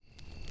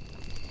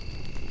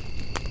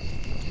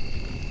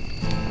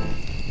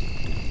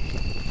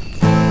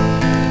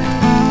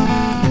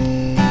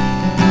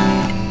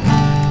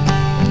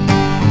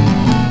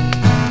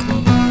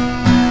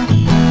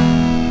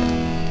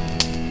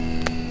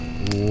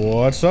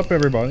What's up,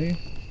 everybody?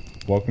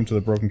 Welcome to the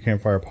Broken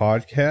Campfire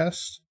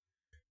Podcast,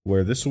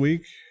 where this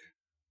week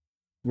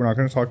we're not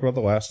going to talk about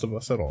The Last of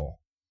Us at all.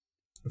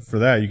 For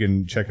that, you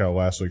can check out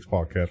last week's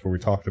podcast where we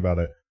talked about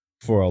it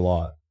for a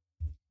lot.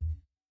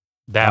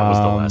 That was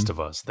The Last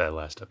of Us, that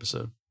last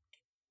episode.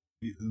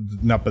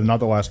 But not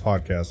the last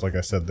podcast, like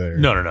I said there.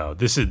 No.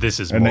 This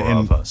is more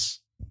of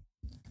us.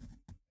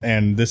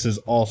 And this is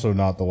also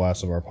not the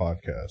last of our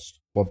podcast.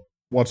 Well,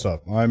 what's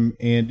up? I'm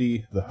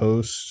Andy, the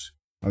host.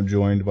 I'm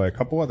joined by a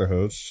couple other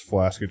hosts,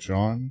 Flask and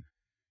Sean,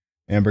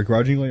 and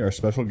begrudgingly our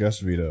special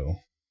guest, Vito.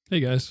 Hey,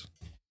 guys.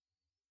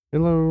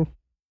 Hello.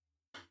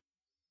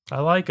 I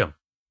like him.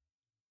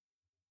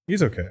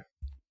 He's okay.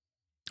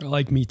 I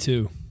like me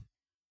too.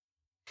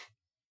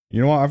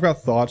 You know what? I've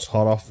got thoughts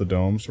hot off the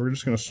dome, so we're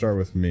just going to start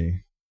with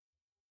me.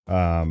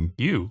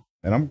 You?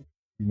 And I'm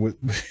with,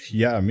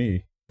 yeah,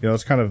 me. You know,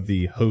 it's kind of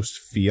the host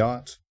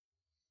fiat,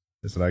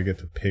 is that I get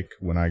to pick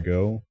when I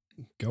go.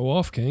 Go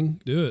off,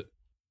 King. Do it.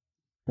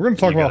 We're going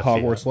to talk You about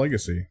gotta Hogwarts fiat.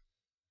 Legacy.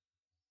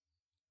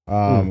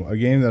 A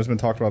game that's been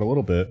talked about a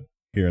little bit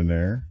here and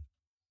there.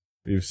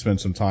 We've spent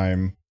some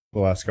time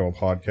the last couple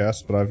podcasts,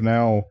 but I'm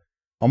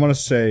going to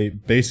say,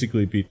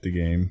 basically beat the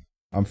game.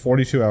 I'm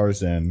 42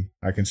 hours in.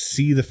 I can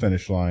see the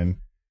finish line.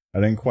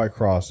 I didn't quite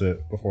cross it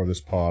before this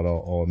pod,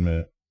 I'll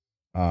admit.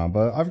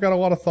 But I've got a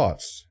lot of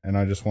thoughts, and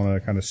I just want to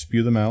kind of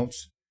spew them out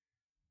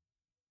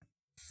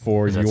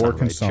for Does that your sound right,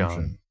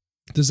 consumption.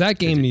 Does that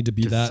game need to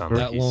be Does it that sound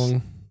like he's-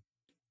 long?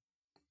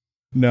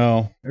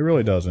 No, it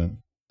really doesn't.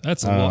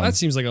 That's a that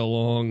seems like a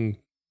long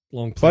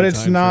play But it's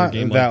time for a not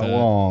game that like that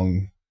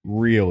long,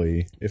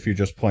 really, if you're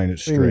just playing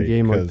it Playing a straight.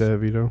 game like 'cause- that,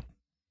 Vito.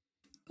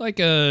 Like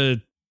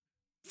a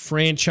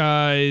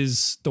franchise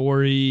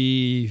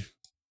story.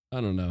 I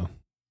don't know.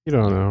 You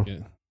don't know.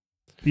 Yeah.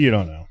 You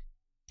don't know.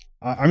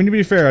 I mean, to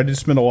be fair, I did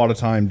spend a lot of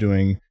time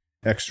doing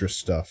extra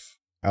stuff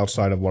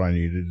outside of what I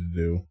needed to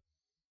do.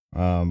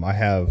 I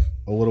have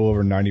a little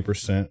over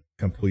 90%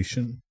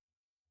 completion.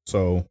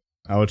 So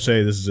I would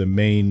say this is a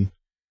main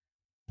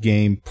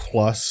game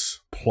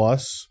plus,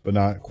 but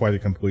not quite a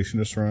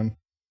completionist run.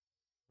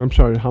 I'm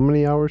sorry, how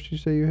many hours did you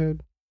say you had?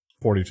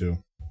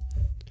 42.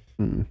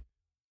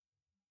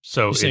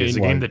 So You're it is a saying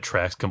game what? that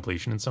tracks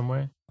completion in some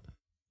way?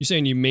 You're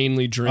saying you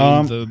mainly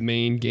drain the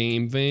main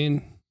game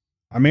vein?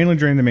 I mainly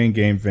drain the main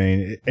game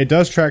vein. It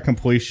does track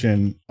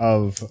completion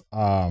of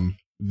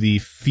the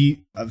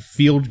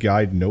field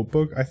guide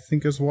notebook, I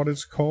think is what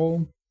it's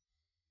called.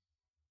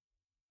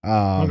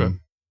 Okay.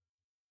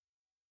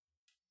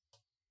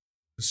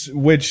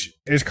 Which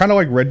is kind of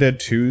like Red Dead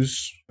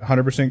 2's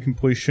 100%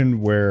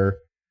 completion, where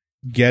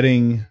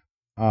getting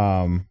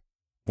 100%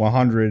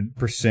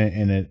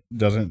 in it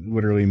doesn't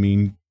literally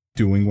mean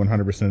doing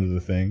 100% of the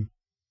thing.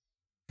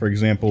 For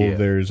example,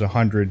 there's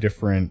 100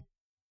 different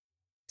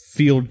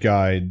field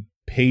guide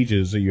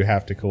pages that you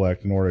have to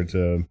collect in order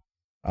to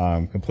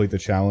complete the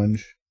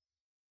challenge,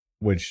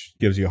 which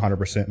gives you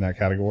 100% in that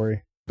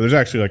category. But there's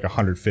actually like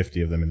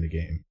 150 of them in the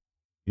game,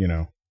 you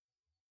know.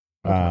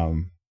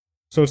 Okay.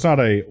 So it's not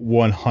a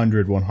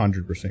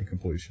 100%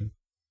 completion.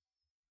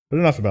 But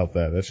enough about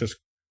that. That's just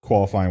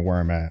qualifying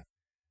where I'm at.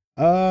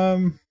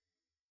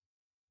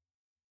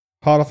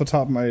 Hot off the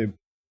top of my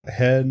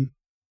head,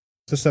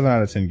 it's a 7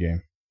 out of 10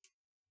 game.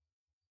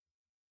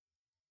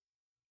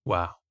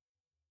 Wow.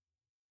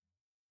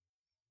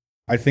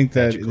 I think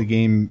that Magical. the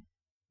game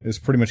is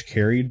pretty much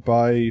carried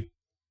by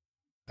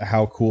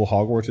how cool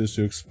Hogwarts is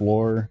to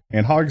explore.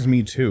 And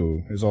Hogsmeade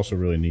 2 is also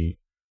really neat.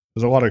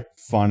 There's a lot of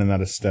fun in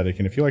that aesthetic.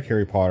 And if you like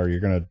Harry Potter, you're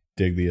going to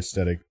dig the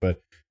aesthetic. But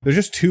there's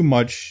just too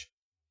much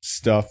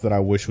stuff that I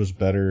wish was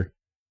better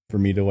for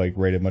me to like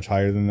rate it much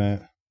higher than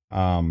that.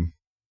 And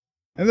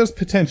there's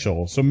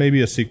potential. So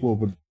maybe a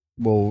sequel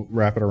will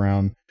wrap it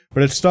around.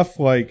 But it's stuff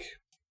like,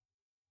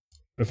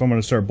 if I'm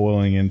going to start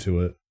boiling into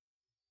it,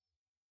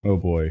 oh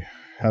boy,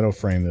 how to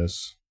frame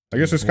this? I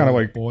guess it's kind of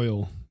like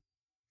Boil.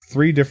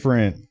 3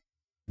 different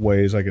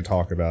ways I could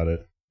talk about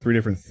it. 3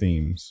 different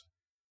themes.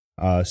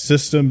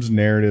 Systems,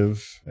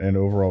 narrative, and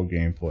overall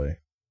gameplay.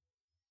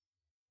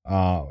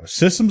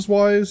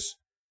 Systems-wise,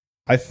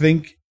 I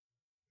think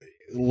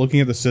looking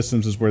at the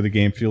systems is where the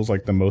game feels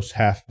like the most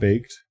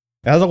half-baked.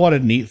 It has a lot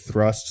of neat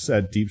thrusts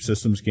at deep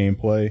systems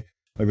gameplay.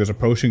 Like there's a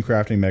potion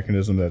crafting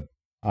mechanism that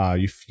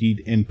you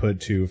feed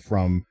input to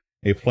from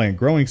a plant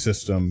growing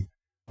system,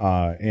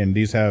 and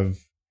these have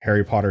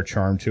Harry Potter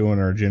charm to them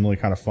and are generally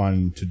kind of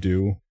fun to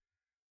do.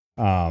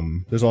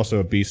 There's also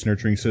a beast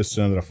nurturing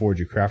system that affords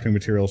you crafting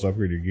materials to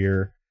upgrade your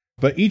gear.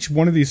 But each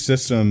one of these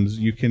systems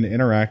you can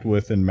interact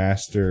with and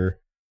master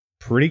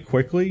pretty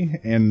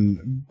quickly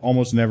and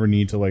almost never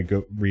need to like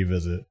go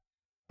revisit.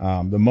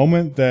 The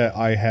moment that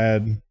I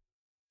had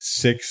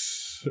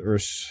 6 or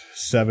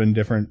 7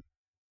 different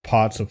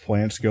pots of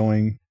plants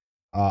going,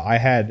 I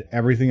had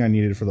everything I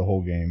needed for the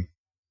whole game.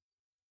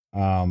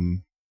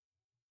 The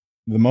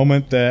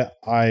moment that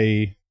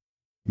I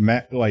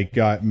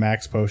got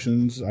max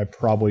potions, I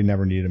probably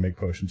never needed to make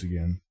potions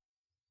again.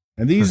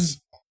 And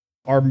these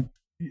are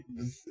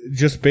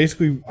just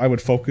basically, I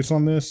would focus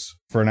on this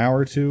for an hour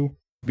or two,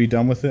 be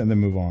done with it, and then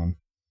move on.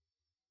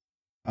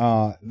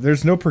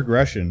 there's no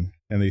progression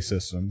in these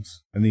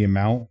systems, and the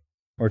amount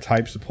or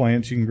types of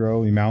plants you can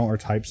grow, the amount or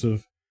types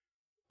of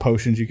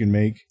potions you can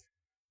make.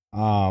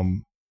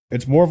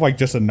 It's more of like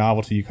just a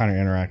novelty you kind of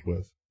interact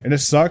with. And it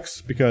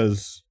sucks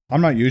because I'm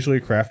not usually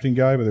a crafting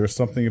guy, but there was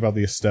something about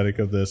the aesthetic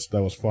of this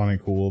that was fun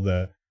and cool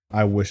that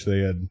I wish they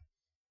had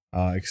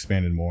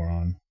expanded more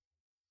on.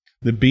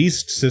 The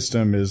beast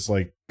system is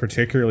like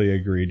particularly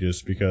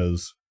egregious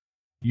because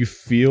you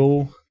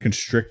feel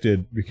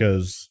constricted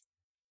because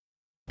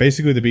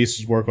basically the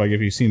beasts work like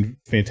if you've seen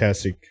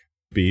Fantastic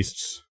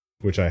Beasts,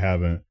 which I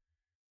haven't.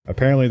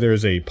 Apparently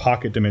there's a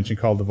pocket dimension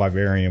called the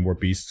Vivarium where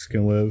beasts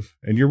can live,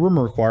 and your room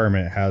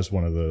requirement has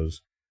one of those.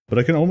 But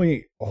it can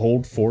only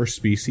hold 4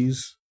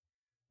 species.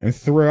 And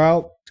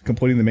throughout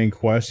completing the main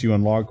quest, you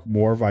unlock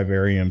more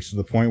Vivariums to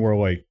the point where,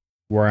 like,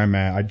 where I'm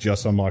at, I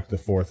just unlocked the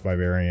 4th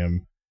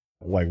Vivarium,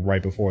 like,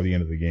 right before the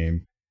end of the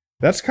game.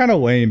 That's kind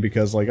of lame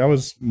because, like, I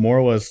was more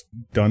or less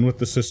done with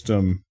the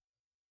system,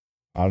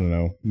 I don't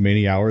know,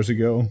 many hours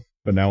ago.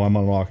 But now I'm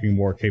unlocking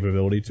more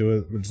capability to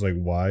it, which is like,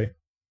 why?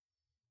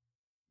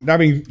 That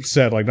being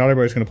said, like, not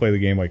everybody's going to play the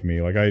game like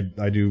me. Like,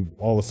 I do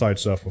all the side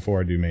stuff before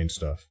I do main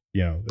stuff.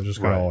 You know, that's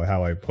just kind of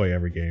how I play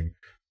every game.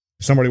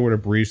 If somebody were to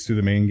breeze through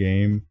the main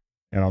game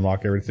and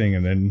unlock everything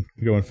and then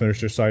go and finish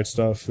their side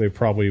stuff, they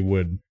probably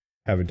would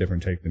have a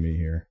different take than me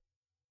here.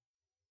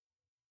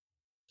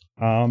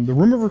 The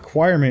Room of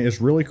Requirement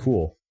is really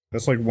cool.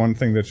 That's, like, one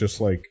thing that's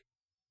just, like,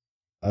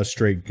 a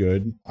straight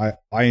good.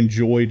 I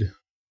enjoyed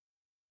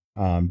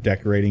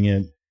decorating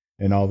it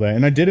and all that.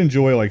 And I did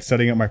enjoy like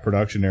setting up my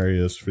production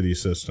areas for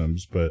these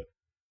systems, but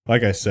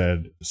like I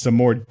said, some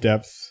more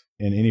depth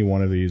in any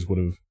one of these would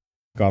have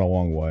gone a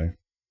long way.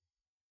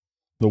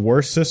 The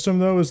worst system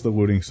though is the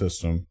looting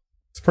system.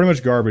 It's pretty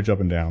much garbage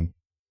up and down.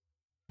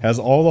 Has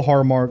all the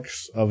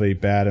hallmarks of a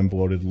bad and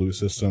bloated loot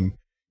system.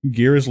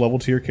 Gear is level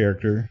to your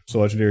character, so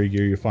legendary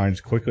gear you find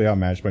is quickly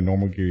outmatched by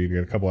normal gear you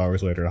get a couple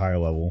hours later at a higher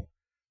level.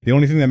 The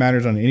only thing that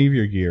matters on any of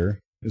your gear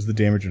is the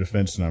damage or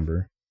defense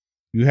number.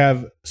 You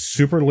have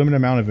super limited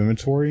amount of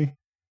inventory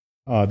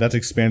that's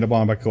expandable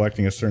on by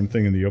collecting a certain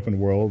thing in the open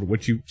world,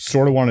 which you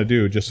sort of want to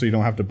do just so you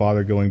don't have to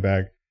bother going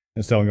back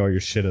and selling all your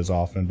shit as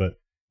often. But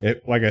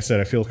it, like I said,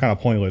 it feels kind of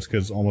pointless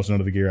because almost none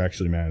of the gear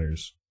actually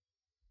matters.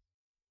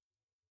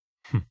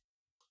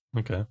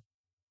 Okay.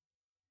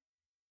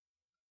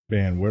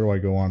 Man, where do I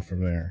go on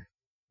from there?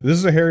 This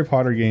is a Harry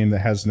Potter game that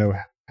has no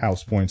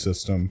house point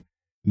system,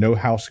 no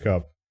house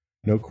cup,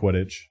 no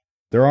Quidditch.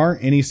 There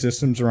aren't any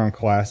systems around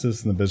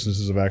classes and the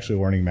businesses of actually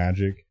learning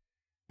magic.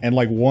 And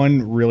like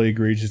one really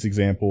egregious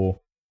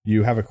example,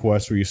 you have a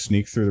quest where you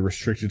sneak through the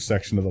restricted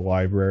section of the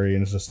library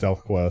and it's a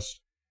stealth quest.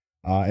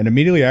 And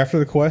immediately after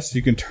the quest,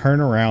 you can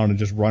turn around and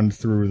just run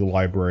through the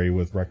library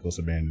with reckless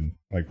abandon.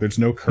 Like there's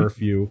no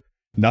curfew,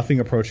 nothing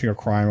approaching a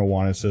crime or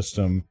wanted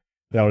system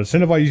that would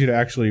incentivize you to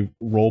actually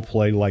role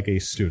play like a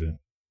student.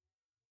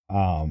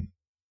 I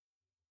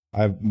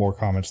have more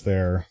comments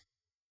there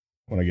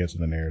when I get to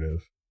the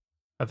narrative.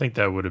 I think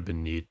that would have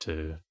been neat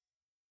to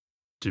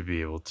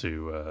be able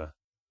to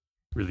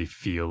really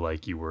feel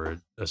like you were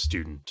a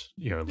student,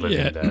 you know,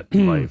 living that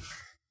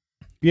life.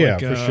 Yeah, like,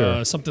 for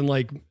sure. Something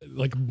like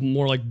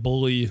more like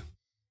Bully.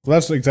 Well,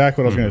 that's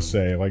exactly what I was going to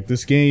say. Like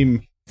this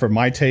game, for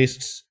my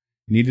tastes,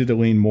 needed to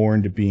lean more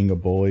into being a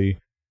bully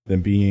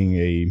than being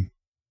a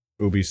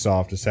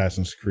Ubisoft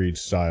Assassin's Creed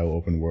style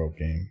open world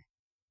game.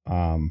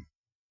 And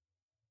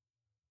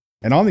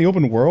on the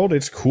open world,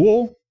 it's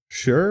cool,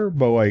 sure,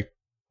 but like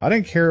I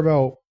didn't care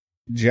about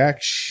jack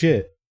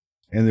shit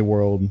in the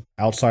world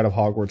outside of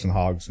Hogwarts and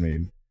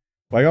Hogsmeade.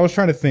 Like I was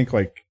trying to think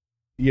like,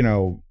 you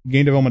know,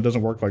 game development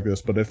doesn't work like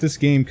this, but if this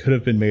game could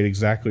have been made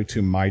exactly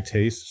to my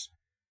tastes,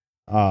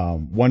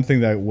 one thing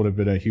that would have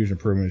been a huge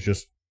improvement is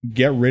just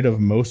get rid of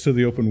most of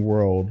the open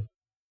world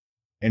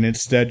and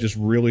instead just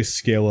really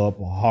scale up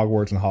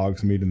Hogwarts and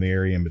Hogsmeade and the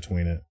area in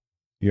between it.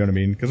 You know what I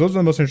mean? Because those are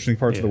the most interesting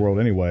parts of the world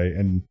anyway,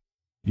 and,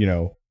 you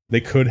know,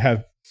 they could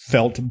have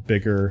felt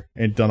bigger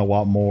and done a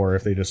lot more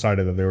if they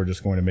decided that they were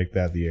just going to make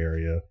that the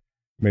area.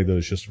 Made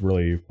those just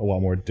really a lot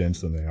more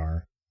dense than they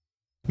are.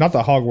 Not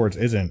that Hogwarts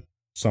isn't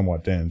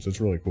somewhat dense. It's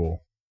really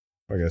cool.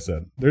 Like I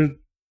said,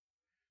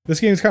 this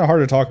game is kind of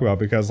hard to talk about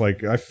because,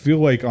 like, I feel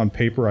like on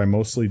paper I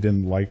mostly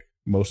didn't like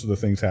most of the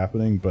things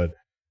happening, but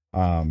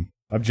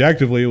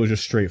objectively it was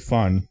just straight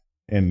fun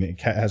and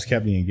it has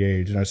kept me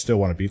engaged, and I still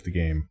want to beat the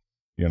game.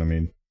 You know what I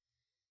mean?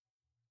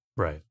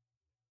 Right.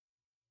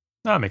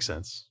 That makes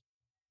sense.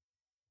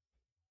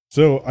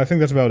 So I think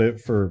that's about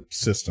it for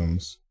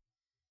systems.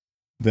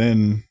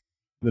 Then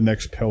the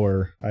next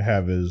pillar I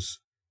have is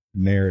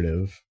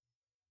narrative.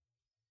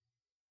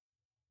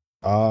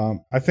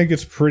 I think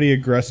it's pretty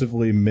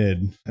aggressively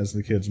mid, as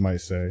the kids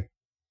might say.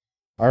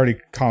 I already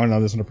commented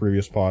on this in a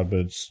previous pod, but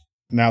it's,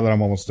 now that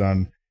I'm almost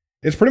done,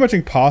 it's pretty much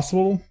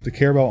impossible to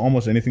care about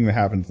almost anything that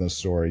happens in this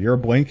story. You're a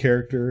blank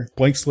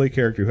slate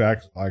character who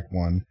acts like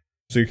one,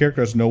 so your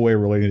character has no way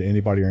of relating to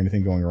anybody or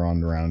anything going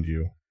on around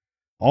you.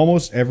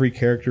 Almost every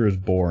character is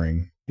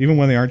boring, even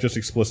when they aren't just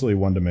explicitly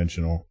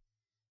one-dimensional.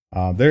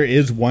 There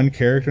is one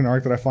character in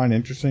Arc that I find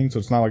interesting, so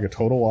it's not like a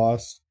total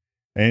loss.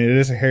 And it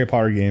is a Harry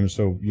Potter game,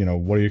 so,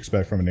 what do you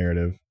expect from a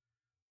narrative?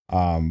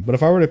 But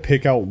if I were to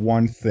pick out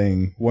one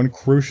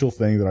crucial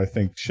thing that I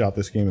think shot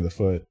this game in the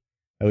foot,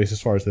 at least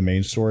as far as the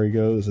main story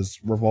goes, is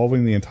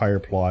revolving the entire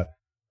plot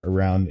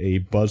around a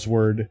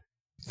buzzword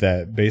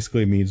that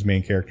basically means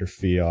main character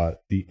fiat,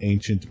 the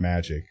ancient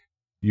magic.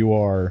 You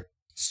are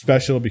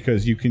special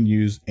because you can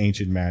use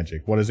ancient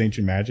magic. What is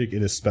ancient magic?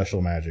 It is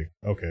special magic.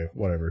 Okay,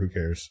 whatever, who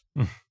cares?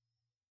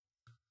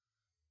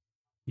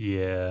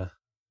 Yeah.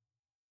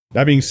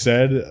 That being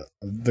said,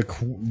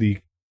 the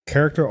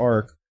character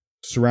arc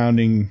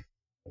surrounding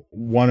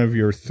one of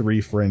your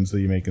 3 friends that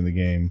you make in the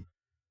game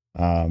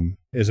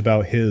is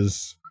about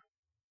his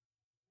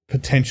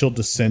potential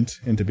descent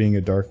into being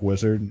a dark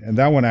wizard, and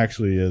that one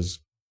actually is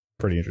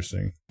pretty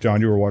interesting. John,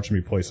 you were watching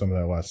me play some of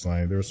that last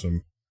night. There were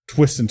some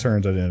twists and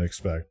turns I didn't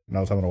expect, and I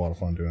was having a lot of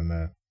fun doing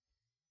that.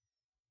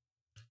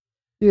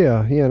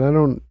 Yeah, and I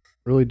don't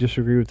really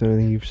disagree with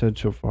anything you've said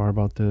so far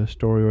about the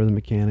story or the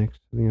mechanics.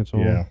 I think it's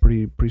all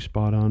pretty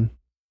spot on.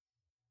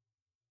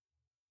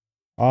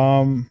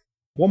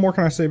 What more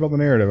can I say about the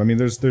narrative? I mean,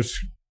 there's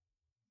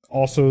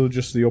also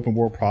just the open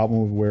world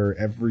problem of where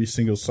every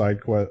single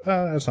side quest,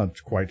 that's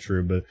not quite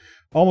true, but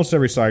almost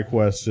every side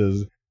quest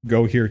is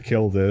go here,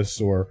 kill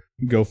this, or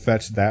go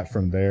fetch that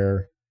from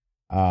there.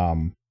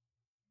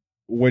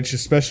 Which,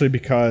 especially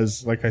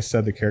because, like I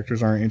said, the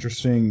characters aren't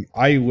interesting,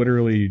 I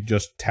literally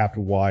just tapped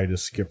Y to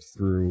skip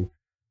through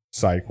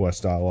side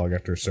quest dialogue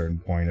after a certain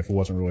point if it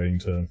wasn't relating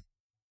to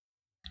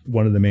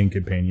one of the main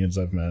companions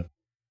I've met.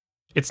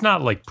 It's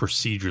not like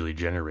procedurally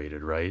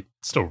generated, right?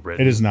 It's still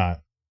written. It is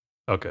not.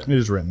 Okay. It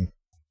is written.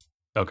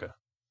 Okay.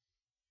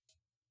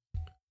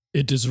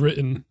 It is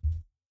written.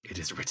 It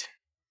is written.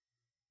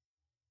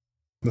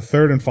 The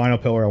third and final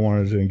pillar I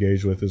wanted to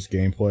engage with is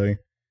gameplay.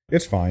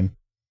 It's fine.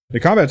 The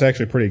combat's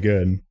actually pretty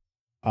good.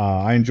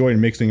 I enjoyed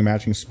mixing and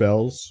matching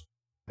spells,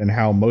 and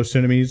how most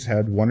enemies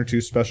had 1 or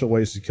 2 special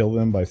ways to kill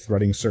them by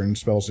threading certain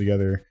spells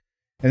together.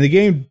 And the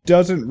game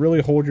doesn't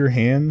really hold your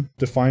hand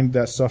to find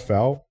that stuff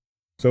out.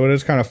 So it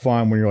is kind of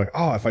fun when you're like,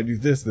 oh, if I do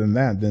this, then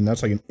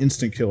that's like an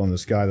instant kill on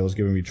this guy that was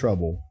giving me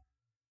trouble.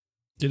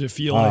 Did it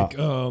feel like that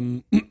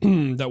one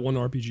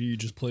RPG you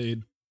just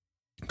played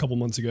a couple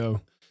months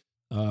ago?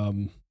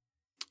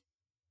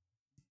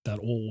 That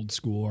old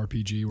school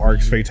RPG.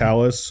 Arx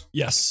Fatalis?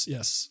 Yes.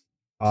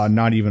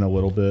 Not even a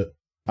little bit.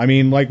 I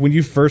mean, like, when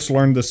you first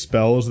learn the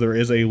spells, there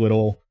is a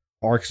little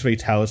Arx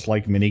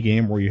Fatalis-like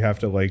minigame where you have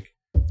to, like...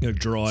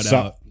 draw it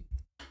out.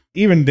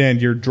 Even then,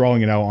 you're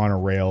drawing it out on a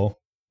rail,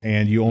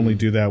 and you only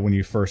do that when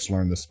you first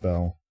learn the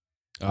spell.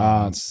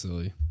 That's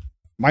silly.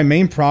 My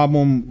main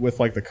problem with,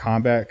 like, the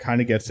combat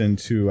kind of gets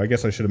into... I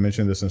guess I should have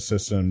mentioned this in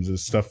systems,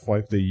 is stuff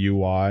like the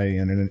UI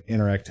and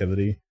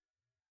interactivity.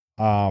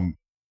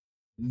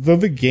 Though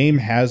the game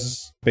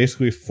has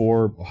basically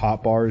 4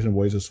 hotbars and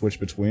ways to switch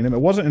between them,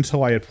 it wasn't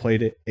until I had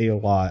played it a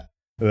lot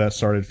that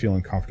started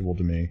feeling comfortable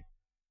to me.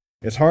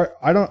 It's hard.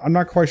 I'm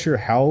not quite sure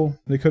how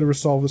they could have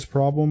resolved this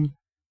problem,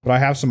 but I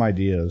have some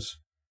ideas.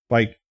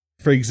 Like,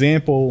 for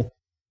example,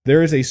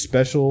 there is a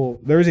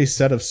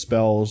set of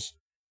spells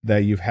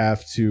that you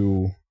have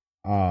to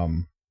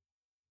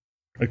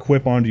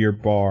equip onto your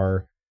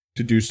bar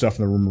to do stuff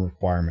in the room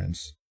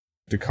requirements,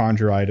 to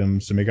conjure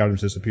items, to make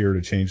items disappear,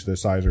 to change their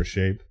size or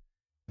shape.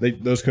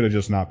 Those could have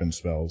just not been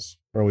spells,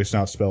 or at least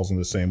not spells in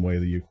the same way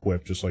that you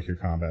equip, just like your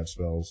combat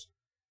spells.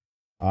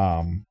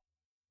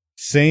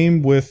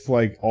 Same with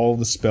like all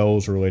the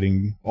spells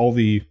all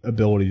the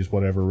abilities,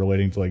 whatever,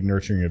 relating to like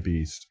nurturing a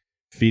beast,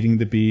 feeding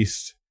the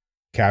beast,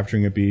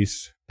 capturing a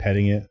beast,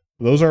 petting it.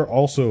 Those are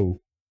also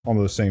on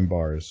those same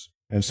bars.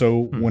 And so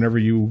whenever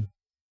you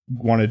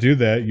want to do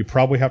that, you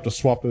probably have to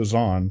swap those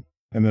on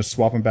and then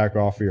swap them back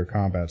off for your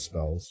combat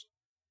spells.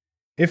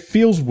 It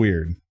feels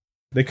weird.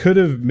 They could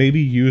have maybe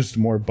used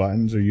more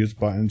buttons or used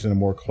buttons in a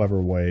more clever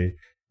way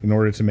in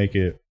order to make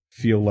it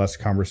feel less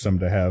cumbersome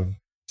to have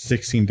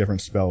 16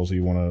 different spells that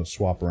you want to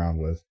swap around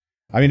with.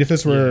 I mean, if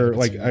this were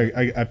like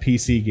a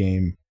PC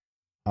game,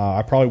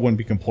 I probably wouldn't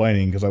be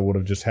complaining because I would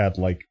have just had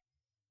like,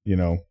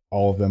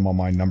 all of them on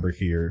my number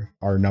here,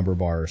 or number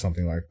bar or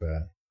something like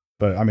that.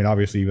 But I mean,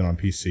 obviously even on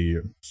PC,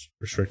 it's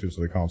restricted to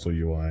the console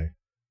UI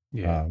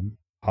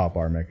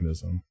hotbar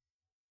mechanism.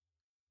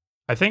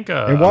 I think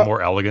a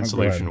more elegant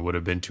solution would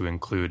have been to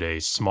include a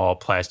small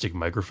plastic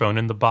microphone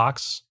in the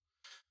box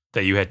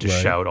that you had to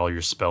shout all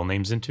your spell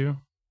names into.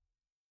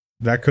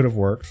 That could have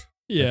worked.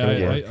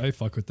 Yeah, I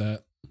fuck with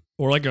that.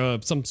 Or like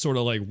some sort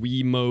of like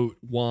Wiimote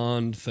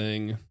wand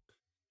thing.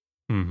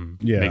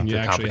 Mm-hmm. Yeah, making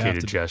a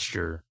complicated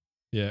gesture.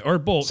 Yeah, or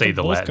both. Say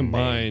the both Latin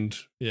combined.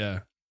 name. Yeah.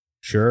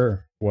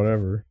 Sure,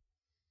 whatever.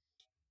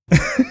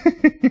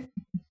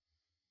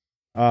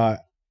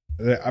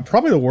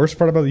 Probably the worst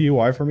part about the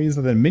UI for me is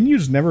that the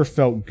menus never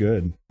felt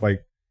good.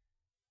 Like,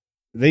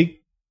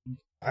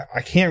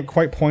 I can't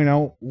quite point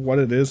out what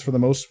it is for the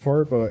most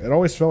part, but it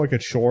always felt like a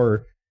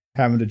chore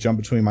having to jump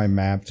between my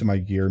map to my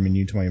gear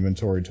menu to my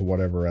inventory to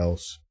whatever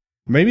else.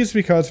 Maybe it's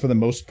because for the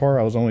most part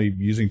I was only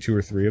using 2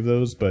 or 3 of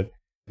those, but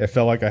it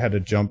felt like I had to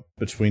jump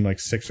between like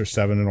 6 or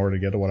 7 in order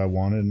to get to what I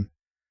wanted.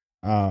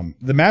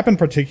 The map in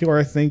particular,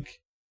 I think,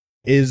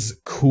 is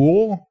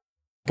cool,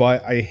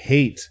 but I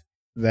hate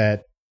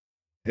that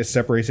it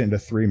separates it into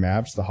 3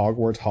 maps: the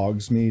Hogwarts,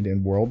 Hogsmeade,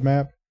 and World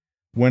map.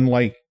 When,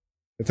 like,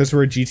 if this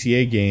were a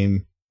GTA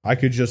game, I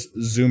could just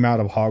zoom out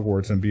of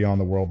Hogwarts and be on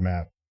the World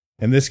map.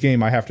 In this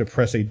game, I have to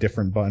press a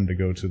different button to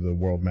go to the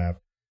World map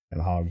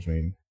and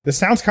Hogsmeade. This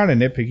sounds kind of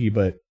nitpicky,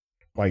 but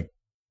like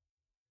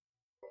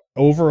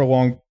over a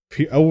long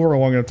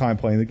enough time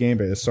playing the game,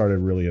 it started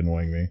really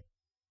annoying me.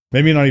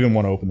 Maybe not even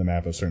want to open the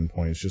map at certain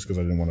points, just because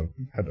I didn't want to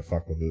have to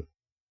fuck with it.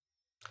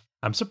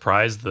 I'm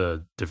surprised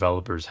the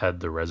developers had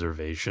the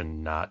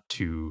reservation not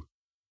to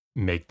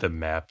make the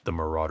map the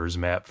Marauders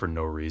map for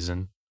no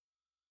reason.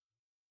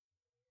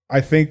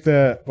 I think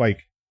that,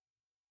 like,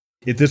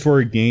 if this were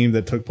a game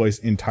that took place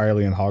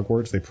entirely in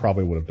Hogwarts, they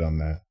probably would have done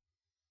that.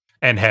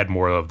 And had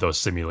more of those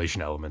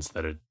simulation elements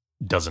that it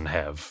doesn't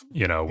have,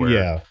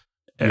 where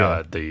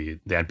the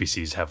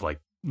NPCs have, like,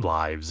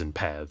 lives and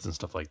paths and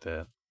stuff like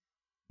that.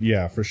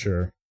 Yeah, for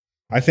sure.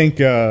 I think,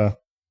 I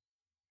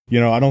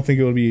don't think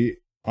it would be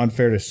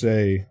unfair to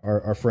say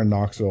our friend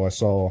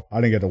Knoxville,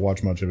 I didn't get to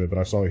watch much of it, but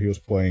I saw he was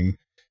playing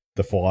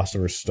the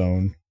Philosopher's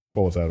Stone.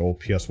 What was that,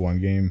 old PS1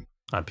 game?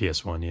 On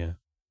PS1, yeah.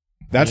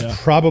 That's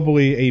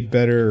probably a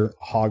better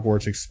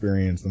Hogwarts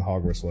experience than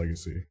Hogwarts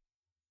Legacy.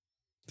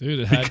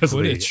 Dude, it had because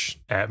Quidditch.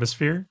 Of the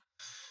atmosphere?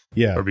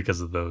 Yeah. Or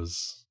because of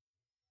those?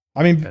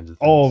 I mean,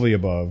 all of the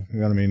above. You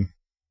know what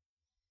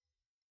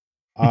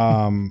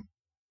I mean?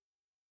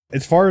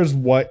 As far as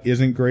what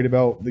isn't great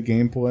about the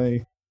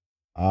gameplay,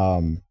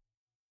 the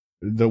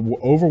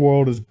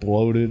overworld is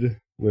bloated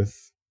with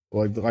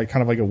like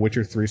kind of like a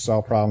Witcher 3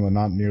 style problem, and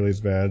not nearly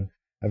as bad.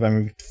 I've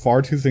having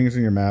far too things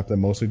in your map that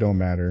mostly don't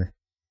matter.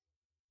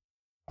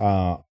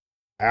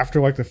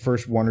 After like the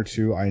first 1 or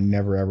 2, I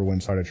never ever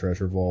went inside a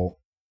treasure vault.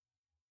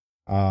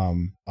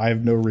 I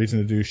have no reason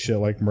to do shit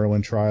like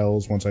Merlin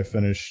Trials once I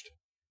finished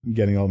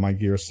getting all my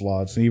gear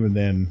slots, and even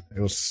then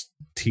it was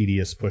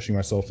tedious pushing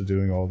myself to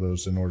doing all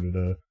those in order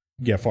to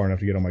get far enough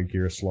to get all my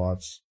gear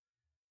slots.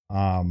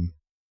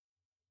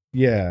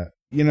 Yeah,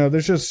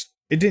 there's just,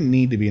 it didn't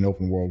need to be an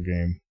open world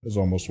game is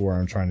almost where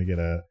I'm trying to get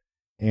at.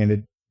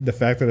 And the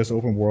fact that it's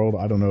open world,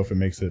 I don't know if it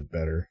makes it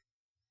better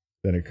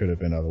than it could have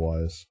been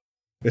otherwise.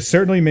 It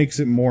certainly makes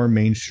it more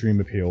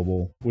mainstream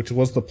appealable, which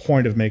was the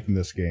point of making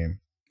this game.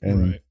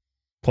 And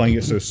playing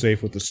it so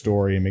safe with the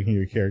story and making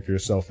your character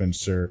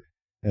self-insert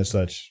and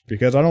such.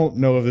 Because I don't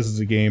know if this is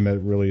a game that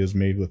really is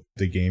made with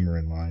the gamer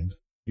in mind.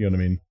 You know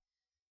what I mean?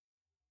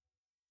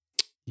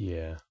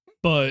 Yeah.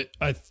 But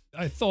I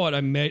thought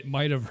I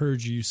might have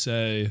heard you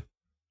say,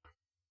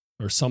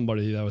 or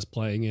somebody that was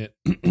playing it,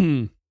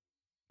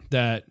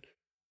 that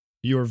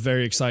you were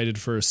very excited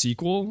for a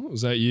sequel.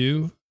 Was that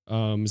you?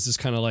 Is this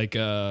kind of like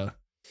this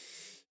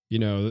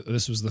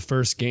was the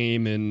first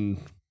game in,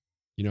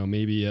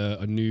 maybe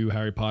a new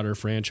Harry Potter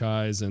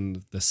franchise,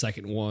 and the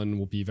second one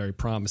will be very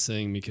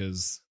promising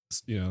because,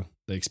 they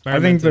experimented.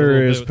 I think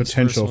there is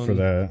potential for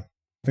that.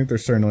 I think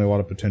there's certainly a lot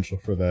of potential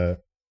for that.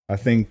 I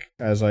think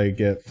as I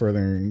get further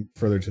and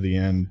further to the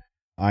end,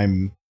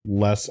 I'm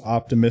less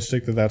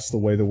optimistic that that's the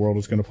way the world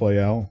is going to play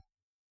out.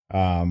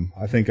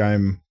 I think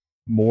I'm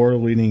more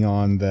leaning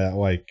on that,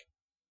 like,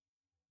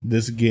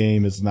 this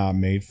game is not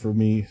made for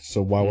me,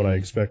 so why would I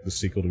expect the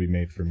sequel to be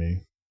made for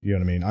me? You know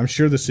what I mean? I'm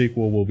sure the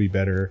sequel will be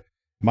better.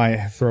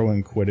 Might throw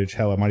in Quidditch.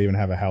 Hell, it might even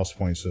have a house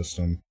point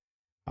system.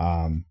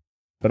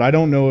 But I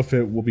don't know if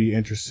it will be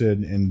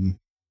interested in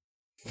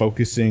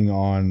focusing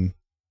on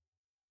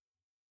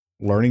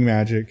learning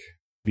magic,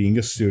 being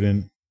a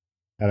student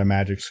at a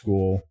magic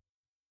school,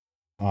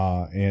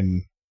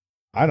 and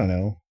I don't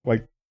know,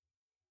 like,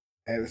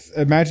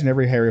 imagine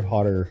every Harry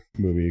Potter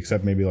movie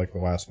except maybe like the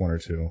last 1 or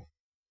 2.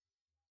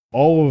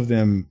 All of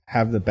them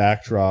have the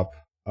backdrop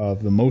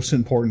of the most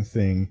important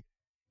thing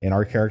in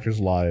our characters'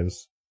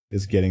 lives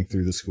is getting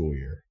through the school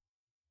year,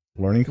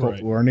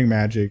 learning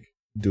magic,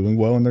 doing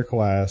well in their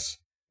class,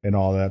 and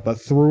all that. But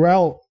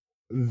throughout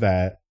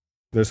that,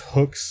 there's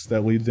hooks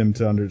that lead them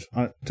to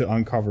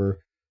uncover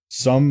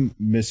some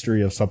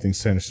mystery of something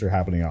sinister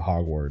happening at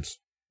Hogwarts.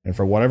 And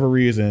for whatever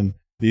reason,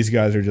 these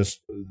guys are just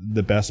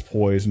the best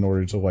poised in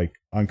order to like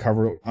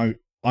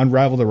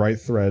unravel the right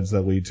threads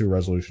that lead to a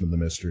resolution of the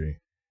mystery.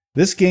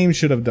 This game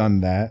should have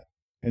done that.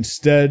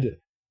 Instead,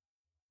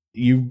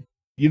 you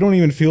don't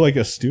even feel like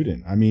a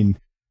student. I mean,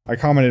 I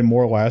commented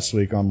more last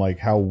week on like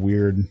how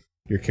weird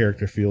your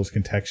character feels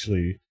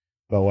contextually,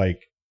 but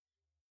like,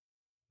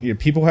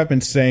 people have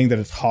been saying that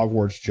it's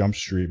Hogwarts Jump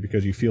Street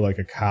because you feel like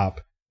a cop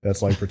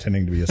that's like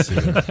pretending to be a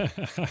student.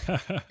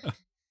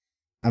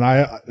 And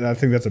I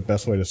think that's the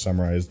best way to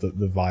summarize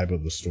the vibe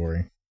of the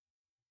story.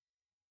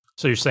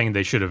 So you're saying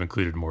they should have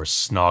included more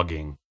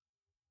snogging?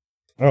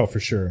 Oh, for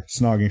sure.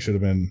 Snogging should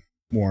have been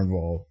more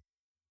involved.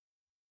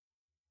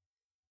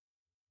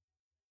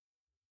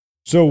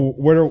 So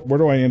where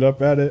do I end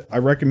up at it? I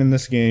recommend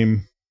this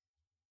game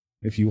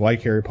if you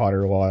like Harry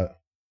Potter a lot.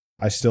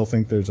 I still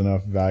think there's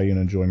enough value and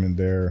enjoyment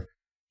there,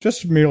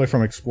 just merely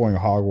from exploring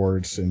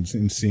Hogwarts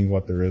and seeing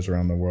what there is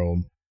around the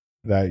world,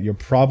 that you're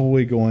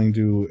probably going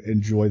to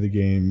enjoy the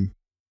game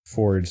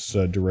for its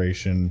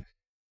duration.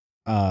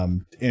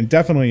 And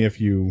definitely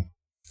if you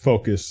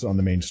focus on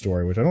the main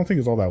story, which I don't think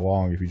is all that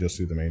long if you just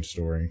do the main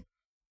story.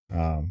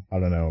 I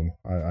don't know.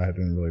 I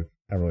haven't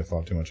really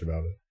thought too much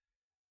about it.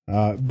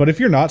 But if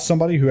you're not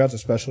somebody who has a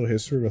special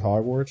history with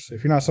Hogwarts,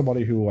 if you're not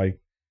somebody who like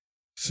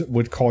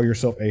would call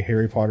yourself a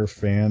Harry Potter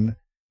fan,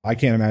 I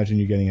can't imagine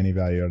you getting any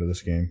value out of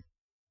this game.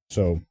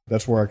 So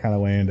that's where I kind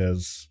of land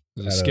as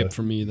a skip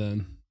for me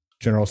then.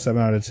 General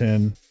 7 out of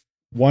 10.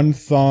 1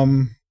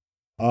 thumb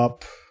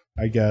up,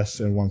 I guess,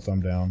 and 1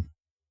 thumb down.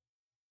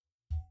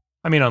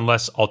 I mean,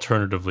 unless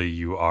alternatively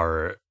you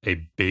are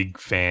a big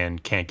fan,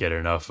 can't get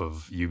enough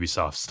of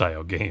Ubisoft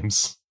style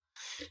games,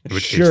 in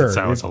which case it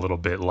sounds a little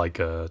bit like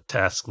a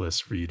task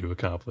list for you to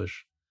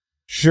accomplish.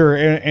 Sure,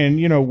 and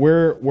you know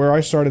where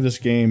I started this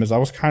game is I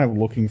was kind of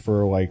looking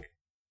for like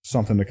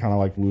something to kind of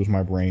like lose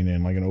my brain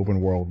in, like an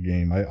open world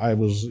game. I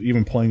was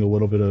even playing a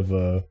little bit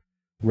of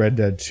Red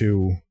Dead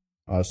 2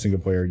 single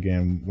player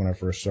game when I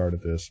first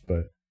started this,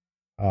 but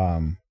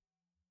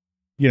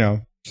you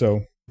know,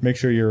 so make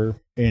sure you're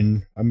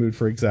in a mood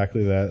for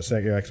exactly that.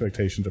 Set your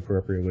expectations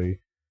appropriately.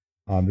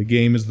 The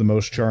game is the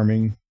most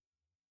charming.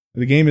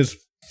 The game is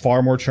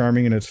far more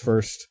charming in its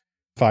first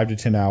 5 to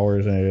 10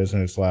 hours than it is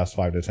in its last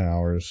 5 to 10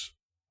 hours.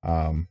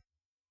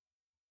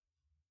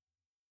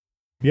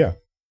 Yeah.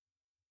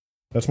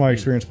 That's my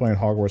experience playing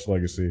Hogwarts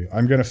Legacy.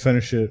 I'm going to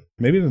finish it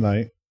maybe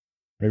tonight,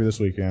 maybe this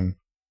weekend,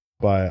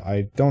 but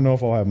I don't know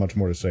if I'll have much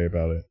more to say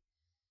about it.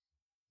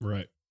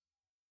 Right.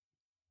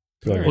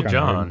 I feel like I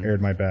kind of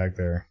aired my bag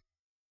there.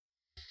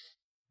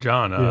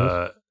 John,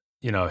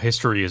 you know,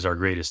 history is our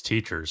greatest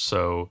teacher,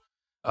 so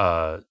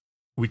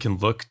we can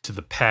look to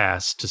the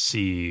past to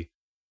see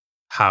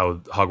how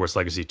Hogwarts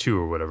Legacy 2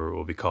 or whatever it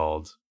will be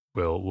called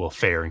will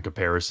fare in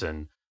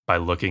comparison by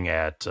looking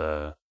at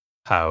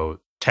how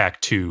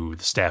TAC 2,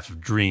 the Staff of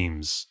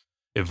Dreams,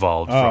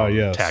 evolved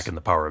from TAC and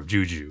the Power of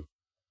Juju,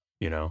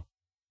 you know?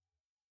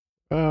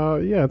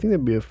 Yeah, I think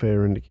that'd be a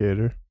fair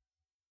indicator.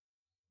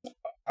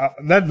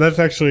 That's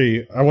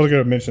actually, I wasn't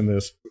going to mention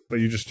this, but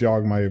you just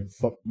jogged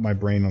my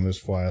brain on this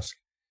flask.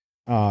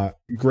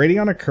 Grading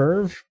on a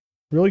Curve,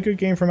 really good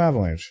game from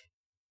Avalanche.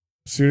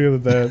 Studio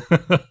that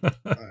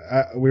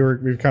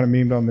we've kind of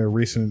memed on their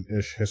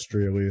recent-ish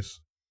history at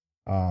least.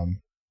 A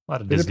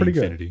lot of Disney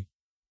Infinity. Good.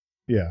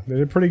 Yeah, they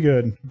did pretty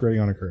good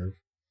grading on a Curve.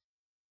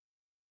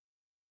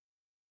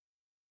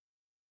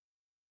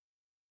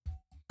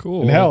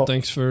 Cool. Well,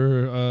 thanks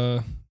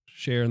for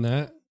sharing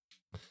that.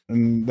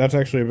 And that's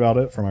actually about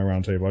it for my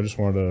roundtable. I just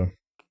wanted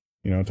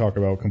to, talk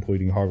about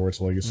completing Hogwarts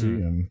Legacy,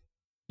 and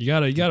you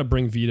gotta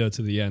bring Vito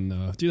to the end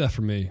though. Do that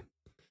for me.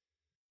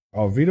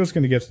 Oh, Vito's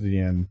gonna get to the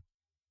end.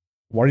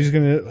 What he's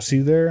gonna see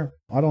there,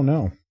 I don't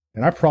know,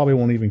 and I probably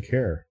won't even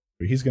care.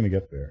 But he's gonna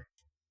get there.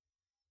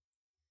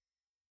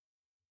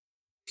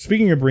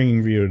 Speaking of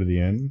bringing Vito to the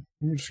end,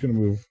 we're just gonna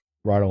move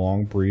right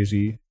along,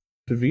 breezy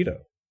to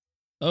Vito.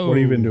 Oh, what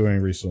have you been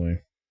doing recently?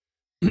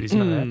 But he's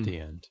not at the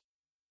end.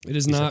 It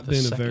has not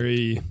been a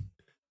very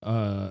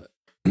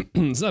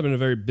it's not been a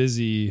very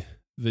busy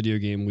video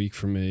game week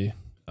for me.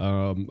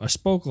 I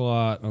spoke a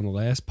lot on the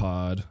last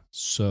pod,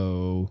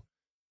 so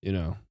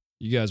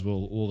you guys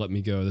will let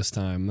me go this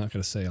time. I'm not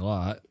going to say a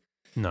lot.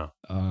 No.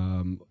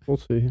 We'll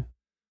see.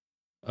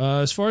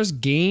 As far as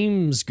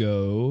games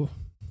go,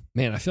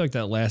 man, I feel like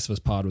that Last of Us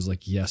pod was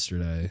like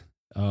yesterday.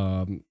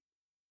 I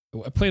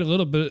played a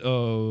little bit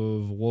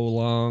of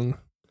Wolong.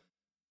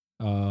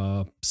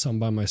 Some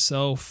by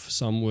myself,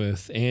 some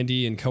with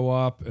Andy in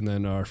co-op, and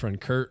then our friend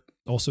Kurt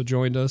also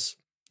joined us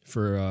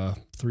for a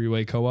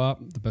 3-way co-op,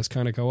 the best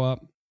kind of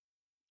co-op.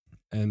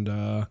 And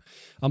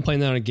I'm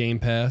playing that on Game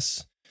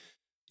Pass.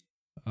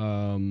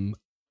 And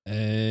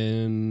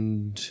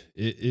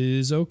it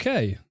is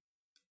okay.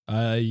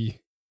 I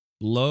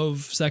love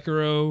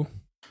Sekiro.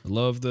 I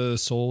love the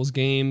Souls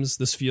games.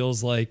 This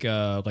feels like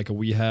a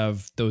we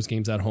have those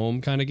games at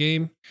home kind of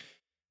game,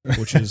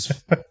 which is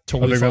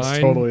totally fine. That's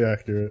totally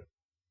accurate.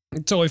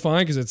 Totally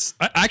fine because it's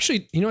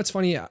actually, it's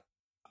funny.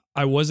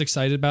 I was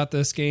excited about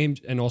this game,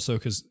 and also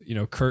because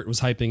Kurt was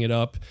hyping it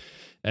up,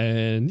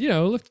 and it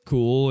looked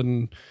cool,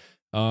 and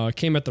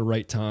came at the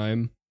right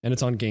time, and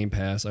it's on Game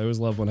Pass. I always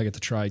love when I get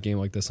to try a game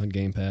like this on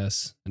Game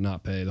Pass and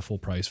not pay the full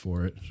price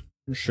for it.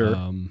 Sure.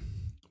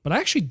 But I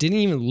actually didn't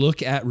even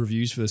look at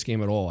reviews for this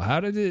game at all. How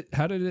did it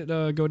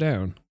go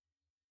down?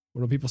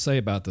 What do people say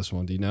about this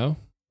one? Do you know?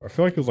 I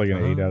feel like it was like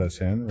an 8 out of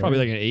 10. Right? Probably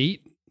like an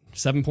 8,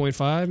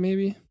 7.5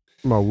 maybe.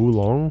 About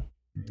Wolong?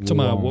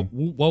 Wolong.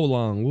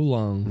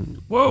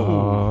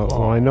 Whoa.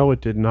 Well, I know it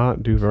did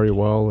not do very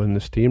well in the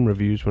Steam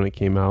reviews when it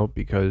came out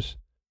because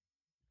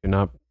you could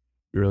not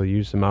really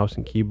use the mouse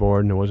and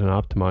keyboard and it wasn't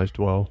optimized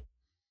well.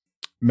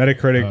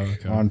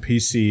 Metacritic on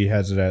PC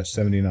has it at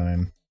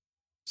 79.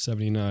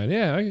 79.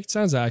 Yeah, it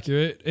sounds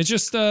accurate. It's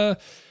just I'm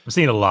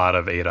seeing a lot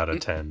of 8 out of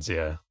 10s,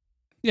 yeah.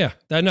 Yeah,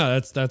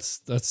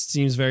 that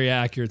seems very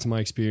accurate to my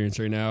experience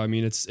right now. I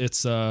mean, it's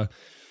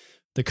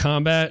the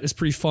combat is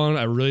pretty fun.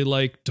 I really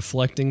like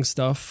deflecting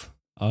stuff.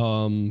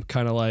 Kind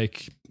of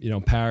like,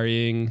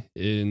 parrying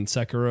in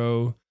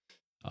Sekiro.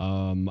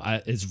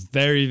 It's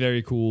very,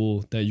 very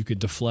cool that you could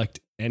deflect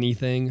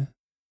anything.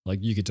 Like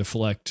you could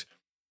deflect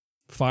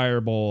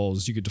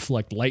fireballs, you could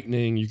deflect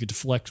lightning, you could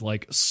deflect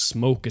like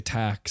smoke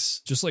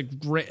attacks, just like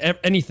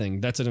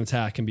anything that's an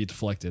attack can be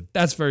deflected.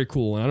 That's very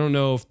cool. And I don't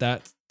know if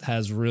that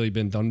has really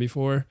been done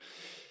before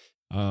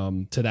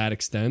to that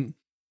extent.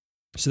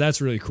 So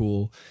that's really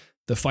cool.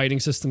 The fighting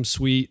system's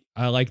sweet.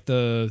 I like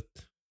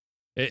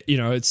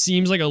it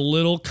seems like a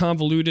little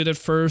convoluted at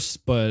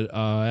first, but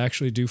I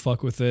actually do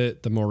fuck with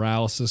it. The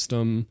morale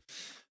system,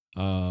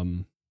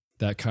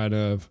 that kind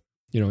of,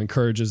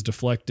 encourages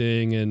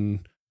deflecting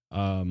and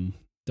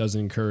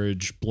doesn't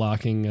encourage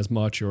blocking as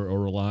much or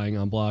relying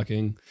on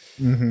blocking.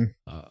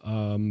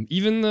 Mm-hmm.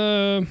 Even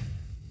the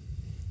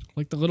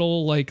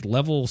little like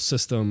level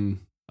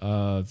system,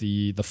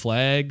 the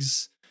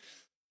flags,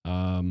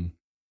 I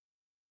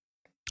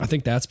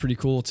think that's pretty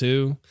cool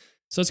too.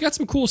 So it's got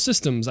some cool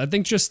systems. I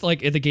think just like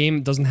the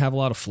game doesn't have a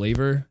lot of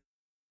flavor,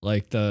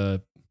 like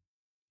the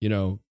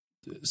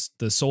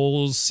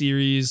Souls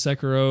series,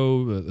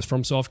 Sekiro, the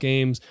FromSoft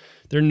games.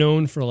 They're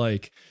known for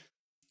like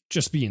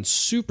just being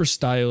super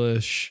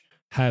stylish,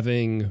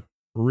 having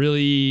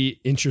really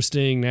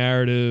interesting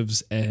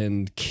narratives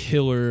and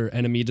killer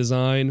enemy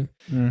design.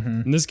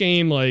 Mm-hmm. In this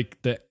game,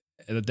 like the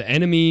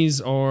enemies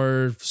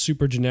are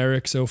super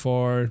generic so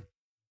far.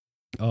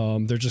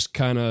 They're just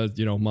kind of,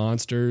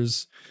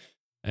 monsters.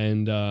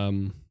 And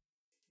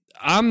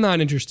I'm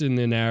not interested in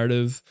the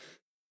narrative.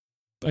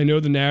 I know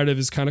the narrative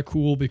is kind of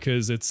cool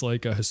because it's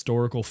like a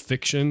historical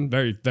fiction,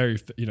 very, very,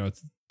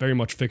 it's very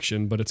much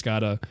fiction, but it's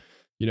got a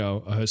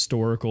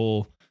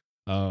historical,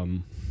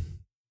 edge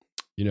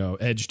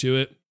to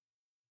it.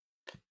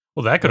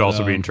 Well, that could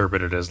also be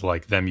interpreted as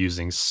like them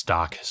using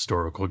stock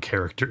historical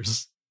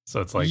characters. So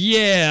it's like,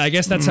 yeah, I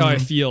guess that's how I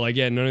feel.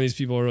 Again, none of these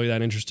people are really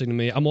that interesting to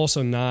me. I'm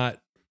also not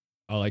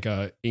like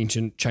a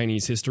ancient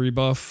Chinese history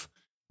buff.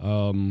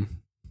 We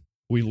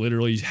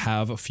literally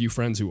have a few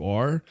friends who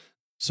are,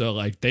 so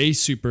like they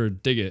super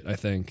dig it, I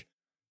think.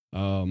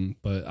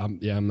 But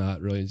I'm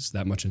not really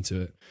that much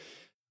into it.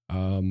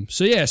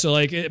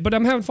 But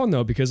I'm having fun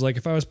though, because like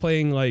if I was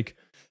playing like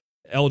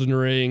Elden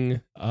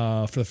Ring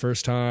for the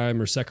first time,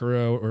 or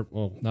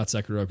Sekiro, not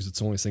Sekiro because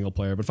it's only single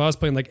player, but if I was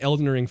playing like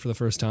Elden Ring for the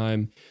first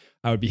time,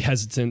 I would be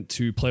hesitant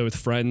to play with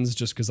friends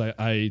just because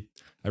I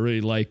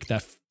really like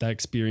that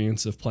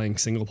experience of playing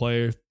single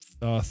player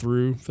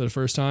through for the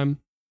first time.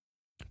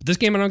 But this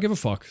game I don't give a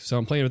fuck, so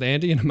I'm playing with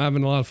Andy and I'm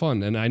having a lot of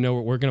fun, and I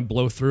know we're gonna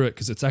blow through it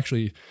because it's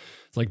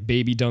like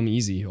baby dumb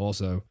easy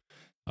also.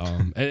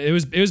 And it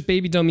was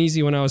baby dumb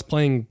easy when I was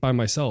playing by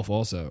myself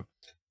also.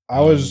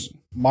 I was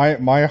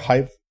my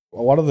hype.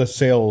 A lot of the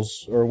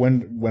sales or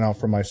went out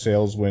from my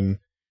sales when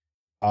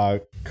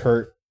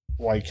Kurt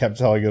like kept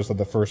telling us that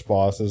the first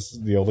boss is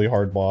the only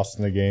hard boss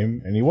in the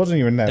game, and he wasn't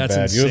even that That's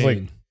bad.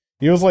 insane.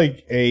 He was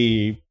like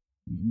a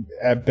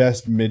at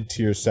best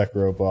mid-tier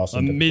Sekiro boss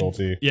in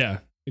difficulty. Yeah,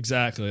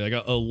 exactly.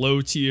 Like a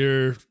low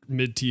tier,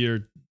 mid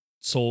tier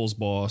Souls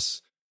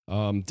boss.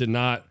 I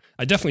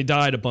definitely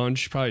died a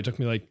bunch. Probably took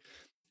me like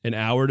an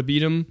hour to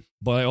beat him,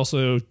 but I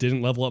also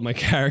didn't level up my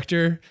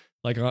character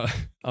like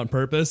on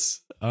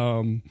purpose.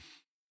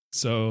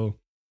 So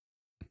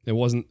it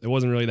wasn't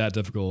really that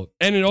difficult,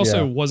 and it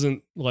also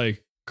wasn't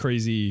like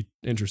crazy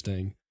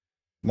interesting.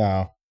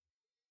 No.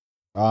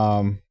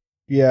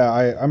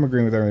 Yeah, I'm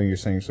agreeing with everything you're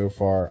saying so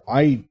far.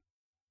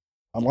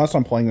 Unless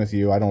I'm playing with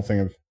you, I don't think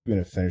I'm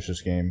going to finish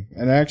this game.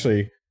 And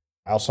actually,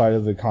 outside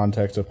of the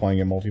context of playing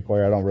it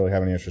multiplayer, I don't really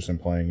have any interest in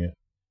playing it.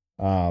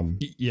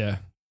 Yeah.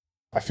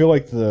 I feel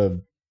like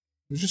there's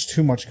just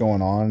too much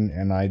going on,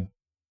 and I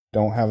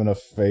don't have enough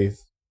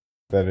faith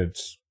that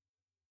it's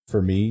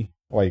for me.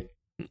 Like,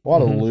 a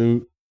lot of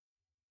loot.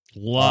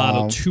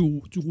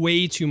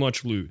 Way too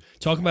much loot.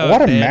 Talk about a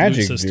lot of bad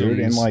magic, loot dude,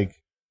 and like,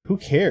 who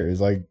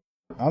cares? Like,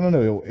 I don't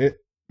know.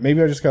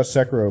 Maybe I just got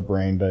Sekiro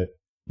brain, but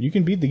you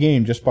can beat the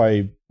game just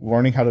by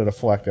learning how to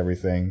deflect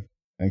everything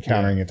and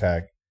countering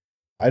attack.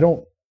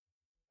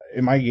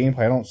 In my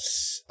gameplay,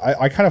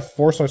 I kind of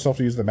force myself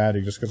to use the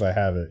magic just because I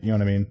have it. You know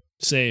what I mean?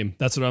 Same.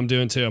 That's what I'm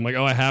doing too. I'm like,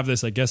 oh, I have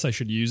this. I guess I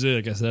should use it.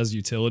 I guess it has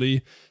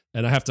utility.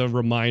 And I have to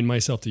remind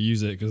myself to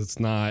use it because it's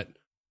not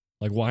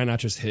like, why not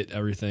just hit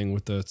everything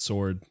with the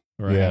sword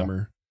or a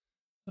hammer?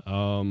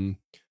 The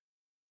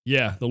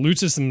loot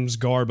system's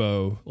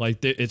garbo.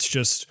 Like, it's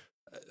just,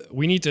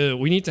 we need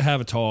to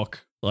have a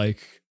talk, like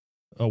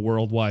a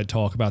worldwide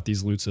talk about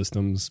these loot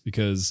systems,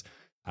 because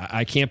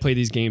I can't play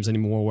these games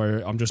anymore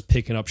where I'm just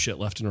picking up shit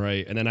left and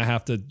right. And then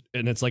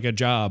and it's like a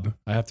job.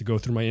 I have to go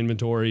through my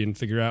inventory and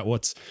figure out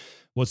what's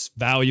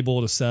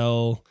valuable to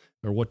sell,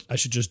 or what I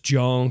should just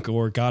junk,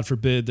 or God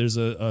forbid there's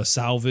a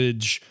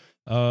salvage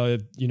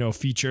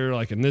feature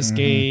like in this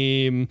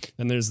game.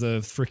 And there's the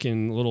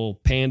freaking little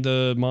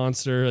panda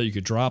monster that you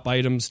could drop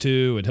items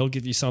to and he'll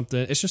give you something.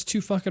 It's just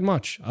too fucking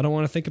much. I don't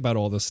want to think about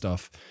all this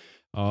stuff.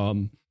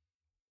 All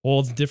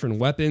the different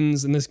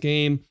weapons in this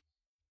game.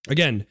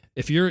 Again,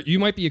 if you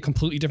might be a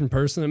completely different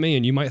person than me,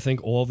 and you might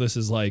think all of this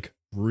is like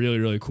really,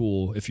 really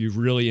cool if you're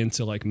really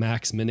into like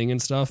max minning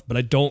and stuff, but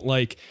I don't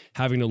like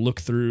having to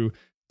look through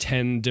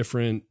 10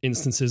 different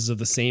instances of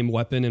the same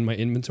weapon in my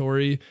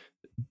inventory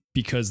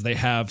because they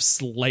have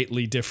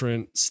slightly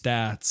different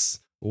stats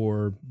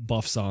or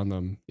buffs on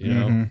them, you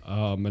know,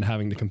 and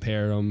having to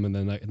compare them and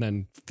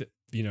then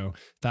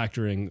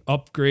factoring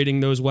upgrading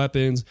those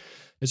weapons.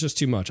 It's just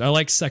too much. I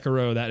like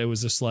Sekiro that it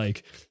was just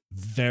like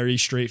very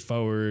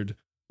straightforward.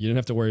 You didn't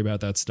have to worry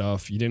about that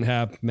stuff. You didn't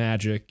have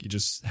magic. You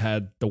just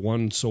had the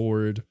one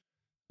sword.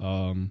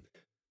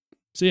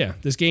 So yeah,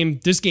 this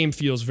game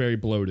feels very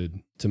bloated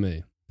to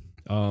me.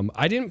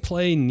 I didn't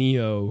play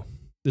Neo.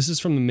 This is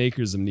from the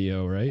makers of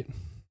Neo, right?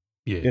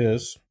 Yeah, It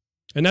is.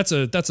 And that's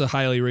a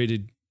highly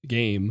rated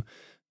game.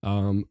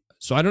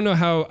 So I don't know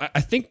how.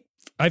 I think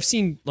I've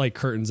seen like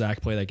Kurt and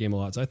Zach play that game a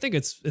lot. So I think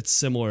it's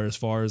similar as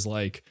far as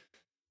like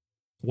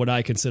what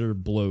I consider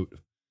bloat.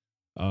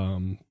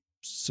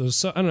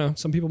 So I don't know.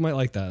 Some people might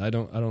like that. I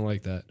don't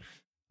like that.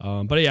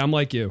 But yeah, I'm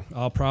like you.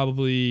 I'll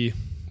probably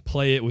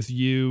play it with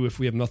you if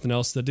we have nothing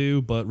else to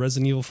do. But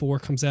Resident Evil 4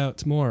 comes out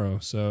tomorrow,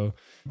 so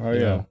Oh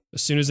yeah.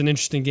 as soon as an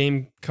interesting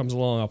game comes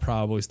along, I'll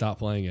probably stop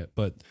playing it.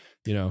 But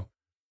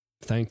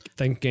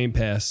thank Game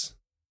Pass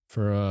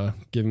for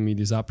giving me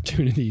these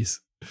opportunities.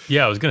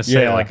 Yeah, I was gonna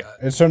say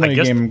it's certainly I a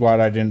guess- game I'm glad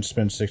I didn't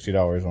spend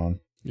 $60 on.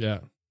 Yeah.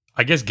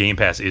 I guess Game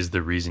Pass is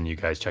the reason you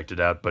guys checked it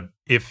out, but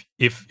if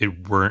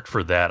it weren't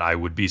for that, I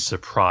would be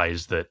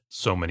surprised that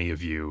so many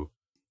of you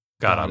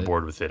got on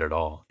board with it at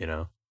all, you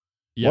know?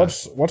 Yeah.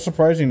 What's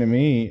surprising to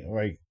me,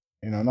 like,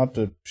 not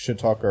to shit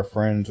talk our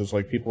friends, is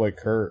like people like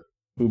Kurt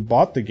who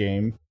bought the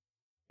game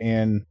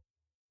and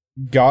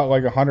got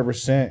like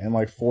 100% in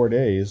like 4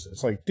 days.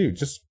 It's like, dude,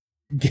 just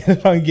get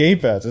it on Game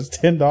Pass. It's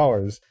 $10.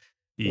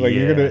 Like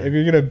if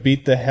you're gonna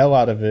beat the hell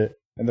out of it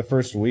in the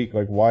first week,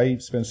 like why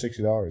spend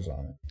 $60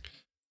 on it?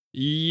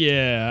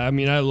 Yeah, I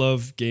mean, I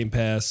love Game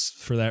Pass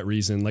for that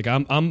reason. Like,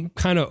 I'm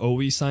kind of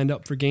always signed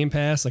up for Game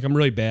Pass. Like, I'm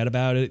really bad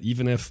about it.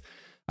 Even if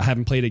I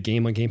haven't played a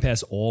game on Game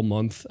Pass all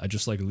month, I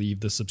just like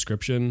leave the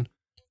subscription.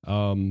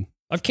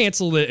 I've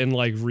canceled it and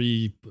like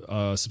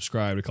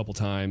subscribed a couple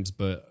times,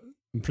 but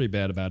I'm pretty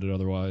bad about it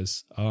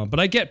otherwise. But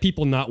I get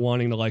people not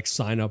wanting to like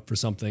sign up for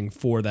something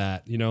for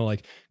that,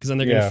 like because then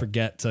they're gonna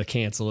forget to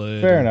cancel it.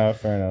 Fair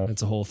enough.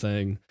 It's a whole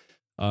thing.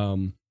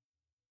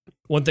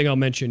 One thing I'll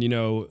mention,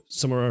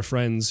 some of our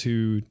friends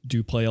who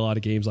do play a lot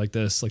of games like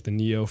this, like the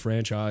Neo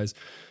franchise,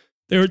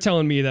 they were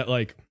telling me that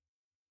like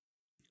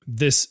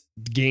this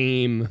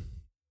game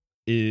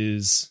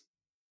is,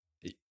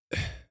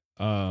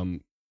 I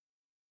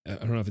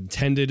don't know if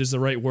intended is the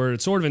right word.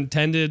 It's sort of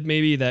intended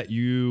maybe that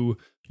you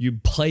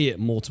play it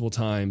multiple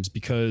times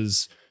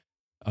because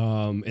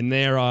in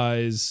their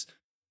eyes,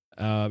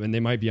 and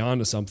they might be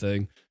onto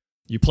something,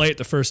 you play it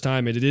the first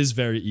time and it is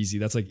very easy.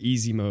 That's like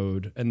easy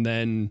mode. And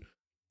then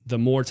the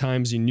more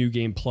times you new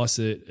game plus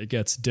it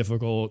gets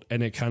difficult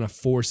and it kind of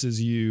forces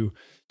you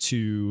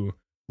to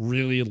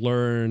really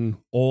learn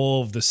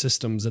all of the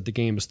systems that the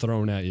game is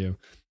thrown at you.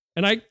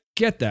 And I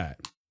get that.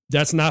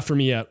 That's not for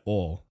me at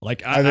all.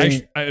 Like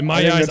in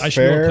my eyes, I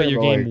should be able to play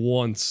your game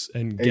once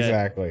and get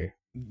exactly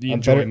the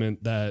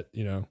enjoyment that,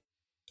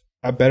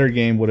 A better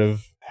game would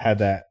have had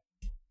that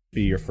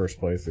be your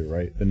first playthrough,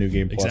 right? The new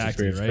game plus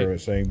experience. Right?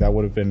 Was saying that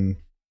would have been,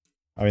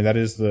 that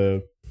is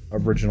the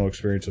original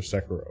experience of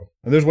Sekiro.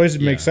 And there's ways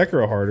to make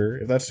Sekiro harder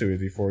if that's too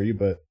easy for you,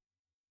 but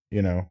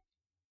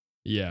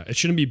Yeah, it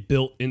shouldn't be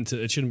built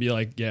into. It shouldn't be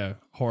like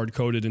hard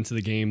coded into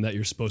the game that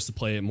you're supposed to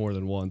play it more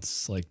than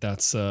once. Like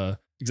that's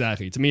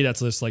exactly, to me, that's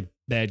just like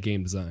bad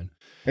game design.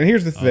 And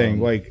here's the thing: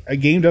 like a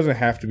game doesn't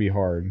have to be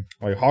hard.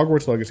 Like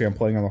Hogwarts Legacy, I'm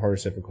playing on the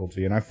hardest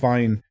difficulty, and I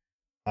find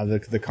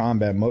the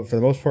combat for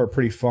the most part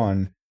pretty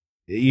fun,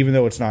 even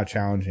though it's not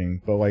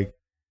challenging. But like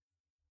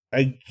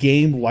a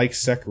game like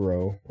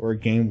Sekiro or a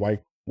game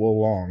like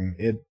Wolong,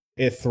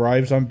 it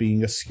thrives on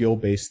being a skill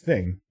based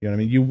thing. You know what I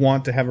mean? You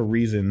want to have a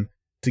reason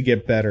to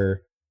get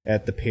better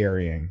at the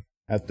parrying,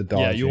 at the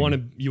dodging. Yeah, you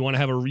want to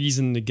have a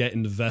reason to get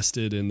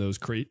invested in those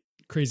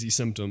crazy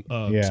systems.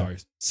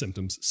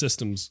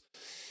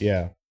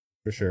 Yeah,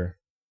 for sure.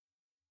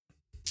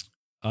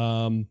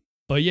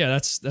 But yeah,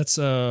 that's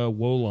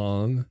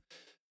Wolong,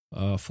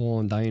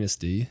 Fallen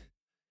Dynasty.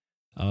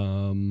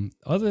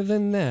 Other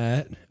than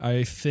that,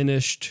 I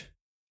finished.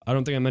 I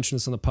don't think I mentioned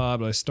this on the pod,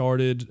 but I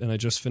started and I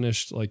just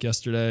finished like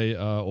yesterday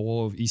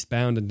all of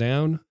Eastbound and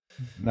Down.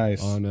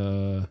 Nice. On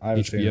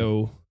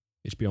HBO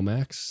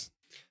Max.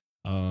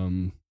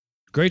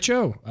 Great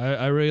show.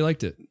 I really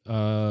liked it.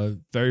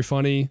 Very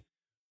funny.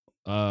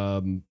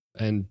 And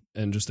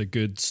just a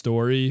good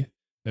story.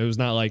 It was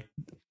not like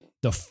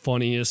the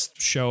funniest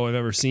show I've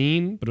ever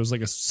seen, but it was like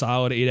a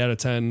solid 8 out of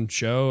 10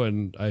 show,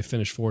 and I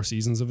finished 4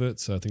 seasons of it,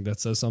 so I think that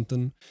says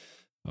something.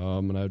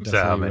 And I would Is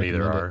that how many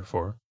recommend there it. are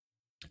for?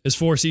 It's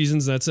 4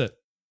 seasons. That's it,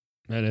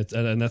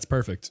 and that's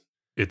perfect.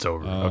 It's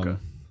over. Okay.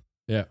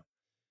 Yeah.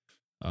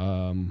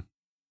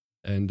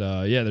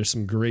 There's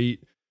some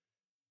great.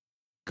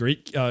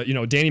 Danny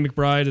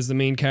McBride is the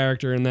main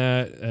character in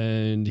that,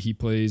 and he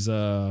plays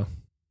I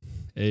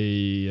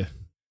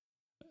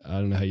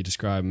don't know how you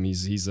describe him.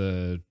 He's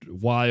a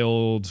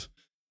wild,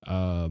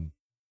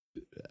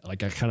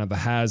 like a kind of a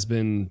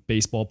has-been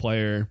baseball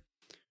player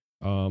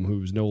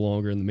who's no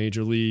longer in the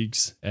major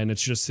leagues, and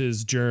it's just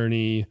his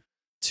journey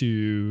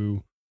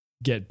to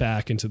get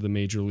back into the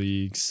major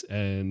leagues.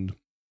 And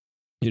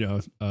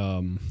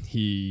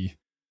he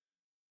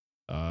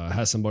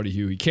has somebody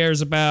who he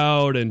cares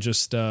about, and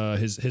just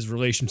his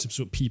relationships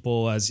with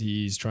people as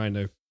he's trying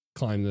to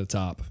climb to the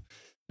top,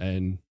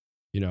 and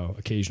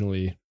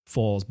occasionally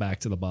falls back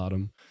to the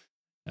bottom.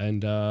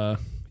 And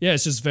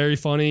it's just very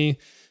funny,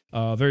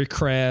 very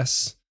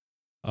crass.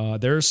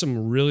 There are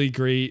some really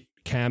great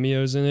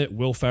cameos in it.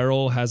 Will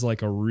Ferrell has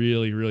like a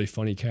really, really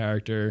funny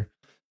character,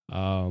 a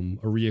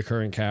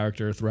reoccurring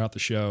character throughout the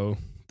show.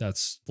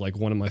 That's like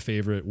one of my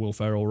favorite Will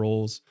Ferrell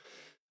roles.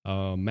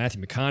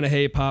 Matthew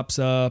McConaughey pops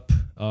up.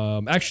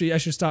 Actually, I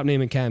should stop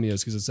naming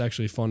cameos because it's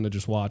actually fun to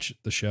just watch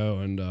the show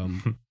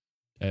and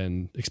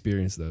and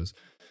experience those.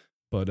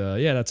 But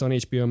that's on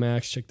HBO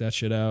Max. Check that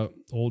shit out.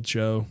 Old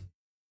show.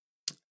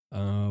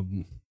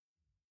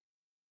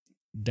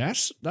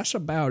 That's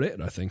about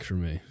it, I think, for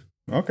me.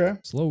 Okay.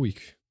 Slow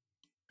week.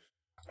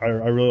 I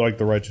really like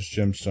The Righteous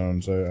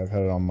Gemstones. I've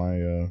had it on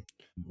my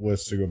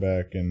list to go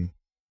back and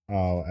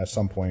at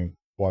some point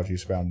watch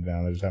Eastbound and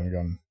Down. I just haven't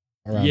gotten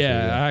around to it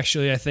yet.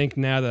 Actually, I think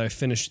now that I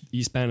finished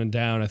Eastbound and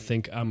Down, I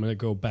think I'm going to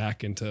go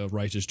back into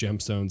Righteous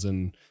Gemstones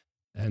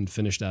and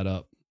finish that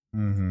up.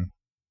 Mm-hmm.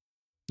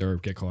 Or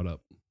get caught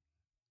up.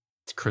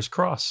 It's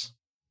crisscross.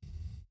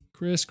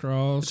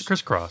 Crisscross. It's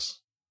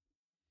crisscross.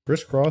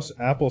 Crisscross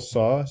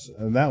applesauce,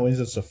 and that means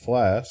it's a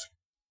flask.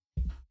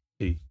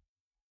 Hey.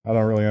 I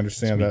don't really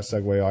understand that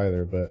segue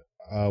either, but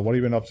what have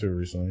you been up to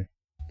recently?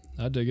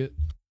 I dig it.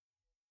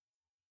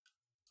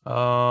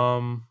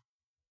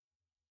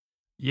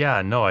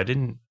 Yeah, no, I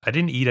didn't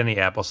eat any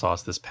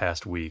applesauce this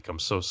past week. I'm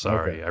so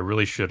sorry. Okay. I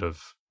really should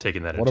have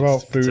taken that What into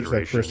about foods that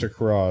consideration.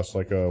 crisscross,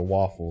 like a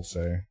waffle,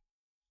 say?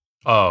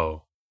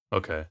 Oh,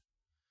 okay.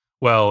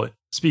 Well,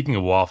 speaking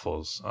of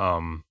waffles,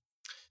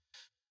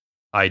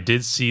 I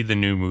did see the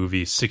new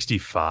movie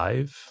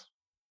 65.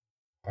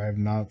 I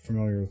am not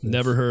familiar with this.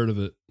 Never heard of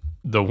it.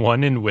 The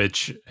one in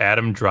which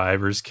Adam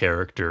Driver's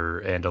character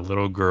and a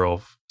little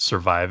girl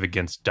survive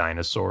against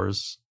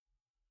dinosaurs.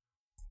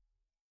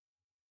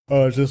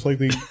 Oh, is this like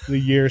the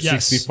year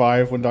Yes.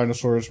 65 when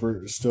dinosaurs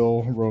were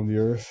still roamed the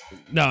earth?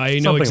 No, I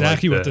know Something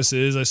exactly like what that. this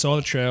is. I saw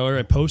the trailer.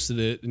 I posted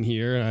it in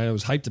here, and I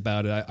was hyped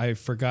about it. I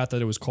forgot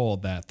that it was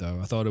called that,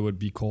 though. I thought it would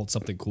be called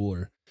something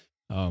cooler.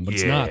 But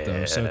it's not,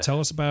 though. So tell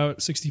us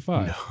about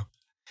 65.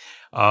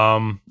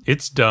 No.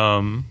 It's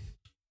dumb.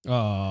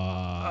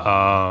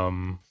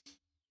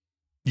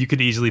 You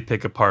could easily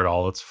pick apart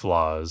all its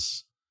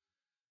flaws,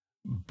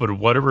 but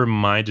what it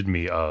reminded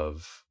me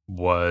of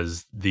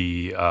was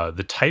the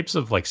types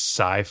of like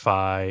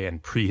sci-fi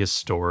and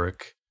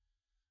prehistoric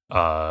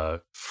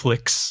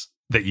flicks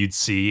that you'd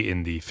see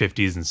in the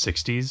 50s and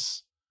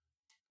 60s,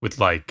 with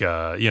like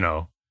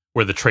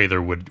where the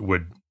trailer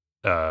would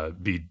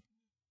be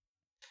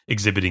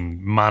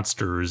exhibiting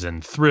monsters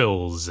and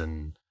thrills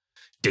and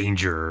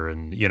danger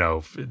and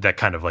that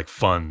kind of like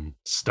fun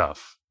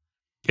stuff.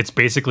 It's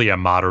basically a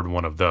modern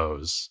one of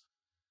those,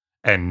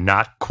 and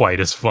not quite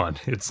as fun.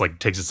 It's like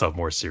takes itself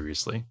more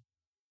seriously.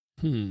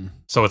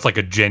 So it's like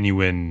a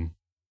genuine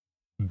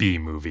B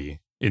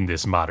movie in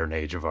this modern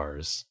age of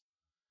ours.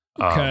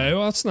 Okay,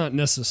 well, that's not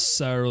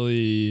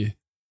necessarily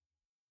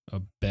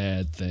a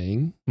bad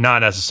thing.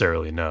 Not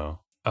necessarily, no.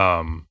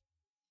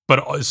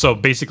 But so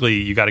basically,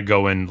 you got to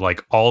go in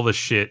like all the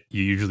shit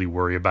you usually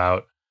worry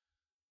about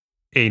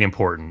ain't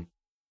important.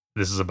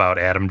 This is about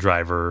Adam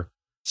Driver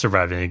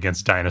surviving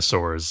against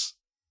dinosaurs.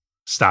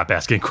 Stop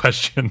asking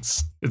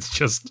questions. It's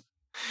just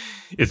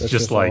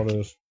like, all it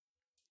is.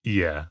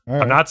 yeah. All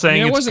right. I'm not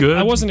saying it's good.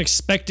 I wasn't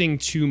expecting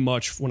too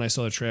much when I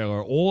saw the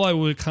trailer. All I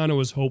would kind of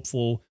was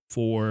hopeful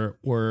for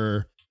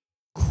were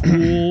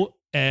cool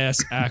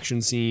ass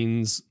action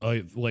scenes,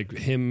 like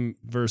him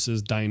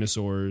versus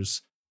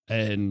dinosaurs,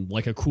 and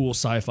like a cool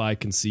sci-fi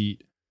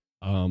conceit.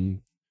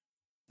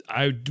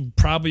 I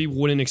probably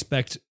wouldn't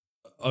expect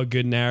a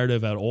good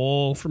narrative at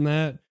all from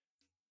that.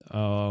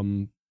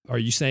 Are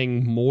you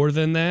saying more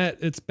than that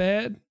it's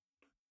bad?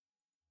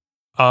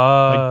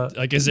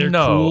 Like is there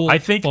no, cool, I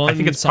think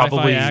it's sci-fi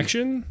probably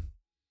action?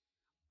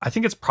 I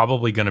think it's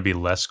probably going to be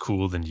less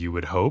cool than you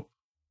would hope.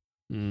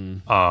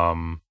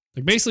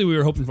 Like basically we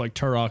were hoping for like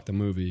Turok the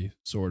movie,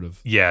 sort of.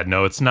 Yeah,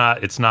 no, it's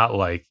not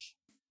like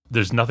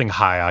there's nothing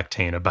high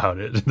octane about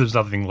it. There's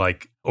nothing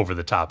like over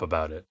the top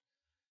about it.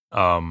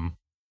 I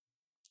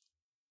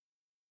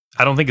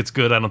don't think it's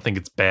good. I don't think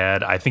it's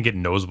bad. I think it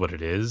knows what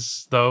it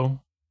is,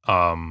 though.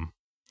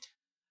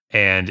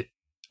 And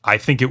I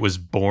think it was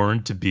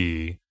born to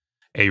be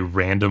a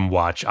random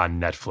watch on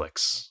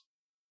Netflix.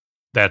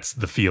 That's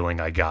the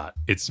feeling I got.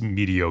 It's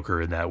mediocre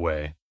in that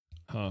way.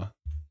 Huh.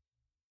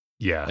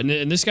 Yeah.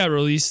 And this got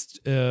released,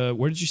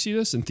 where did you see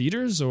this? In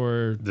theaters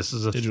or? This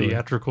is a digitally?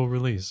 theatrical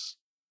release.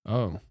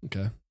 Oh,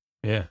 okay.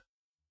 Yeah.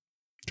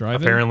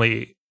 Drive-in?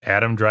 Apparently,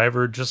 Adam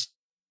Driver just,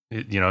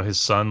 his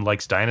son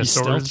likes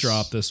dinosaurs. He stealth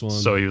dropped this one.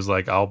 So he was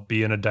like, I'll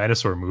be in a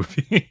dinosaur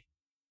movie.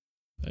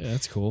 Yeah,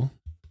 that's cool.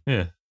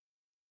 Yeah.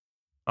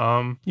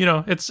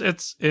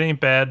 It ain't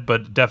bad,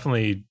 but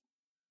definitely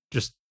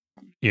just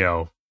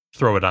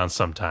throw it on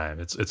sometime.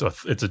 It's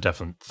a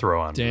definite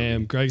throw on. Damn,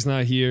 movie. Greg's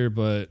not here,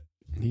 but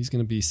he's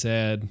gonna be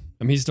sad.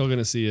 I mean, he's still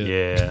gonna see it.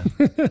 Yeah.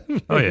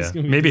 Oh yeah.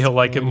 Maybe Maybe he'll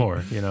like it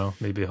more.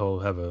 Maybe he'll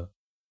have a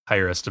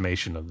higher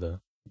estimation of the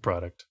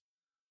product.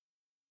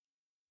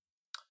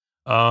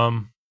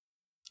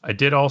 I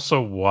did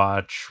also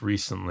watch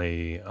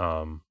recently.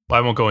 I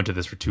won't go into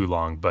this for too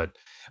long, but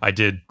I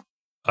did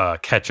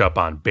catch up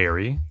on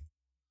Barry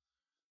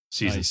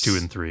seasons 2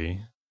 and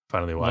 3.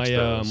 Finally watched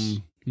those.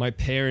 My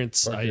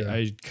parents, Okay.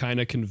 I kind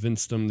of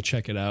convinced them to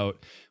check it out.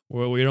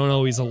 Well, we don't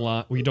always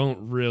align. We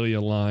don't really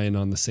align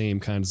on the same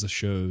kinds of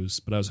shows,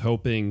 but I was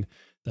hoping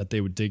that they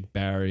would dig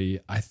Barry.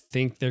 I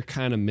think they're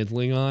kind of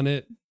middling on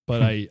it,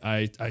 but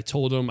I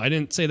told them, I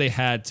didn't say they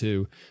had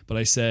to, but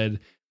I said,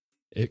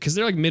 because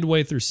they're like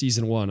midway through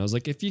season 1. I was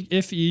like, if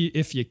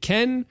you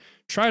can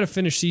try to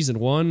finish season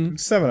 1,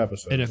 7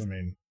 episodes. And if- I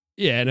mean,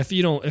 yeah, and if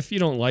you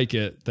don't like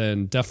it,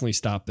 then definitely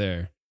stop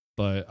there.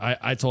 But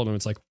I told them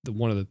it's like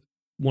one of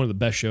the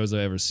best shows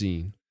I've ever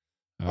seen.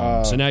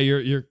 So now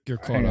you're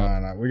caught hang up.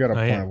 on. We got a Oh,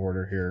 point yeah. of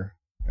order here.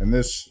 And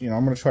this,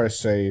 I'm going to try to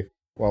say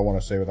what I want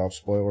to say without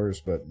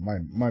spoilers, but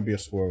might be a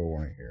spoiler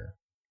warning here.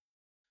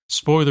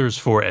 Spoilers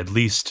for at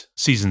least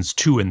seasons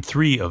 2 and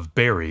 3 of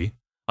Barry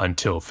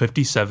until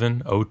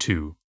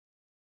 5702.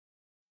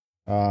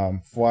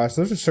 Flash,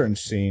 there's a certain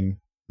scene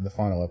in the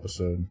final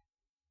episode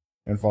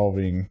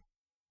involving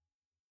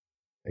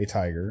a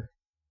tiger.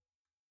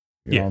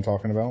 You know Yeah. what I'm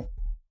talking about?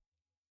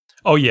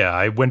 Oh yeah,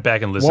 I went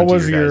back and listened What to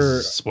was your your-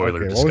 guys'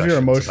 spoiler okay, what was discussions your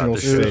about emotional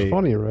this It was state?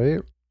 funny,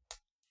 right?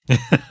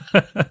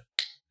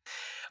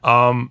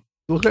 show.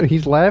 Look at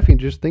he's laughing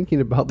just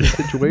thinking about the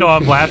situation. No,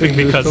 I'm laughing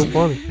It was because so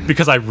funny.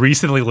 because I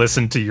recently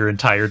listened to your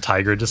entire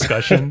tiger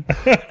discussion,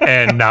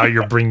 and now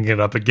you're bringing it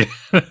up again.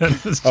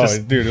 It's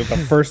just- Dude, the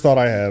first thought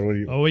I had when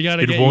you. Oh, we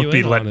gotta It get won't you be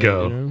in let on it,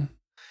 go.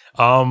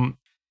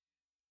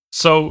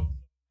 So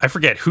I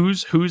forget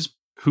whose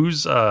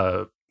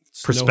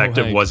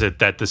perspective Hank. was it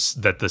that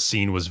the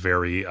scene was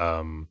very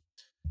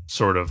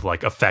sort of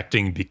like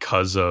affecting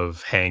because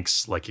of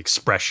Hank's like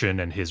expression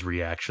and his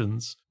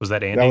reactions. Was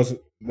that Andy?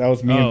 That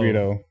was me and Oh.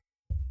 Vito.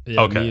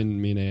 Yeah, Okay.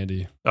 me and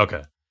Andy.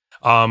 Okay.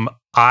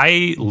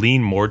 I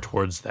lean more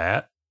towards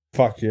that.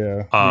 Fuck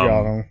yeah. You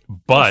got him.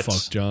 But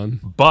Fuck John.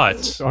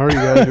 but Sorry, you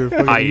guys are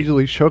fucking I-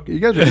 easily shook. You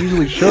guys are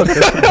easily shook.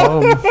 That's the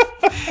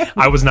problem.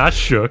 I was not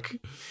shook.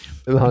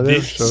 No, they're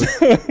This-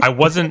 shook.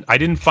 I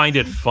didn't find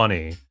it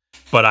funny,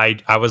 but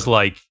I was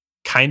like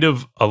kind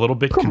of a little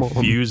bit Come on.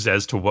 confused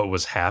as to what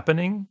was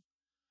happening.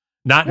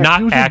 Not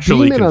There was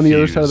actually a demon on the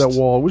other side of that confused.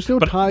 wall. It was no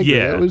But, tiger.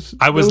 yeah, That was,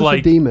 I was that like-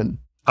 a demon.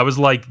 I was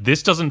like,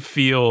 this doesn't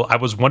feel. I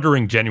was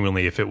wondering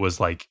genuinely if it was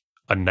like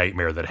a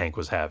nightmare that Hank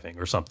was having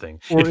or something.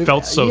 Or It if-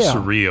 felt so yeah.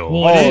 surreal.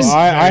 Well, it is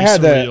I very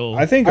had surreal.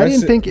 that. I think I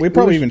didn't think we it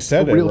probably was even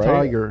said a it, real right?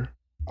 tiger.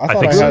 I I thought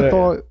think I so. had I it.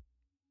 thought.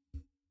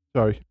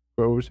 Sorry,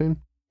 what were we saying?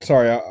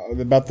 Sorry,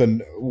 about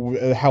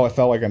how it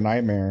felt like a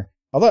nightmare.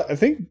 I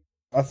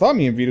thought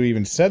me and Vito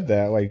even said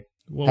that. Like,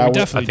 Well, How- we I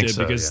definitely think did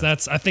so, because yeah.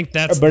 I think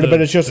that's but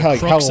the, it's just the how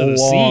crux of the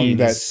long scene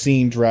that is-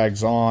 scene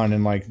drags on,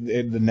 and like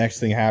the next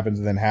thing happens,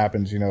 and then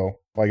happens.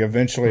 Like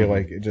eventually, Mhm.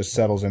 like it just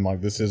settles in.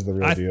 Like this is the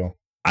real deal.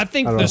 I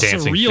think I the don't know.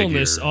 Dancing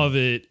surrealness figure. of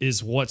it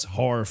is what's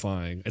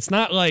horrifying. It's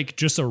not like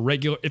just a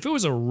regular. If it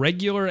was a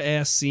regular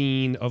ass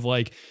scene of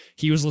like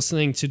he was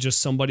listening to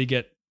just somebody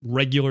get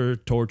regular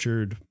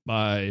tortured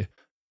by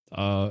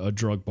a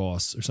drug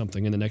boss or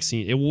something in the next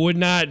scene, it would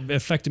not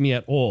affect me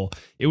at all.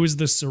 It was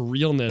the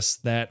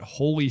surrealness that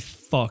holy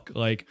fuck,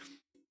 like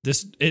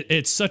this.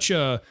 It's such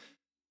a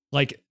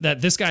like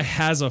that. This guy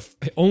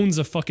owns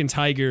a fucking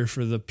tiger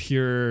for the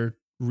pure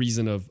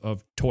reason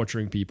of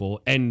torturing people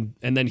and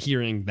then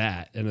hearing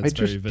that, and it's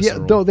very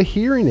visceral. no, the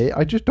hearing it,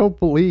 I just don't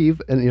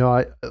believe, and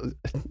I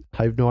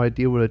have no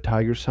idea what a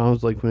tiger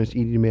sounds like when it's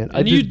eating a man. And I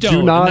you just don't, do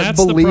and not that's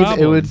the believe it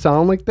problem. would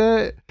sound like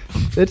that.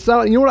 It's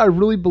not. You know what I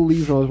really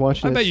believed when I was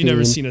watching. I that bet you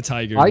never scene? seen a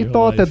tiger. I in your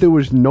thought that life. there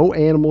was no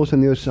animals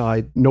on the other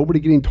side, nobody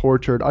getting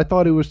tortured. I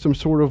thought it was some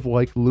sort of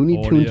like Looney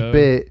Tunes Audio.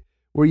 bit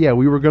where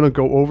we were gonna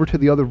go over to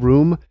the other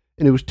room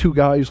and it was two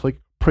guys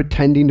like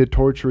pretending to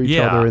torture each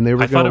Yeah, other and they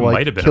were I thought gonna it might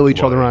like have been a kill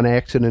each other ploy. on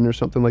accident or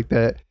something like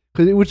that.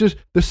 Because it was just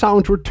the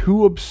sounds were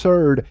too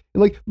absurd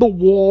and like the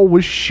wall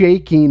was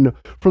shaking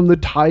from the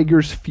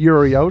tiger's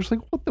fury. I was like,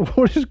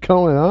 what is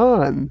going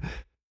on?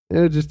 It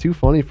was just too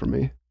funny for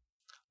me.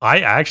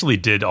 I actually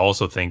did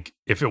also think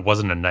if it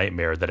wasn't a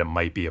nightmare that it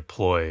might be a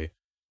ploy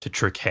to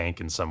trick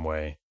Hank in some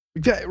way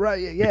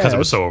Right? Yeah. because it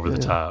was so over the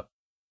top.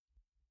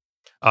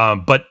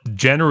 But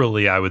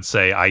generally, I would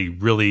say I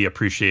really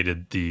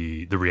appreciated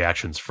the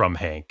reactions from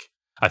Hank.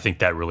 I think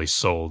that really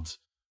sold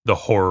the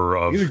horror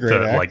of He's a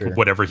great like actor.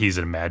 whatever he's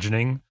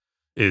imagining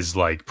is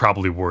like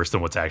probably worse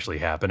than what's actually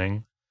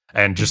happening,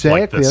 and just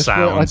Exactly. like the That's what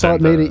I sounds thought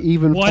and made the, it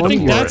even Well, I funnier.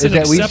 think that's is an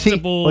that we'd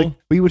acceptable- see,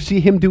 we would see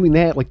him doing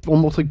that, like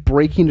almost like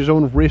breaking his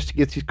own wrist to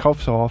get his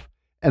cuffs off,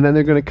 and then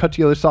they're going to cut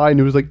to the other side, and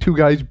it was like two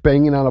guys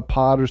banging on a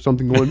pot or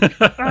something, going,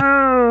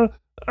 ah,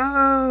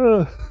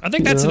 ah. I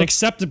think that's You an know?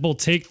 acceptable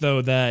take,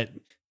 though, that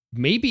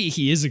maybe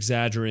he is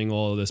exaggerating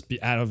all of this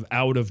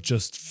out of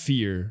just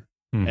fear.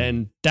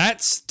 And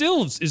that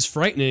still is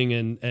frightening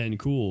and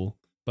cool.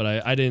 But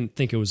I didn't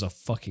think it was a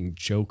fucking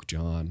joke,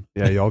 John.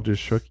 Yeah, y'all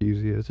just shook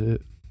easy as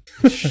it.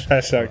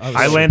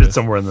 I landed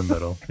somewhere in the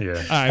middle. Yeah. All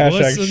right,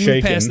 well, let's move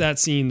shaken. past that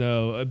scene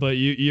though. But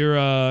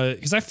you're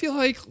because I feel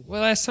like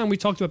last time we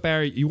talked about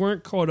Barry, you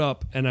weren't caught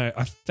up, and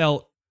I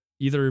felt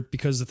either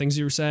because of the things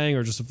you were saying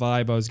or just a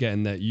vibe I was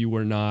getting that you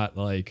were not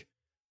like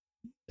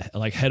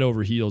head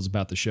over heels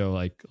about the show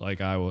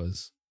like I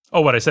was.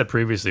 Oh, what I said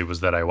previously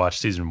was that I watched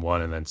season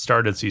 1 and then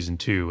started season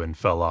 2 and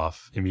fell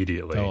off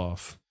immediately.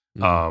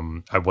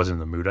 I wasn't in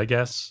the mood, I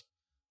guess.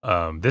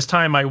 This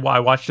time I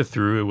watched it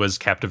through. It was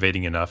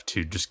captivating enough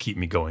to just keep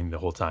me going the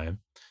whole time.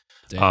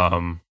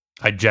 Damn.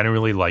 I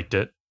genuinely liked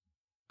it.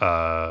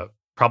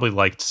 Probably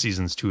liked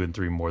seasons 2 and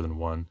 3 more than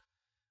 1.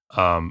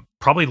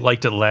 Probably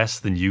liked it less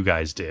than you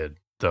guys did,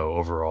 though,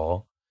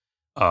 overall.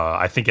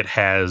 I think it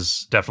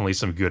has definitely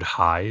some good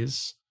high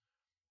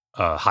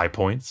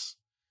points.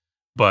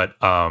 But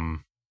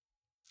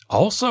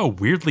also,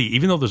 weirdly,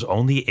 even though there's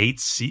only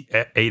 8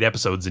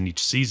 episodes in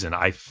each season,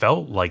 I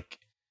felt like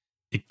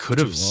it could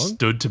have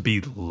stood to be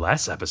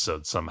less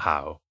episodes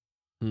somehow,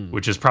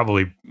 which is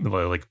probably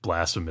like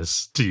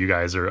blasphemous to you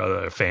guys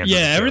or fans. Yeah,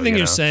 of the show, everything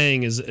you're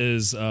saying is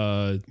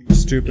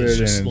stupid it's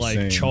just and like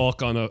insane.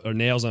 chalk on or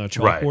nails on a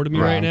chalkboard to me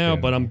right now.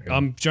 Okay, but okay.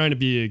 I'm trying to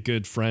be a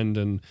good friend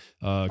and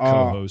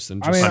co-host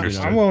and just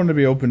understand. I'm willing to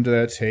be open to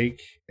that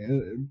take,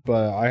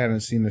 but I haven't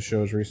seen the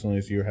shows recently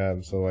as you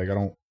have, so like I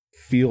don't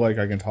feel like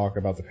I can talk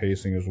about the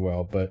pacing as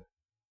well. But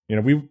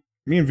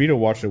me and Vito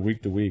watched it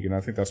week to week, and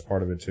I think that's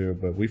part of it too.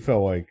 But we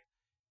felt like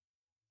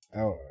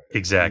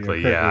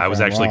exactly, yeah. I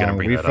was actually going to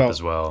bring that up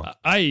as well.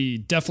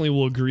 I definitely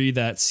will agree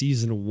that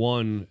season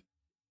 1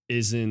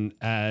 isn't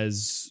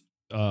as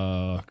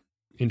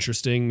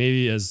interesting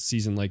maybe as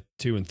season like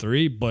 2 and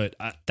 3, but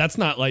that's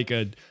not like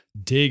a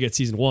dig at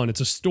season 1. It's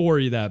a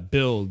story that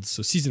builds.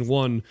 So season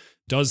 1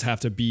 does have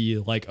to be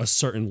like a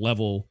certain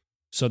level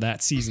so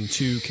that season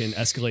 2 can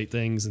escalate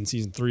things and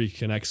season 3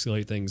 can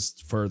escalate things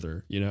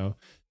further,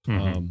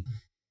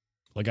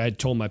 Like I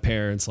told my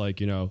parents,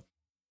 like,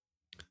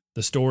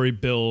 the story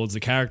builds,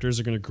 the characters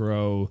are going to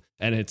grow,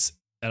 and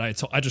I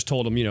just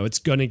told them, it's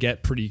going to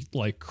get pretty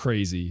like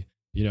crazy,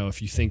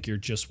 if you think you're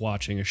just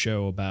watching a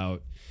show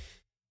about,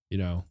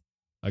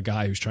 a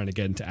guy who's trying to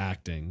get into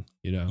acting,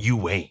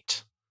 You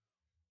ain't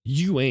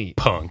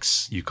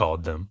punks, you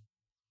called them.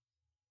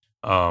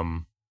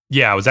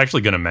 Yeah, I was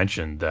actually going to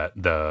mention that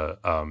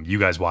you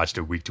guys watched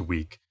it week to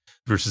week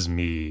versus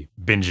me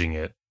binging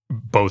it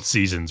both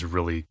seasons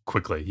really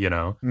quickly,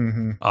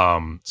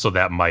 Mm-hmm. So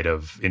that might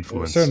have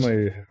influenced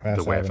certainly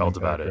the way I felt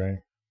about it.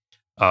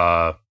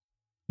 Right?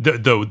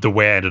 The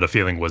way I ended up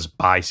feeling was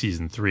by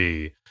season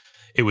 3,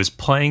 it was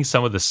playing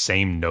some of the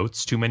same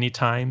notes too many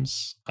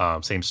times,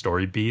 same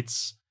story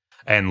beats,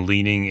 and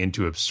leaning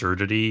into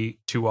absurdity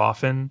too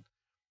often.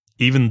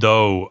 Even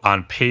though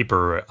on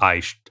paper I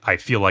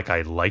feel like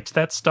I liked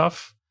that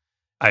stuff,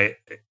 there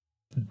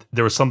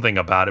was something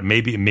about it.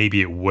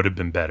 Maybe it would have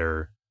been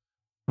better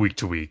week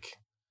to week,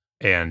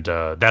 and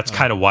that's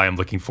kind of why I'm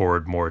looking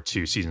forward more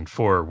to season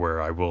 4,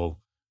 where I will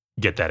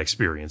get that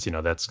experience.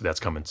 That's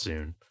coming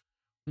soon.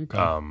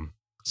 Okay.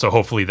 So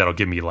hopefully that'll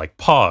give me like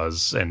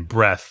pause and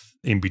breath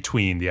in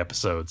between the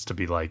episodes to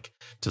be like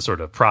to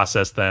sort of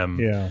process them,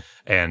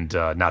 and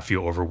not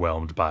feel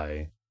overwhelmed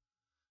by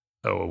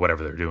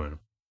whatever they're doing.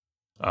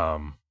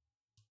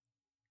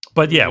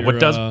 But yeah, what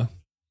does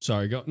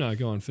sorry, go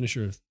on, finish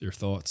your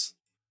thoughts,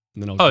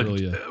 and then I'll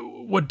grill you.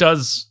 What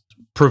does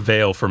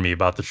prevail for me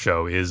about the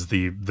show is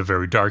the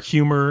very dark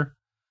humor.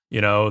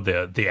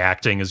 The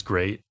acting is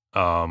great.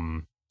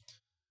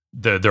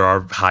 There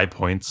are high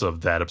points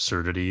of that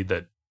absurdity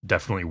that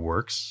definitely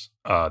works.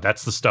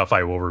 That's the stuff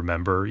I will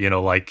remember.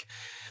 Like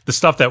the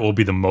stuff that will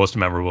be the most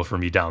memorable for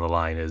me down the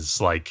line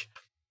is like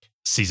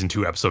season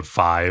 2, episode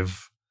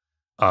 5,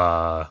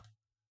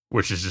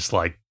 which is just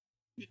like,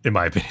 in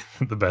my opinion,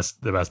 the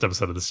best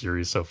episode of the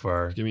series so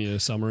far. Give me a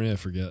summary. I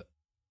forget.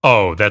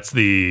 Oh, that's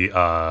the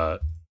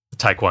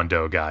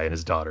Taekwondo guy and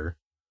his daughter.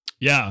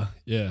 Yeah.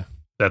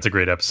 That's a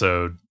great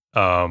episode.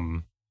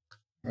 That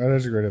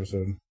is a great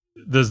episode.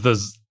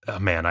 There's oh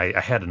man, I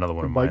had another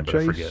one in mind, but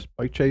I forget.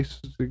 Bike Chase.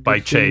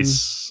 Bike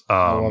Chase.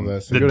 I love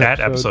that. That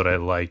episode I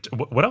liked.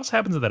 What else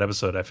happens in that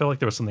episode? I feel like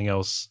there was something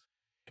else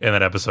in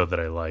that episode that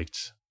I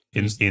liked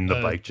in the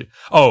bike.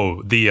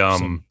 Oh, the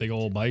some big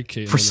old bike.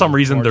 For some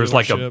reason, there's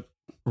like dealership.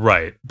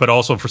 right, but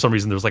also for some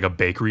reason, there's like a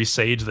bakery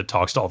sage that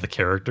talks to all the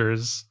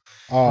characters.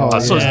 So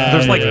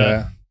there's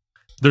like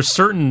there's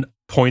certain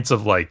points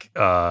of like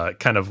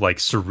kind of like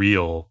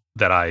surreal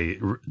that I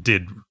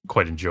did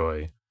quite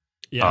enjoy.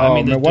 Yeah, I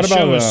mean, the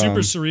show is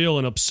super surreal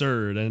and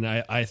absurd, and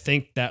I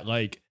think that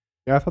like,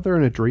 yeah, I thought they were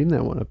in a dream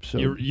that one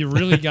episode. You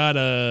really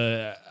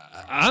gotta.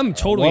 I'm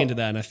totally into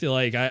that, and I feel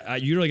like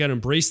you really gotta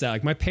embrace that.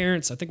 Like my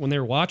parents, I think when they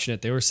were watching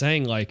it, they were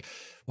saying like,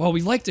 "Well,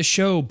 we like the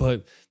show,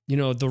 but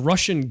the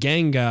Russian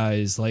gang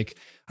guys, like,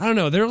 I don't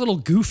know, they're a little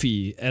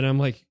goofy," and I'm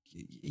like,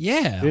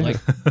 yeah. Like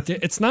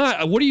it's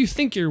not. What do you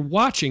think you're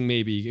watching?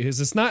 Maybe because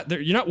it's not.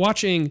 You're not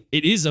watching.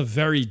 It is a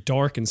very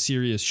dark and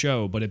serious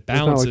show, but it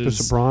balances. It's not like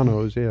The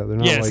Sopranos. Yeah, they're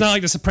not. Yeah, it's not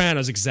like The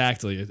Sopranos.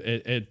 Exactly.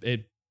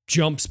 It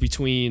jumps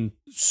between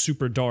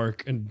super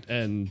dark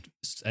and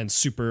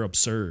super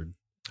absurd.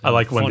 I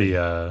like when funny.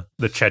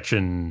 the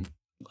Chechen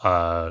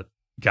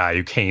guy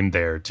who came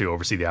there to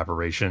oversee the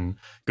operation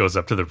goes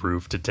up to the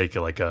roof to take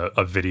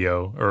a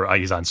video, or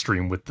he's on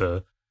stream with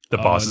the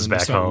bosses and then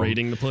back start home,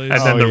 raiding the place.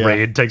 and then the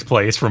raid takes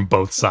place from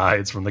both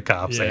sides, from the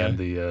cops Yeah. and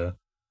the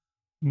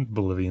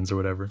Bolivians or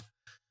whatever.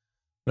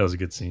 That was a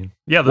good scene.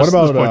 Yeah, there's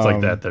points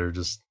like that are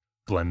just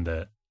blend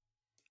that.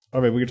 I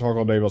mean, we could talk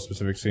all day about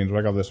specific scenes, but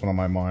I got this one on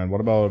my mind. What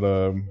about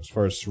as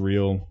far as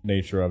surreal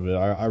nature of it?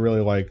 I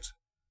really liked.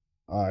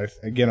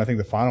 Again, I think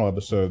the final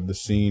episode, the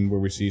scene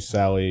where we see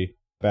Sally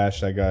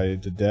bash that guy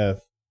to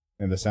death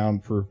in the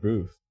soundproof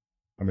booth.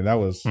 I mean, that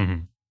was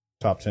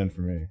top 10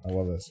 for me. I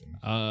love that scene.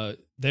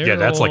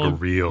 That's like a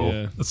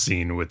real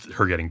scene with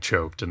her getting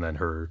choked and then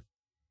her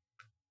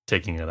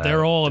taking it out.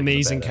 They're all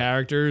amazing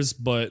characters,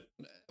 but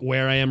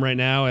where I am right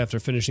now after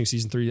finishing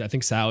season 3, I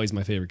think Sally's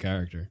my favorite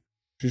character.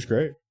 She's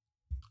great.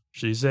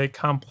 She's a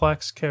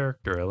complex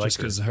character. I like just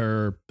because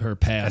her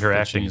path and her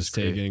that acting she's is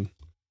great. taking.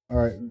 All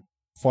right,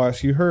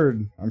 Flash, you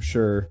heard, I'm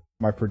sure,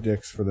 my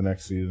predicts for the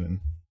next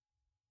season.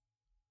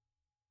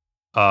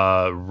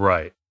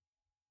 Right.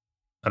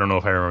 I don't know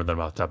if I remember them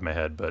off the top of my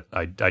head, but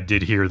I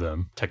did hear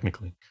them,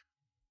 technically.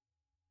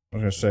 I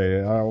was going to say,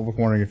 I was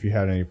wondering if you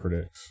had any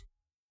predicts.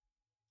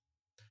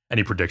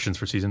 Any predictions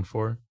for season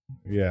 4?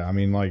 Yeah, I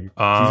mean, like,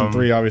 season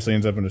 3 obviously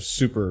ends up in a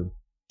super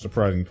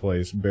surprising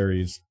place.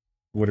 Barry's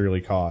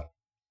literally caught.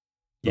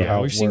 So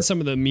Yeah, we've seen some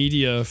of the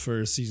media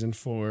for season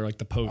 4, like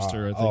the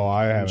poster. I think,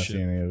 I haven't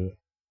seen any of it.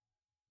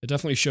 It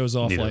definitely shows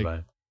off Neither like have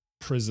I.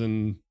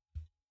 prison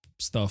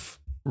stuff.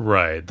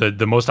 Right.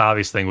 The most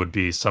obvious thing would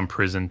be some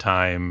prison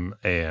time,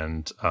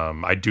 and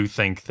I do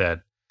think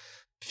that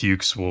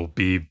Fuchs will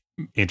be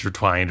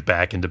intertwined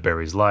back into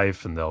Barry's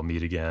life, and they'll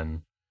meet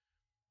again.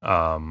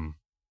 I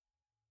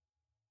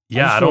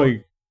feel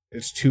like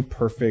it's too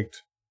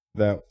perfect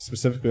that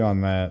specifically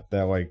on that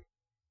like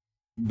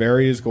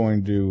Barry is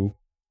going to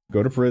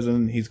go to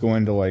prison. He's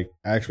going to like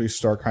actually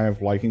start kind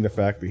of liking the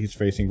fact that he's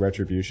facing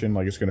retribution.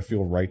 Like it's going to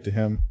feel right to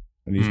him,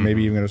 and he's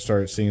maybe even going to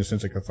start seeing a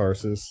sense of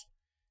catharsis.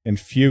 And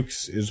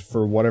Fuchs is,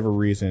 for whatever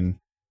reason,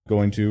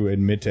 going to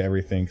admit to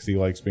everything because he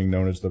likes being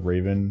known as the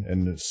Raven,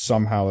 and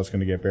somehow that's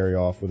going to get Barry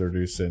off with a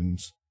reduced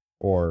sentence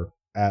or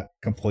at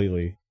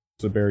completely.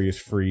 So Barry is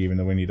free even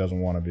though when he doesn't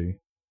want to be.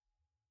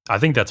 I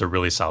think that's a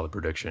really solid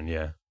prediction.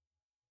 Yeah.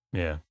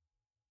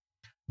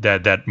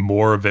 That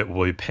more of it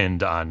will be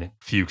pinned on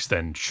Fuchs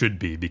than should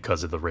be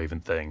because of the Raven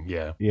thing.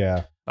 Yeah.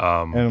 Yeah.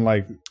 And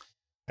like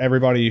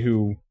everybody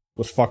who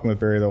was fucking with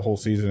Barry the whole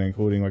season,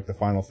 including like the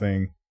final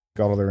thing,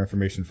 got all their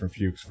information from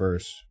Fuchs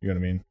first. You know what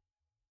I mean?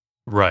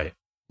 Right.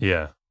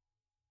 Yeah.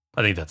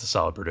 I think that's a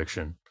solid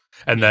prediction.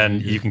 And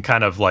then you can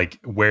kind of like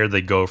where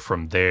they go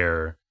from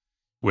there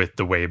with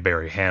the way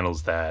Barry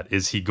handles that.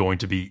 Is he going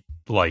to be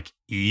like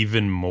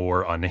even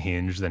more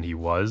unhinged than he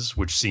was,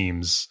 which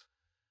seems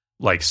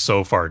like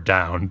so far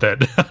down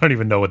that I don't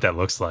even know what that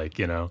looks like,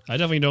 you know? I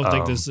definitely don't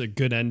think this is a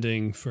good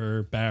ending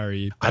for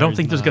Barry. I don't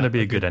think there's going to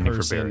be a good good ending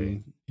person. for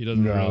Barry. He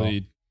doesn't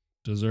really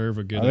deserve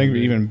a good ending. I think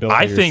even Bill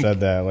Hader said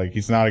that. Like,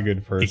 he's not a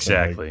good person.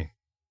 Exactly. Like,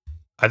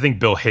 I think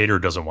Bill Hader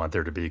doesn't want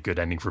there to be a good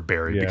ending for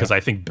Barry because I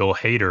think Bill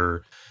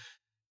Hader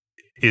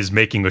is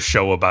making a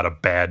show about a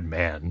bad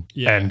man.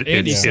 Yeah, and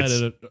Andy said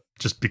it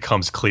just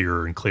becomes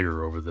clearer and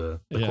clearer over the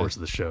course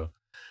of the show.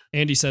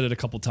 Andy said it a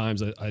couple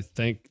times. I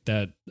think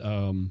that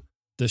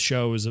the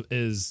show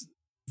is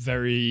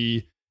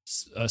very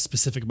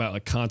specific about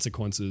like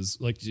consequences.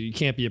 Like you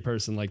can't be a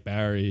person like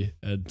Barry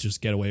and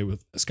just get away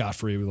with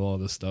scot-free with all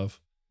this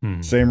stuff.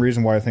 Same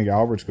reason why I think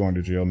Albert's going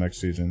to jail next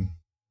season.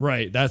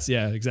 Right. That's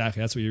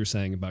exactly. That's what you were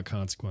saying about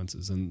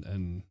consequences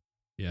and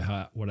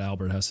what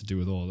Albert has to do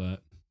with all that.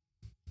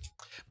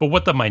 But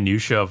what the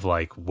minutia of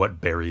like what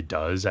Barry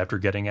does after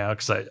getting out?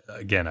 Because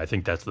I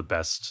think that's the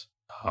best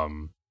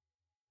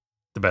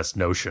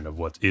notion of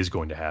what is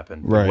going to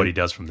happen. Right. What he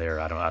does from there,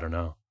 I don't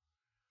know.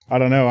 I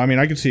don't know. I mean,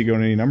 I could see it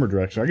going any number of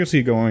directions. I could see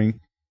it going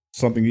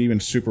something even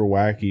super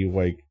wacky,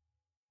 like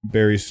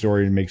Barry's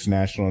story makes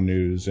national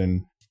news,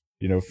 and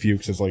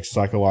Fuchs has like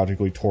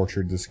psychologically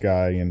tortured this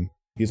guy, and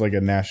he's like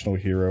a national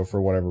hero for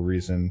whatever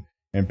reason,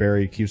 and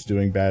Barry keeps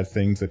doing bad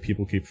things that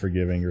people keep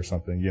forgiving or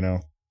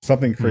something.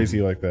 Something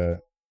crazy like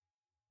that.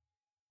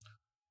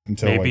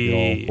 Until maybe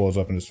it all blows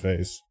up in his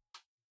face.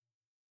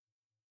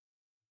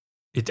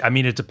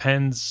 It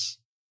depends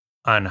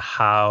on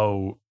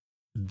how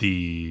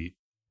the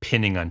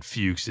pinning on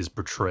Fuchs is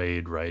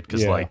portrayed, right?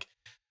 Because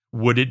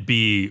would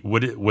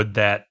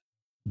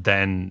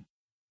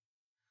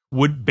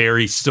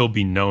Barry still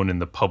be known in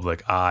the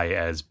public eye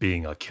as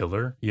being a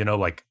killer?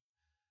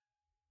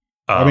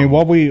 I mean,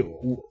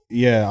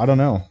 I don't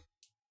know.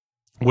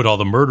 Would all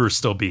the murders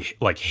still be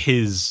like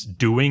his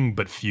doing,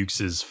 but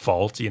Fuchs's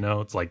fault?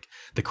 It's like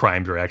the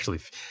crimes are actually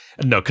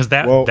no, because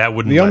that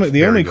wouldn't.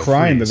 The only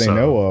crime that they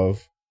know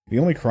of The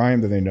only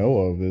crime that they know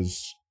of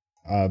is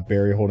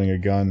Barry holding a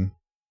gun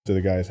to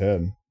the guy's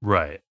head.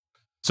 Right.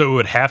 So it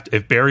would have to,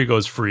 if Barry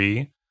goes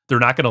free, they're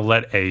not going to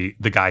let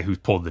the guy who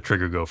pulled the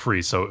trigger go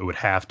free. So it would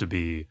have to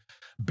be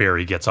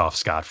Barry gets off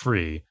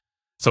scot-free.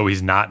 So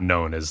he's not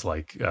known as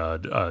like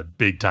a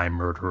big time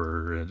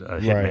murderer, a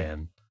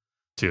hitman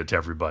to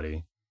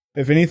everybody.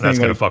 If anything, that's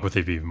going to fuck with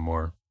it even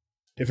more.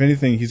 If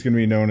anything, he's going to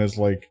be known as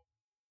like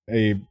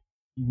a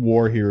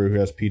war hero who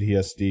has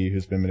PTSD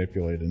who's been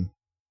manipulated.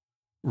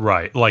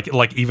 Right.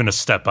 Like even a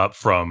step up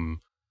from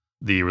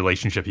the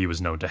relationship he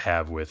was known to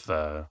have with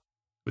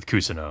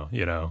Kusano,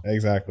 you know?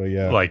 Exactly,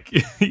 yeah. Like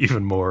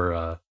even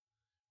more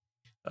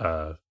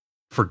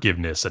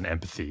forgiveness and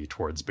empathy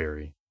towards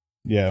Barry.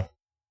 Yeah.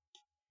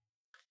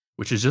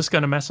 Which is just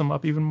going to mess him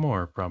up even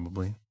more,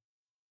 probably.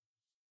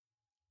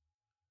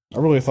 I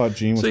really thought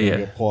Gene was going to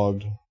get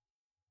plugged.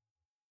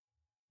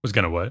 Was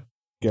going to what?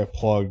 Get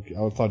plugged.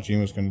 I thought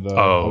Gene was going to die.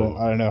 Oh.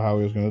 I don't know how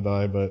he was going to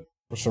die, but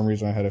for some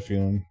reason I had a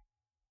feeling.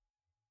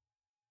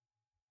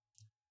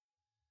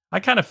 I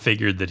kind of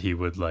figured that he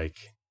would,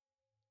 like...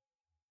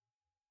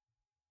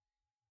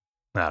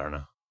 I don't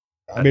know.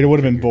 I mean, it would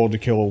have been bold to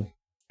kill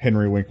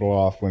Henry Winkle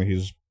off when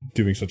he's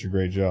doing such a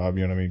great job,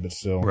 you know what I mean? But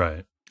still.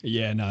 Right.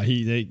 Yeah, no,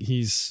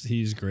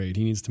 he's great.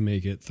 He needs to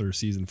make it through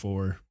season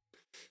 4.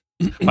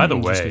 By the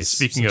way,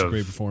 speaking of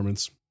great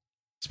performance,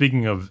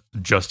 speaking of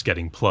just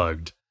getting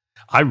plugged,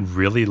 I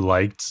really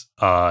liked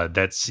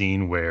that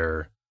scene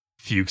where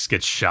Fuchs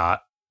gets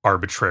shot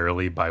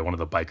arbitrarily by one of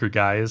the biker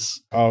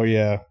guys. Oh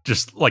yeah,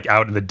 just like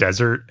out in the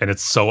desert, and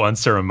it's so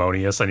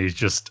unceremonious, and he's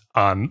just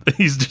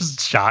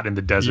shot in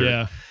the desert.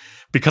 Yeah,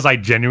 because I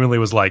genuinely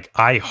was like,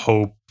 I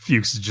hope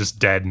Fuchs is just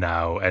dead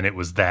now, and it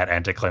was that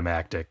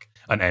anticlimactic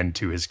an end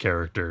to his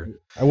character.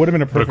 I would have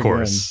been a perfect but of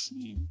course,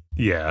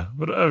 yeah,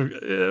 but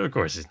of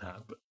course he's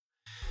not.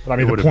 But I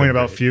mean, the point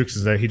about Fuchs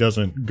is that he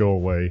doesn't go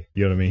away.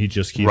 You know what I mean? He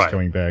just keeps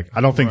coming back.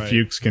 I don't think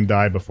Fuchs can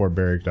die before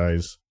Barrick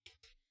dies.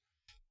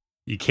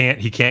 He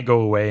can't go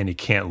away, and he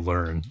can't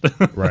learn.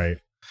 Right.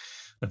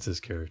 That's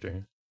his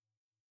character.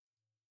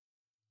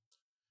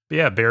 But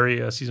yeah,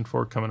 Barry season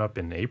 4 coming up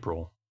in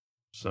April.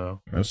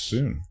 So that's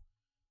soon.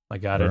 I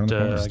got it.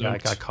 I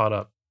got caught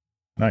up.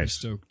 Nice.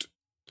 Stoked.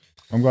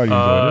 I'm glad you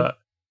enjoyed it.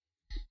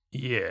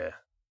 Yeah.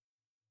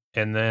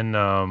 And then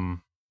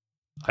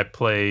I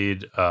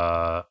played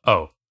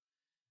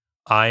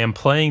I am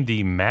playing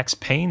the Max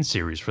Payne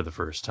series for the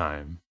first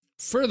time.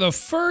 For the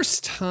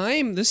first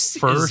time?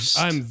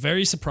 I'm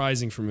very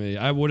surprising for me.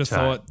 I would have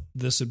thought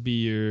this would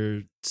be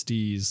your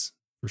steez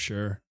for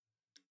sure.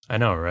 I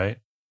know, right?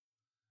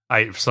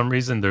 For some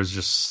reason there's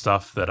just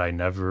stuff that I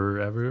never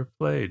ever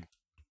played.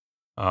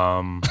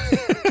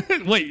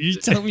 Wait, you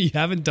tell me you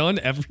haven't done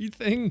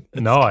everything?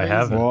 That's no, crazy. I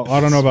haven't. Well, I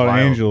don't know about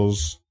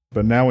angels,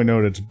 but now we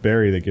know that it's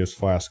Barry that gives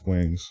Flask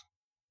wings.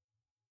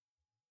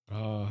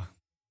 I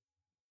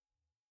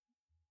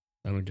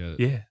don't get it.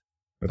 Yeah.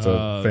 That's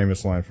a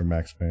famous line from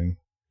Max Payne.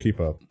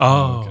 Keep up.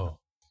 Oh.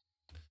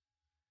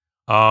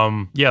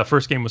 Okay. Yeah, the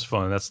first game was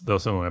fun. That's the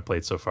only one I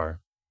played so far.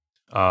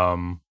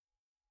 I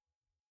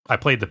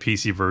played the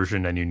PC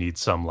version, and you need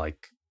some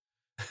like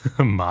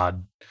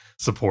mod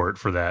support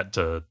for that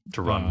to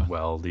run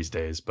well these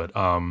days. But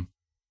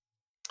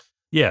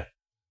yeah.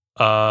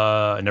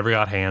 I never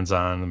got hands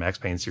on the Max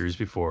Payne series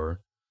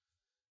before.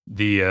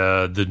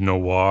 The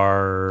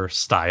noir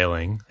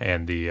styling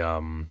and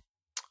the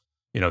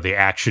the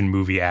action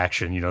movie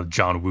action,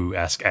 John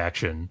Woo-esque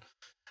action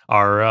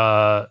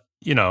are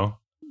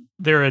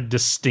they're a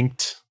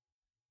distinct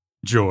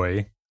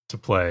joy to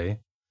play.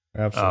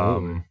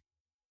 Absolutely.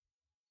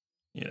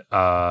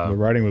 The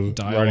writing was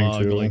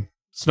writing too. Like,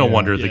 it's no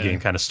wonder the game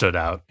kind of stood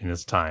out in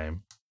its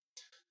time.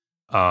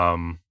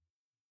 The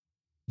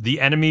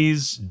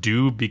enemies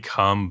do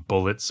become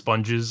bullet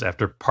sponges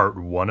after part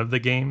 1 of the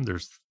game.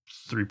 There's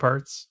 3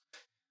 parts.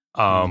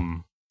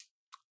 And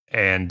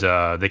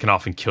they can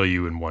often kill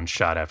you in one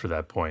shot after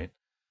that point.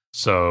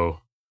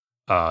 So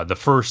the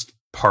first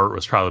part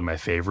was probably my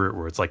favorite,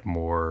 where it's like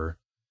more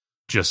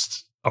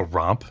just a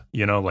romp,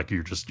 like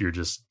you're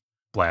just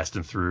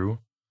blasting through.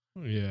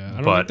 Yeah,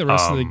 I don't think the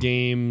rest of the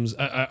games.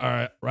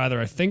 I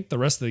think the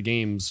rest of the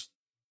games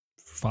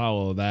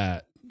follow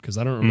that, because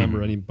I don't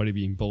remember anybody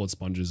being bullet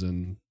sponges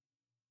in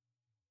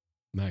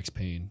Max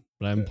Payne.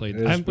 But I haven't played.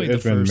 I haven't played the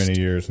first. It's been many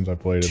years since I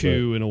played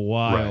 2 in a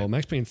while. Right.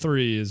 Max Payne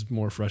 3 is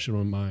more fresh in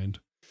my mind.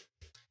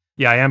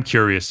 Yeah, I am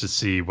curious to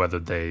see whether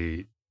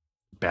they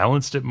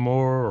balanced it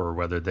more, or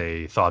whether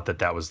they thought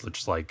that was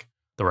just like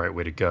the right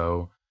way to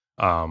go.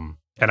 And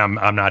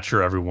I'm not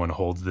sure everyone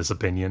holds this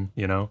opinion,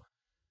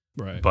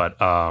 Right. But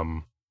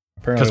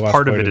because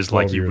part of it is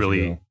like you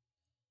really ago.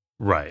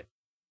 Right.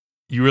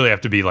 You really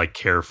have to be like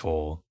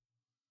careful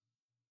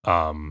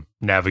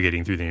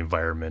navigating through the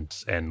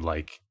environment, and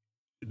like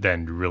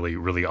then really,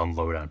 really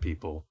unload on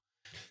people.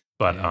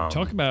 But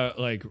talk about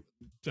like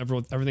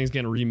everything's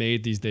getting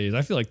remade these days.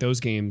 I feel like those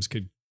games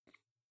could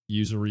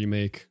use a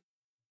remake.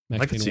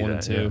 Max Payne 1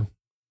 and 2. Yeah.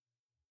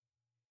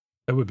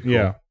 That would be cool.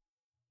 Yeah.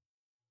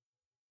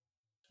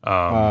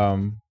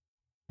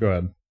 Go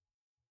ahead.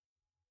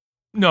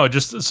 No,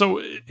 just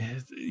so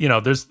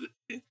there's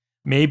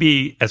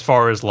maybe as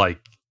far as like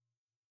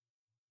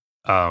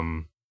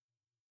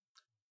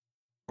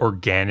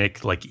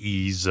organic like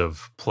ease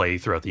of play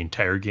throughout the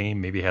entire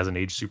game, maybe it hasn't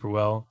aged super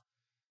well,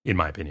 in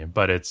my opinion.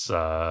 But it's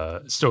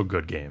still a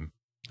good game,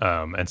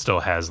 and still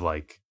has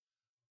like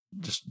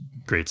just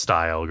great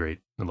style, great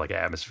like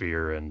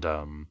atmosphere, and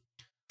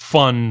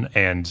fun,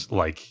 and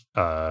like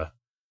I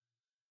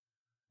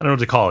don't know what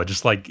to call it,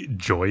 just like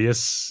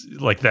joyous,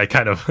 like that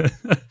kind of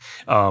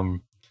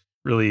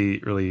really,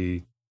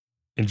 really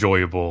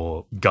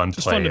enjoyable gunplay.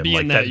 Just fun to be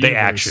like in that the universe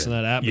action and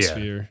that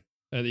atmosphere.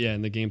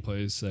 And the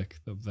gameplay is sick.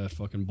 That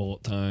fucking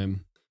bullet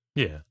time.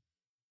 Yeah.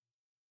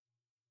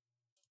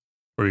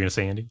 What were you gonna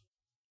say, Andy?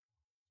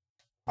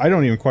 I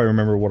don't even quite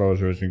remember what I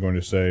was originally going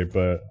to say,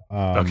 but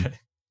Okay.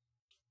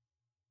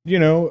 You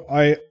know,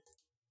 I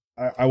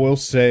will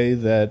say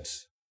that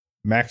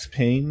Max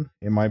Payne,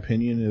 in my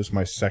opinion, is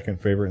my second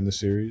favorite in the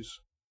series.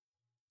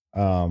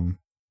 Max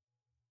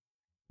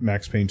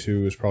Payne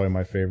 2 is probably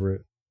my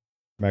favorite.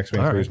 Max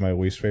Payne 3 is my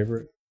least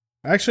favorite.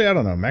 Actually, I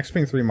don't know. Max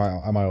Payne 3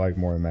 I might like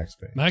more than Max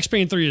Payne. Max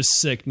Payne 3 is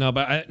sick. No,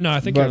 but I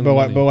think but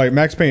like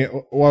Max Payne,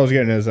 what I was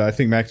getting is I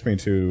think Max Payne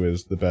 2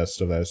 is the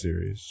best of that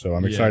series. So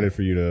I'm excited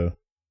for you to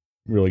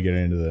really get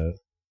into that.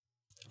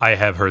 I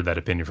have heard that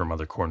opinion from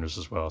other corners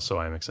as well, so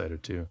I'm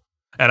excited too.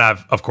 And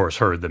I've, of course,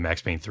 heard that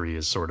Max Payne 3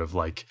 is sort of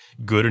like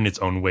good in its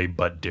own way,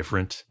 but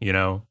different, you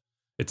know?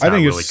 It's not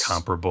really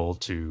comparable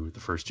to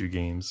the first two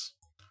games.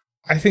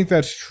 I think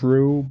that's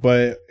true,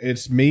 but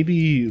it's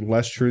maybe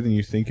less true than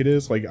you think it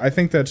is. Like, I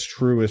think that's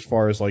true as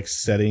far as, like,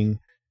 setting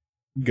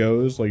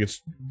goes. Like,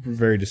 it's a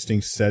very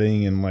distinct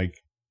setting and,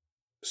 like,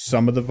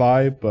 some of the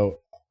vibe, but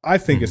I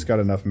think it's got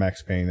enough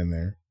Max Payne in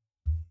there.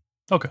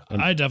 Okay.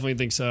 I definitely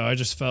think so. I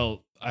just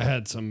felt I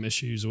had some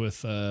issues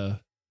with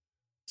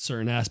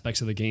certain aspects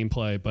of the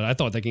gameplay, but I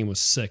thought that game was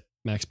sick.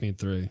 Max Payne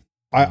 3.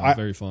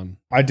 Very fun.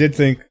 I did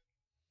think,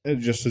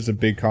 just as a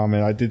big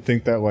comment, I did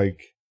think that,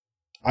 like,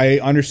 I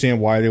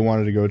understand why they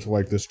wanted to go to,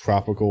 like, this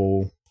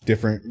tropical,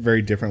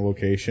 very different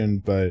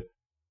location, but,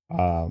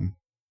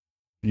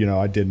 you know,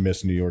 I did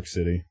miss New York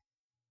City.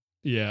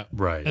 Yeah.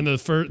 Right. And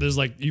there's,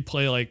 like, you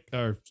play, like,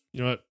 or,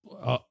 you know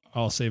what,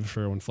 I'll save it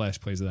for when Flash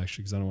plays it,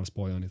 actually, because I don't want to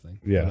spoil anything.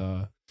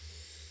 Yeah.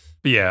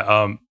 But,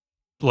 yeah,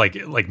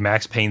 like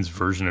Max Payne's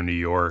version of New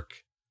York,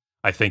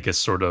 I think it's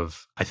sort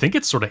of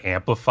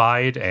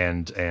amplified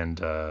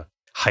and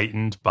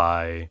heightened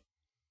by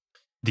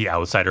the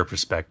outsider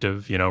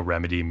perspective, you know,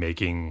 Remedy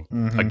making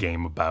a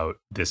game about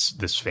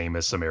this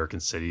famous American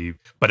city,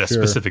 but a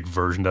specific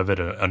version of it,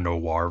 a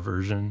noir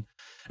version.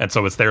 And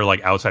so it's their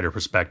like outsider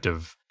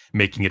perspective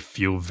making it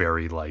feel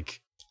very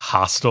like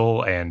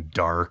hostile and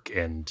dark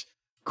and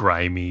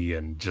grimy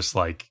and just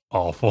like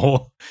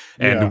awful.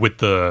 And with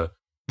the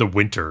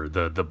winter,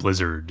 the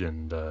blizzard,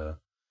 and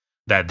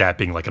that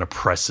being like an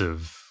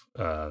oppressive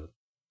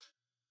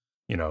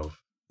you know,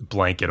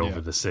 blanket over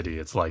the city.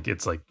 It's like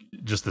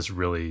just this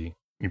really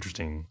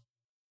interesting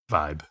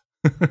vibe.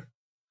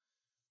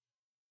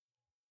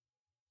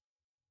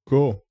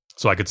 Cool.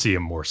 So I could see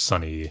a more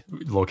sunny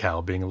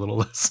locale being a little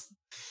less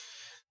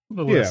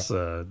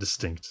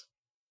distinct.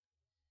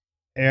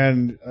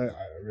 And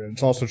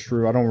it's also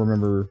true, I don't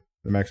remember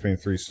the Max Payne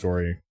 3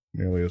 story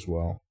nearly as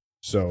well.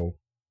 So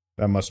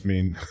that must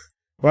mean,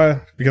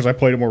 well, because I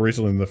played it more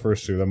recently than the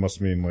first two, that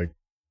must mean, like,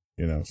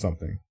 you know,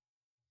 something.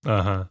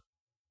 Uh-huh.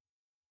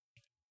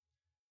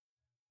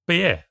 But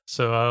yeah,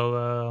 so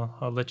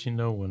I'll let you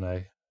know when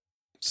I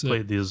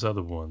play these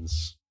other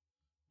ones.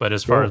 But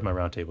as far as my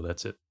roundtable,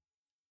 that's it.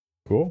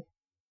 Cool.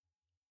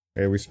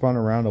 Okay, we spun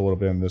around a little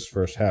bit in this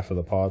first half of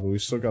the pod, but we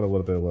still got a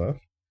little bit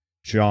left.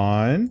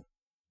 John,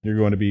 you're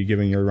going to be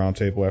giving your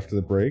roundtable after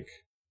the break.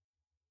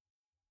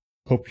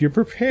 Hope you're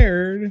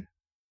prepared.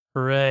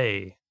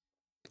 Hooray.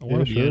 I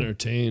want to be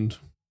entertained.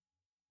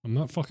 I'm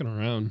not fucking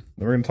around.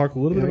 Then we're going to talk a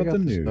little bit about the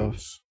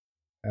news.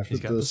 After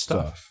the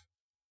stuff.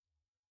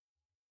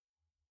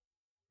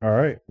 All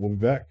right, we'll be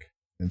back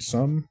in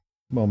some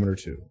moment or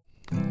two.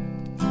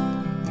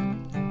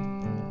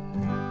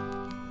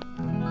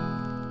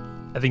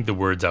 I think the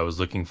words I was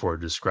looking for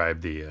to describe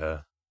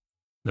the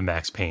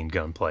Max Payne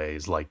gunplay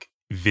is like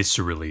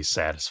viscerally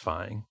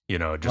satisfying. You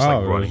know, just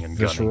like running and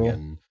gunning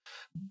and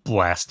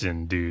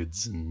blasting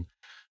dudes and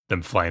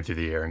them flying through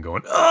the air and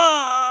going,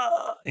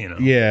 ah, you know.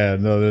 Yeah,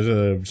 no, there's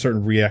a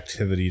certain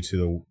reactivity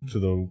to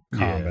the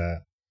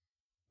combat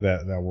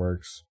that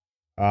works.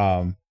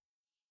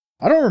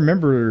 I don't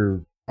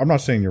remember. I'm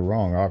not saying you're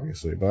wrong,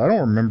 obviously, but I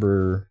don't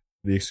remember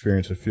the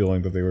experience of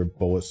feeling that they were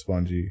bullet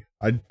spongy.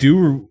 I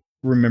do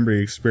remember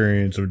the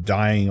experience of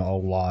dying a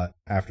lot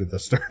after the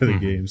start of the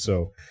game,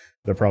 so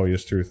there probably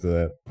is truth to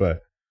that.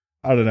 But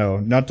I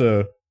don't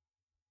know.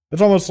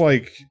 It's almost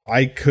like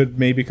I could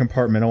maybe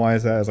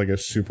compartmentalize that as like a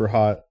super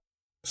hot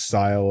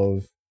style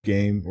of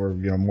game, or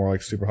you know, more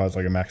like super hot,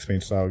 like a Max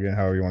Payne style game,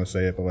 however you want to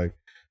say it. But like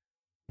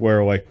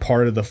where like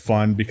part of the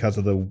fun because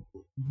of the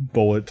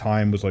bullet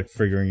time was like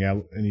figuring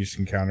out in each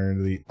encounter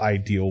the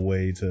ideal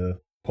way to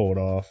pull it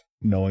off,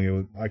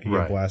 knowing I could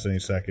get blasted any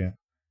second.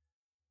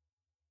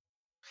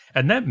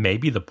 And that may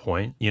be the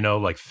point,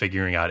 like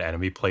figuring out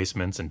enemy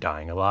placements and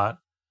dying a lot.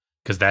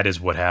 Because that is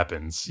what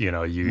happens. You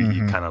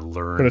kind of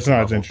learn. But it's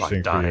not as by interesting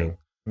for dying. you.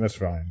 That's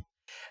fine.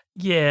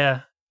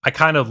 Yeah. I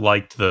kind of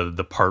liked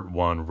the part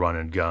 1 run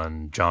and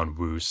gun John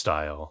Woo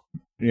style.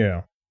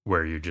 Yeah.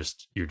 Where you're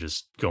just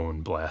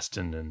going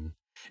blasting, and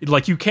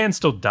like you can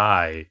still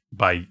die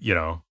by,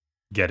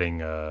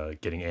 getting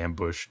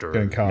ambushed or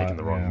Getting caught, making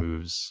the wrong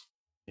moves.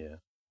 Yeah.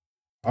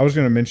 I was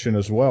going to mention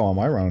as well on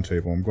my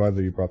roundtable. I'm glad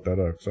that you brought that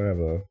up because I have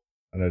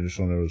an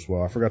additional note as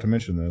well. I forgot to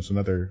mention this.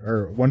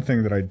 One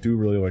thing that I do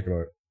really like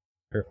about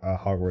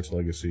Hogwarts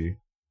Legacy,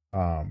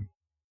 a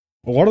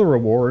lot of the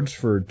rewards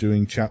for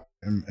doing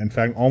in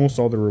fact, almost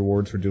all the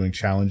rewards for doing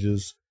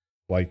challenges,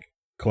 like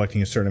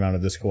collecting a certain amount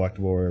of this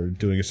collectible or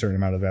doing a certain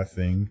amount of that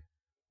thing,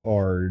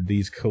 are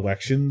these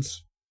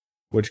collections,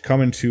 which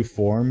come in 2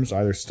 forms: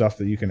 either stuff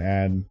that you can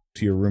add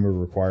to your room of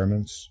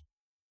requirements,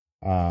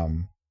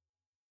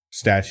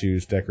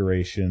 statues,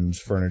 decorations,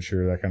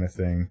 furniture, that kind of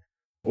thing,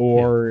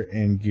 or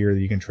in gear that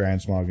you can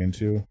transmog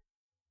into.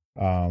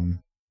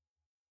 And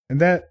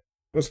that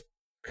was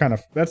kind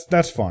of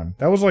that's fun.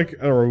 That was like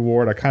a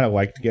reward I kind of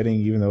liked getting,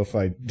 even though if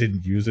I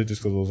didn't use it,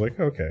 just because I was like,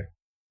 okay,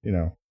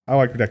 I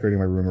like decorating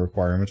my room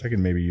requirements. I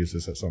can maybe use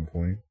this at some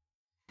point,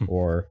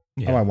 or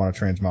I might want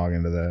to transmog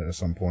into that at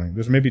some point.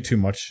 There's maybe too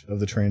much of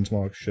the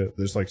transmog shit.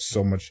 There's like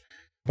so much.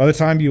 By the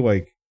time you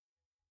like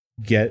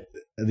get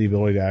the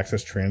ability to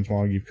access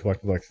transmog, you've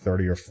collected like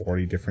 30 or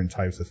 40 different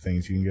types of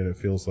things you can get. It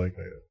feels like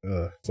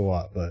it's a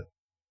lot, but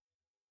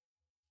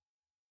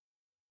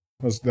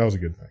that was a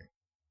good thing.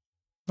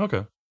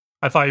 Okay.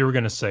 I thought you were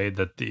going to say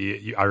that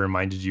I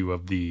reminded you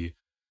of the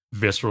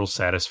visceral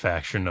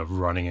satisfaction of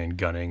running and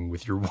gunning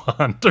with your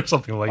wand or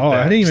something like that. Oh,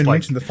 I didn't even like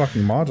mention the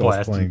fucking mods I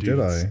was playing,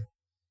 dudes. did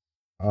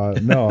I?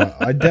 No,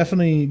 I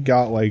definitely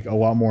got like a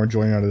lot more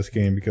enjoyment out of this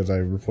game because I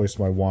replaced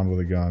my wand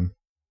with a gun.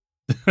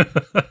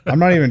 I'm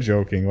not even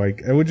joking.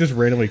 Like, it would just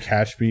randomly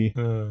catch me,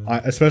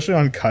 especially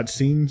on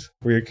cutscenes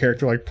where your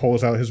character like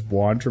pulls out his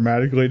wand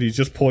dramatically and he's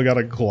just pulling out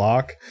a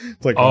Glock.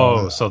 It's like,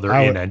 so they're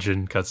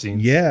in-engine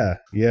cutscenes?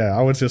 Yeah.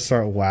 I would just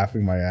start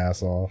laughing my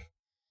ass off.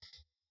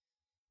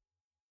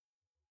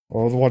 I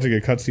was watching a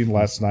cutscene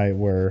last night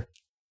where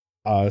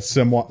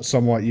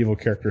somewhat evil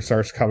character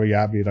starts coming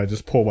at me and I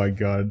just pull my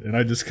gun and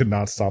I just could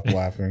not stop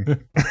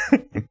laughing.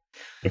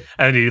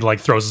 And he like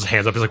throws his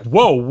hands up. He's like,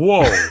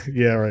 whoa.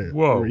 Yeah, right.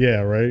 Whoa.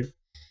 Yeah, right.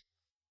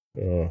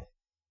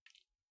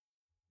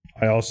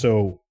 I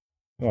also,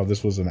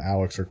 this was an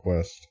Alex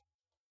request.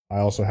 I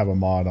also have a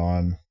mod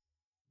on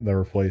that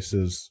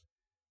replaces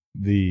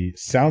the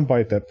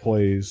soundbite that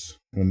plays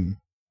when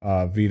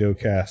Vito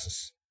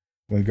casts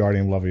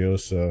Wingardium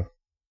Leviosa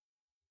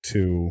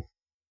to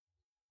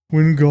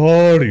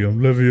Wingardium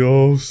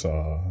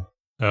Leviosa.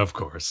 Of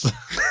course.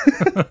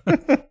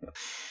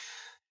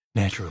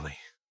 Naturally.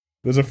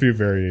 There's a few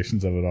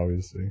variations of it,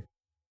 obviously.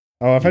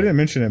 Oh, if I didn't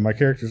mention it, my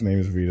character's name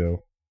is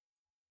Vito.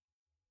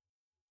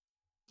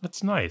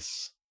 That's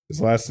nice.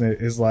 His last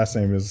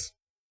name is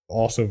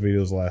also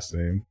Vito's last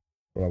name,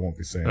 but I won't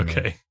be saying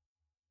Okay. that.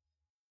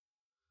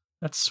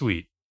 That's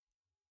sweet.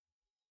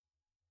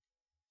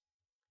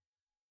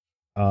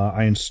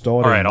 I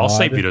installed. All right, I'll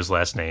say Vito's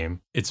last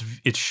name. It's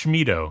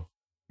Schmido.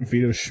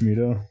 Vito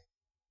Schmido.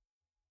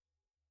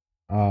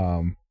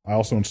 I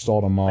also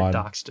installed a mod.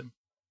 I doxed him.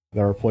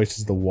 That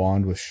replaces the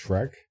wand with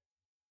Shrek.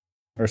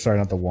 Or sorry,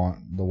 not the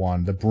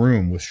wand, the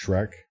broom with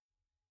Shrek.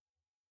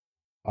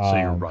 So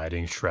you're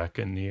riding Shrek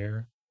in the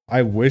air?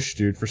 I wish,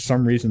 dude. For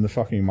some reason, the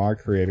fucking mod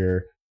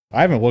creator,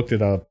 I haven't looked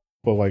it up,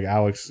 but like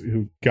Alex,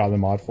 who got the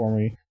mod for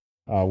me,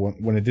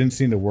 when it didn't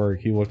seem to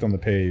work, he looked on the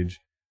page.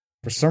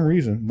 For some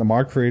reason, the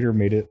mod creator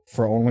made it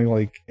for only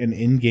like an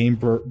in-game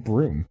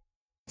broom.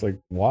 It's like,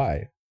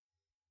 why?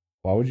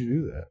 Why would you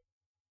do that?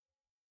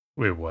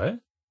 Wait, what?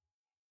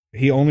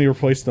 He only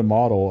replaced the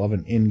model of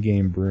an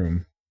in-game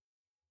broom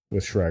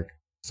with Shrek.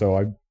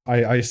 So I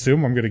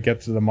assume I'm going to get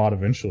to the mod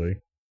eventually.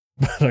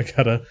 But I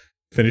gotta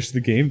finish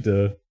the game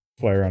to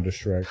fly around to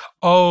Shrek.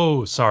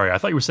 Oh, sorry. I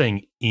thought you were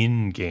saying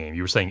in-game.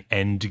 You were saying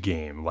end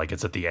game, like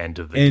it's at the end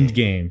of the end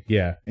game.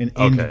 Yeah. An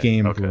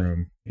end-game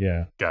broom.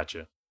 Yeah.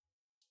 Gotcha.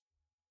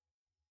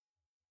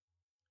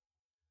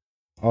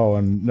 Oh,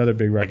 and another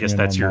big recommend I guess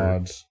that's on your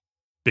mods.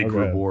 big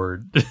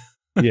reward.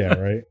 Yeah,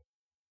 right?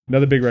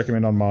 Another big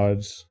recommend on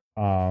mods.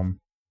 I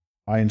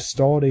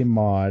installed a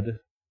mod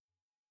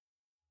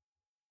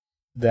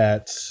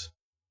that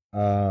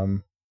I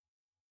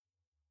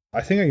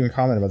think I even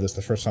commented about this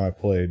the first time I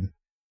played.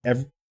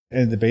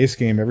 In the base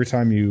game, every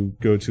time you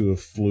go to a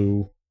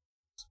Flu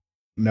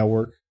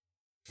network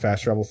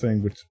fast travel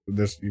thing, which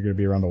you're going to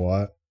be around a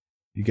lot,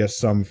 you get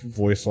some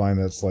voice line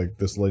that's like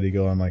this lady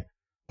going like,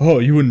 "Oh,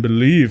 you wouldn't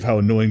believe how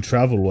annoying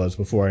travel was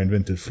before I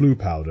invented flu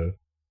powder."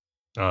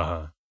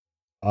 Uh-huh.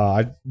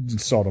 I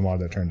installed a mod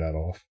that turned that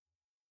off.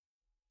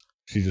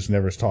 She just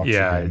never talks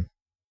again.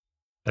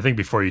 I think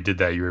before you did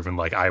that, you were even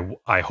like,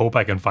 I hope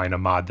I can find a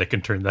mod that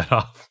can turn that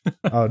off.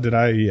 Oh, did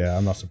I? Yeah,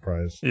 I'm not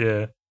surprised.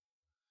 Yeah.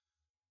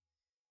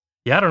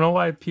 Yeah, I don't know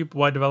why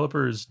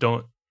developers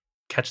don't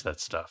catch that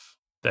stuff.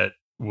 That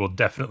will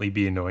definitely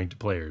be annoying to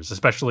players,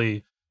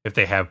 especially if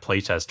they have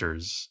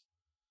playtesters.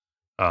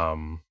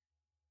 Yeah,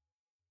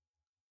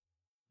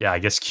 I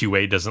guess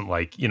QA doesn't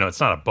like, it's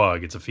not a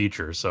bug, it's a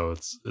feature, so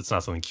it's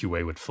not something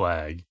QA would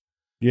flag.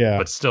 Yeah.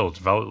 But still,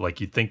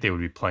 like you'd think they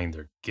would be playing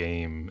their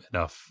game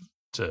enough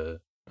to,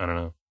 I don't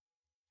know.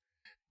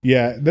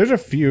 Yeah, there's a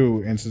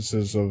few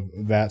instances of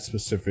that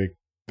specific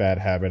bad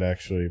habit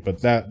actually,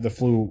 but the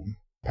flu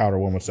powder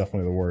one was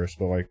definitely the worst.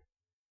 But like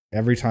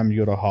every time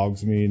you go to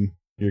Hogsmeade,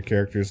 your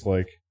character's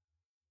like,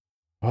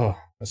 "Oh,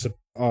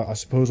 I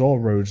suppose all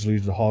roads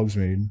lead to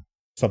Hogsmeade,"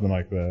 something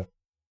like that.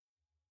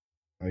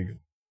 Like,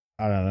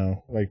 I don't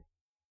know, like,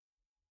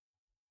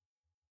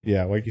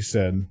 yeah, like you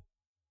said,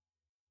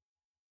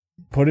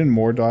 put in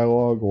more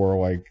dialogue or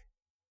like,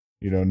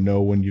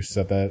 know when you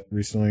said that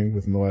recently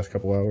within the last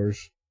couple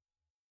hours.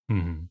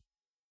 Mm-hmm.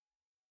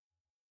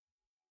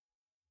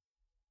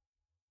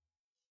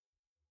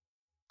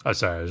 Oh,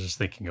 sorry, I was just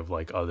thinking of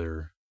like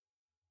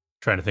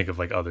trying to think of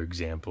like other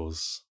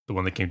examples. The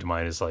one that came to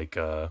mind is like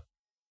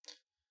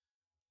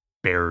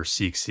Bearer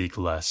Seek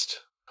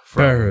Lest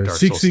from Dark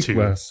Souls 2.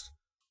 Lest.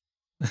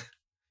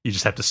 You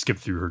just have to skip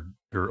through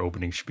her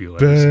opening spiel.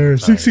 Bearer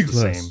Seek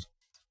Lest. Same.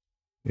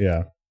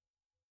 Yeah.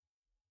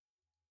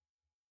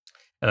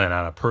 And then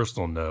on a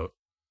personal note,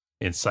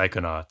 in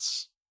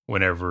Psychonauts,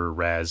 whenever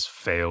Raz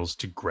fails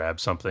to grab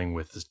something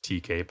with his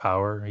TK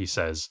power, he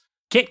says,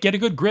 "Can't get a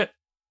good grip."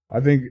 I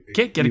think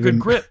Can't get a good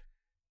grip.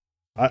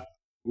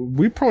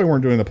 We probably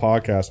weren't doing the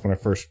podcast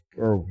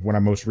when I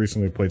most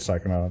recently played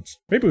Psychonauts.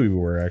 Maybe we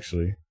were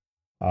actually.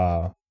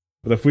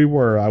 But if we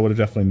were, I would have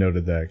definitely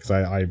noted that because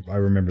I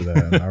remember that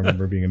and I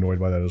remember being annoyed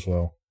by that as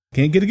well.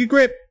 Can't get a good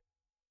grip.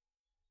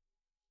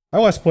 I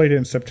last played it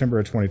in September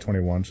of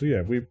 2021, so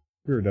yeah, we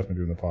were definitely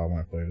doing the pod when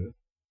I played it.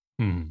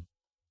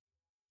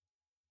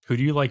 Who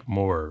do you like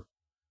more,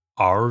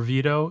 our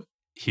Vito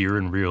here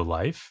in real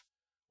life,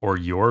 or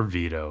your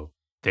Vito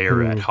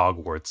there at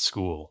Hogwarts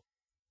school?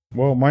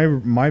 Well,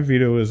 my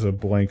Vito is a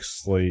blank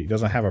slate. He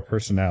doesn't have a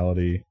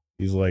personality.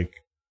 He's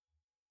like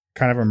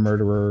kind of a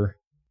murderer.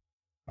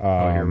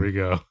 Here we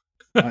go.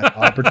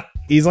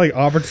 He's like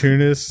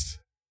opportunist.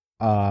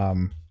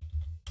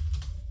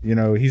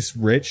 He's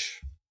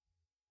rich.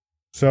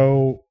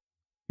 So,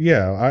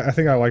 yeah, I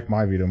think I like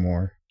my Vito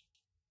more.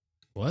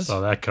 What? Saw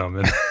that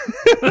coming.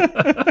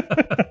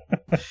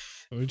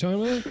 What are you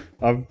talking about?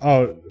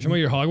 Talking about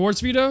your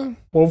Hogwarts Vito?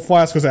 Well,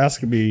 Flask was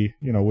asking me,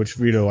 which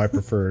Vito I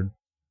preferred.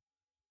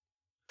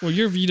 Well,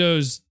 your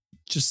Vito's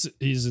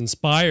he's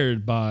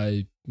inspired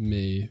by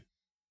me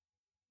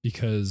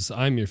because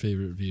I'm your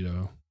favorite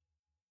Vito.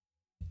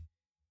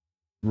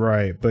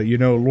 Right, but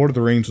Lord of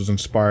the Rings was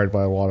inspired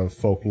by a lot of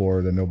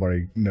folklore that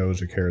nobody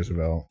knows or cares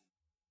about.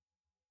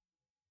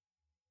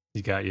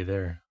 He got you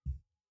there.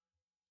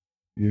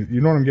 You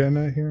know what I'm getting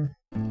at here?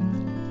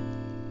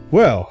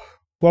 Well,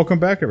 welcome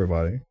back,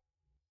 everybody.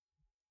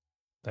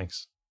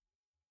 Thanks.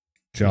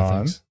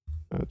 John.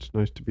 It's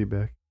nice to be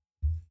back.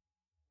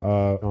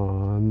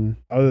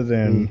 Other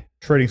than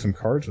trading some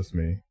cards with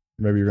me,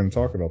 maybe you're going to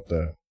talk about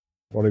that.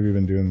 What have you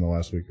been doing the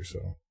last week or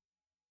so?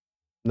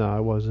 No,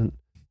 I wasn't.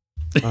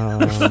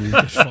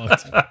 That's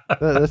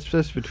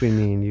just between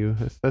me and you.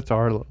 That's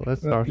our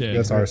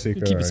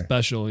secret. Keep it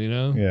special,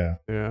 Yeah.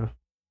 Yeah.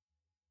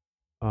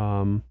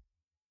 I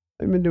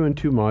haven't been doing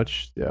too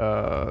much.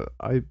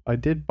 I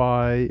did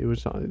buy. It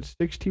was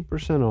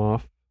 60%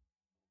 off.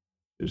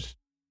 Just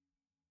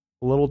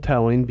a little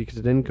telling because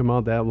it didn't come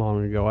out that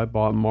long ago. I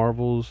bought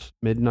Marvel's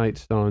Midnight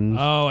Suns.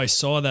 Oh, I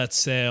saw that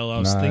sale. I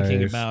was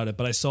thinking about it,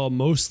 but I saw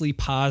mostly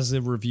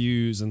positive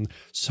reviews. And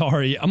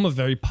sorry, I'm a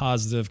very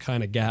positive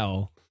kind of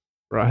gal.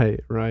 Right.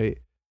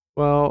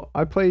 Well,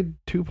 I played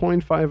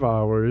 2.5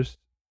 hours,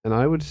 and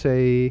I would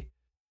say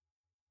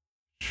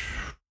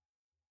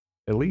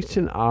at least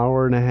an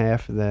hour and a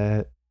half of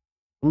that.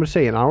 I'm going to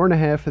say an hour and a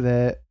half of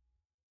that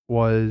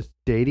was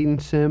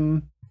dating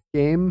sim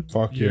game.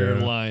 Fuck You're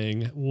yeah.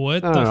 lying.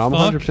 What No, the I'm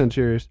fuck? 100%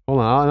 serious. Hold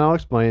on, I'll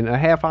explain. A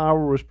half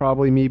hour was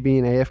probably me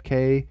being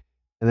AFK,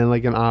 and then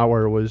like an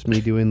hour was me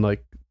doing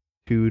like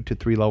 2 to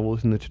 3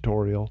 levels in the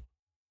tutorial.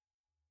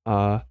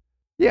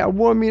 Yeah,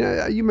 well, I mean,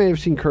 you may have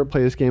seen Kurt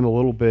play this game a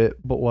little bit,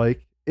 but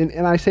like,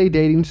 and I say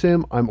dating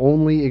sim, I'm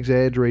only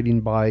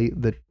exaggerating by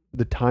the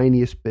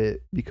tiniest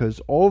bit because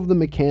all of the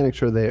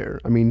mechanics are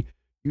there. I mean,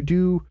 you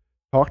do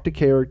talk to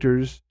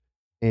characters,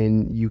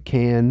 and you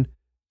can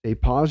say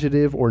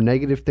positive or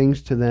negative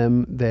things to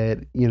them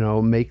that,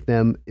 make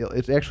them,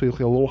 it's actually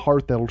like a little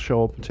heart that'll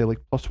show up and say like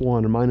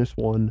 +1 or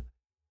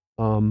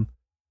 -1.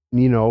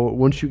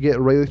 Once you get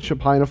a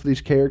relationship high enough with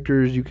these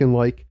characters, you can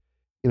like,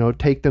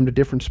 take them to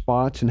different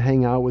spots and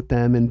hang out with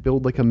them and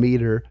build like a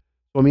meter.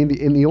 So, I mean,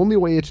 the only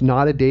way it's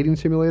not a dating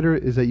simulator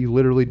is that you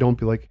literally don't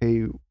be like,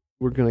 hey,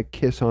 we're going to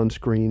kiss on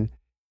screen.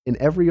 In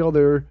every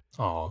other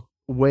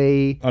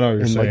way I know what you're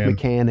and saying. like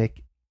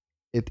mechanic,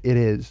 it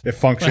is. It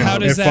functions. How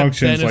does it that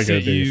functions like a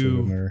benefit dating you?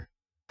 simulator.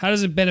 How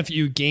does it benefit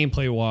you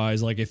gameplay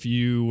wise? Like if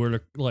you were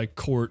to like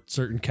court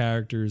certain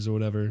characters or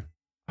whatever?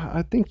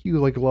 I think you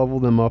like level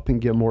them up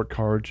and get more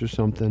cards or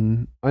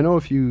something. I know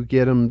if you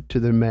get them to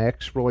the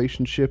max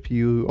relationship,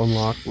 you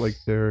unlock like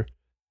their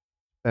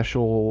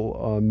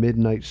special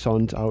Midnight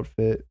Suns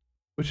outfit,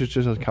 which is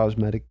just a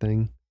cosmetic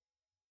thing.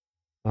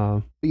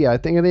 But yeah, I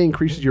think it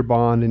increases your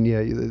bond, and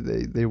yeah,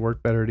 they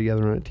work better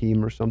together on a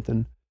team or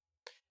something.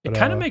 It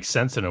kind of makes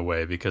sense in a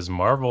way because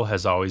Marvel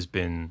has always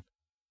been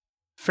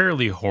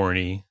fairly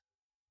horny.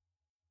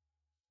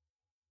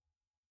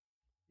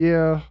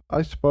 Yeah,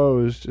 I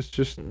suppose it's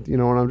just when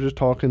I'm just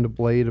talking to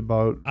Blade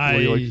about what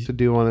he likes to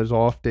do on his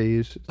off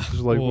days. It's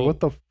just like, well,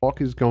 what the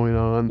fuck is going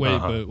on? Wait,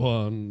 but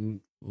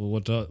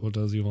what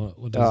does he want?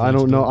 What does I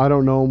don't know. I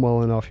don't know him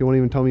well enough. He won't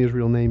even tell me his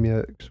real name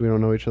yet because we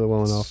don't know each other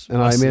well enough.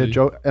 And I made a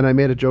joke. And I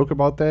made a joke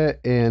about that,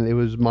 and it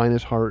was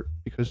minus heart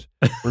because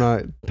we're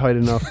not tight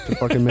enough to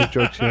fucking make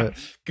jokes yet.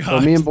 So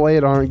me and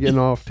Blade aren't getting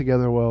off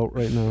together well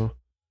right now.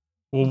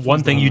 Well,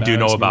 one thing you do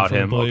know about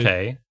him,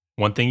 okay?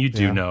 One thing you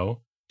do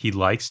know, he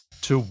likes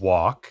to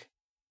walk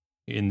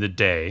in the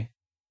day.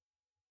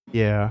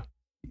 Yeah.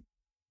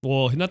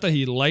 Well, not that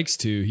he likes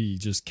to, he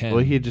just can.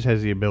 Well, he just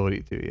has the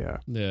ability to, yeah.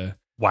 Yeah.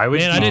 Why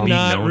would I did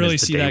not really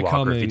see that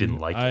coming. If he didn't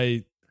like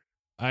it?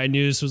 I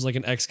knew this was like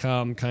an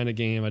XCOM kind of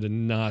game. I did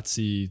not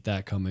see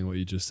that coming. What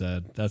you just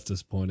said, that's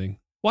disappointing.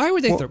 Why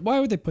would they? Why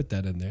would they put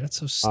that in there? That's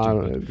so stupid. I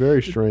don't know.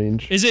 Very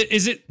strange. Is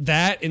it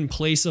that in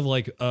place of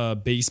like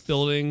base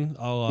building,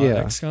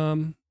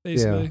 XCOM,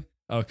 basically?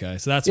 Yeah. Okay,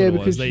 so that's what it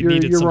was. They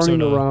needed some sort of.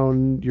 You're running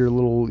around your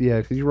little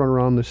because you run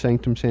around the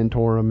Sanctum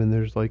Sanctorum, and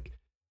there's like.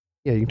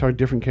 Yeah, you can talk to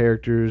different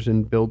characters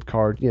and build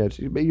cards. Yeah, it's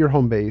your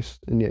home base,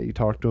 and you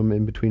talk to them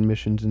in between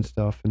missions and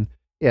stuff. And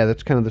yeah,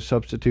 that's kind of the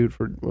substitute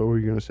for what were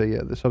you going to say?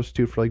 Yeah, the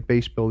substitute for like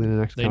base building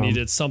and XCOM. They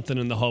needed something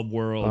in the hub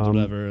world,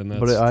 whatever, and that's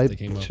what they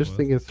came up with. I just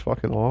think it's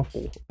fucking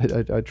awful.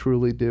 I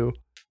truly do.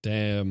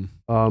 Damn.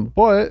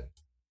 But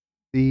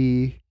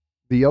the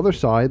other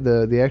side,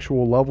 the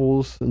actual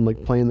levels and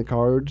like playing the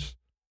cards,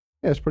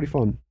 yeah, it's pretty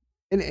fun.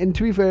 And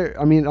to be fair,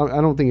 I mean,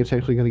 I don't think it's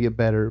actually going to get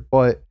better,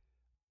 but.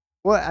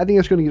 Well, I think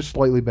it's going to get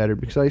slightly better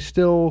because I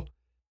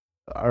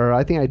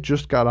think I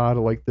just got out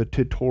of like the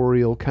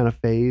tutorial kind of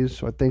phase.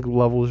 So I think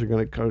levels are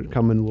going to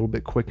come in a little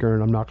bit quicker,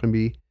 and I'm not going to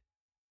be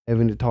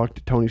having to talk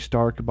to Tony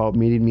Stark about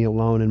meeting me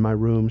alone in my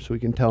room so he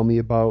can tell me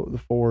about the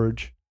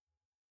Forge.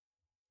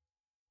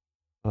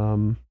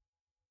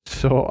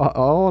 So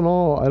all in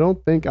all, I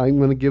don't think I'm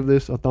going to give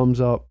this a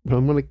thumbs up, but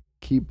I'm going to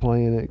keep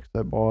playing it because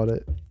I bought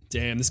it.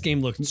 Damn, this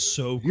game looked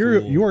so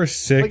cool. You are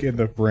sick in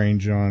the brain,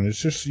 John.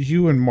 It's just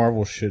you and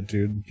Marvel shit,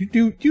 dude.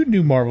 You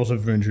knew Marvel's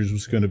Avengers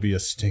was going to be a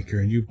stinker,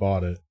 and you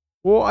bought it.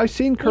 Well, I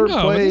seen Kurt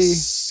play.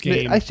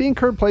 I seen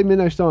Kurt play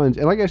Midnight Suns,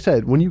 and like I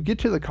said, when you get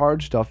to the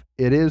card stuff,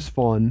 it is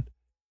fun,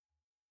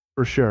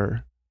 for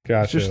sure.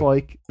 Gotcha. It's just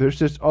like there's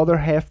this other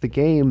half the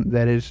game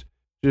that is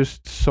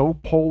just so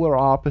polar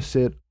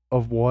opposite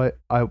of what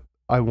I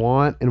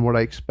want and what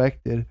I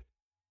expected.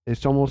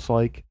 It's almost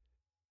like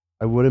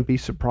I wouldn't be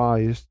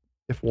surprised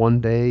if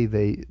one day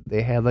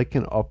they had like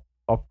an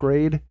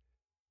upgrade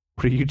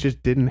where you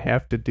just didn't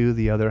have to do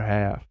the other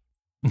half.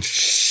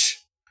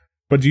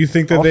 But do you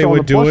think that they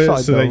would do it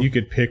so that you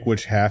could pick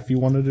which half you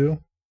want to do?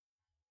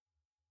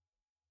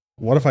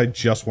 What if I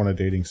just want a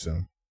dating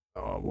sim?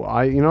 Well,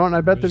 and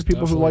I bet there's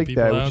people who like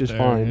that, which is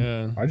fine.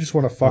 Yeah. I just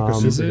want to fuck a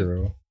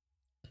superhero.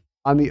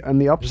 On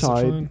the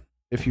upside,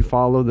 if you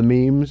follow the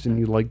memes and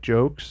you like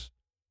jokes,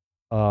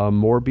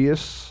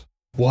 Morbius.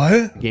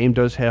 What? The game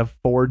does have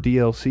 4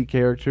 DLC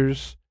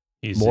characters.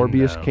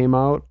 Morbius came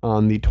out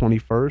on the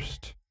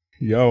 21st.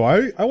 Yo,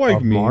 I like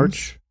of memes.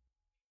 March.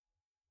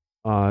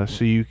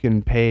 So you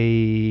can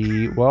pay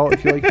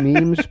if you like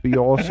memes, but you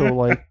also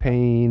like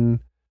paying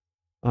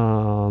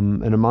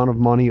an amount of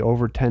money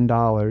over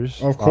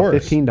 $10. Of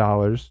course,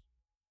 $15.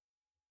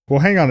 Well,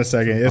 hang on a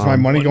second. Is my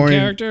money going?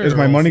 Is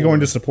my money going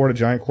to support a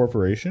giant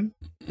corporation?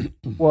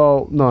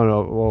 Well,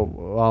 no.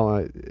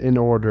 Well, in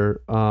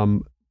order.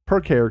 Per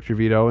character,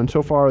 Vito, and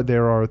so far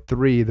there are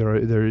 3. There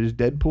is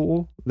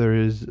Deadpool, there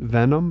is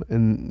Venom,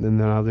 and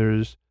now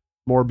there's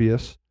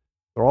Morbius.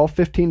 They're all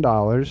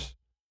 $15,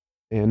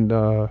 and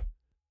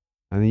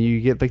then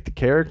you get like the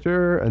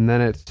character, and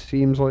then it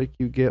seems like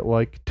you get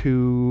like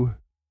two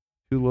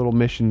little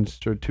missions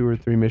or 2 or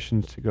 3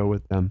 missions to go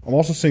with them. I'm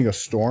also seeing a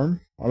Storm.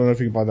 I don't know if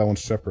you can buy that one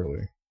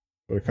separately,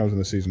 but it comes in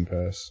the season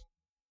pass.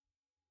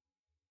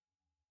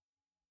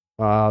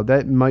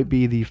 That might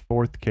be the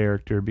 4th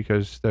character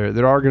because there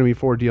are going to be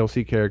 4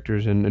 DLC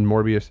characters, and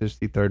Morbius is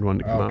the 3rd one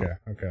to come out.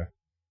 Okay.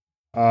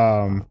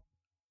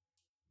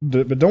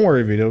 But don't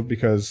worry, Vito,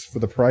 because for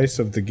the price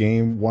of the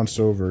game once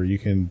over, you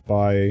can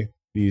buy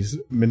these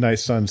Midnight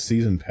Suns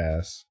season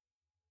pass.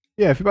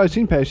 Yeah, if you buy a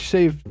season pass, you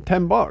save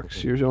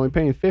 $10. You're only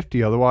paying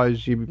 $50.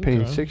 Otherwise, you'd be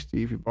paying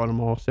 $60 if you bought them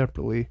all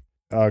separately.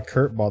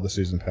 Kurt bought the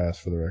season pass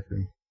for the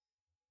record.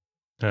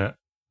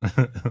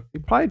 He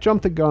probably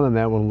jumped the gun on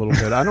that one a little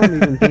bit. I don't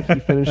even think he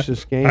finished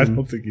this game. I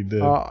don't think he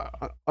did.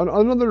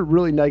 Another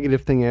really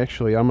negative thing,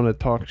 actually, I'm going to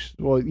talk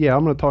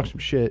some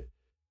shit.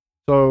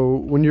 So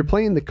when you're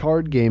playing the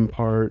card game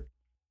part,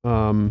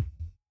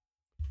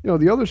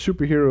 the other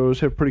superheroes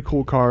have pretty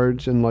cool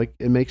cards and like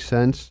it makes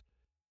sense.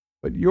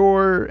 But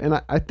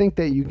I think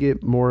that you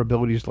get more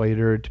abilities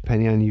later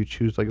depending on you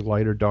choose like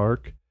light or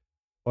dark.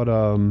 But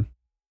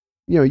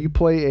you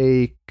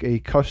play a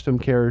custom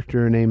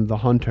character named the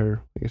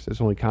Hunter. I guess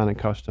it's only kind of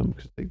custom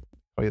because they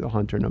play the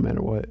Hunter no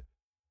matter what.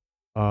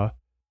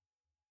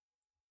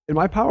 And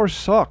my powers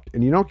suck,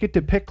 and you don't get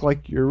to pick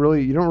like you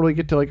don't really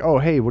get to like, oh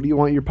hey, what do you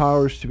want your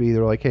powers to be?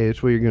 They're like, hey,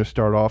 it's what you're gonna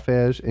start off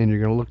as, and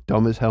you're gonna look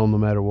dumb as hell no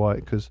matter what,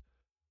 because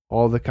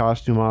all the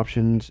costume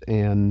options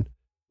and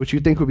which you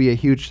think would be a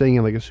huge thing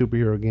in like a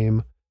superhero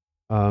game,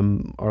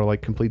 are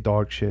like complete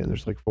dog shit, and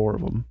there's like 4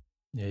 of them.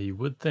 Yeah, you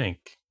would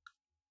think.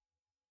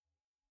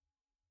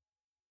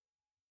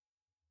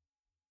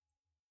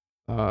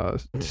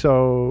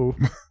 So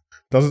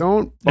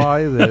don't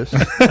buy this.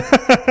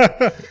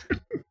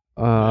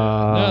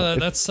 No,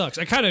 that sucks.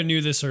 I kind of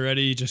knew this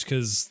already just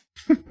because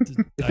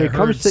if it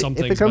comes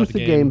to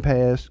Game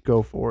Pass,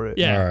 go for it.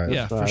 Yeah, right,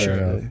 yeah, for fair sure.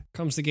 enough.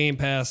 Comes to Game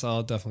Pass,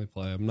 I'll definitely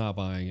play. I'm not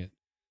buying it,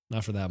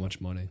 not for that much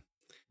money.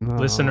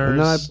 Listeners, and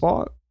then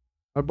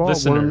I bought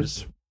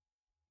listeners. Worms.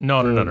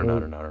 No.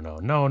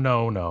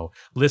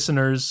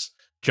 Listeners,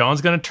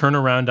 John's gonna turn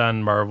around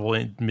on Marvel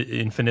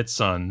Infinite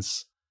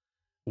Sons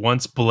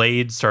once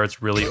Blade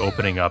starts really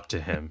opening up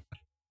to him.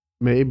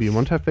 Maybe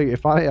once I figure,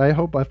 I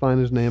hope I find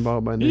his name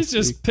out by next He's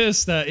just week.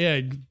 pissed that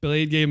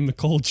Blade gave him the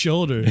cold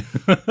shoulder.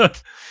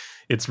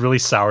 It's really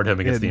soured him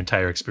against the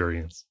entire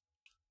experience.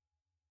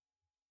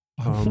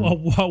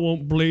 Why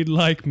won't Blade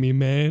like me,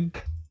 man?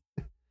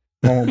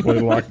 Why won't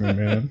Blade like me,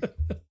 man?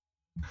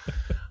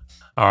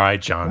 All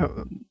right,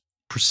 John,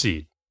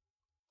 proceed.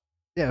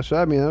 Yeah, so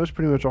I mean that was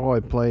pretty much all I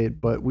played,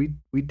 but we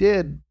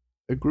did,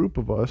 a group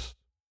of us,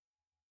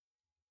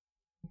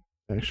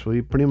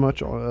 actually pretty much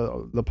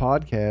the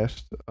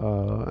podcast,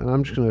 and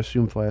I'm just gonna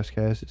assume Flask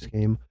has this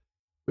game.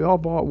 We all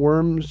bought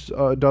Worms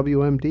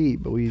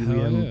WMD, but we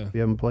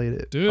haven't played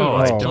it. Dude, Oh,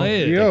 let's I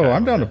play it. Yo,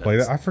 I'm down to play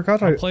that. I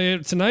forgot I'll play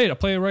it tonight. I'll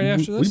play it right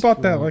after this. We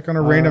bought that like on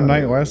a random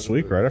night last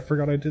week, right? I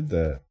forgot I did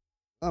that.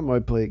 I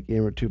might play a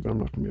game or two, but I'm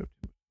not gonna be able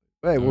to.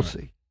 Hey, we'll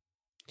see.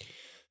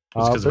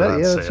 Just 'cause they're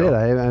on That's sale. it.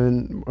 I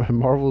mean,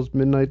 Marvel's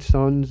Midnight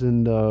Suns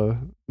and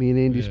me and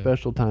Andy's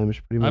Special Time is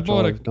pretty much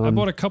all I've done. I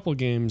bought a couple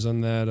games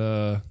on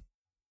that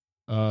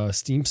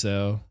Steam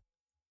sale.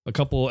 A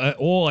couple,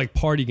 all like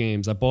party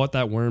games. I bought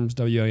that Worms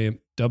WMD.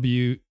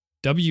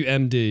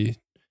 WASD.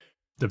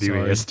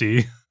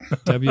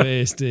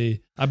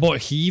 WASD. I bought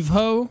Heave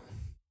Ho.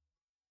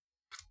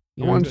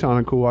 That one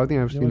sounded cool. I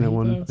think I've seen that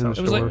one in the Sounds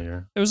store.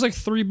 familiar. It was like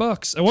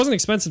 $3. It wasn't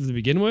expensive to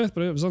begin with,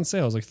 but it was on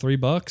sale. It was like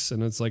 $3,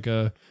 and it's like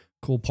a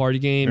cool party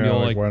game. Yeah, You'll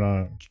like, why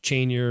not?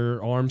 chain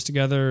your arms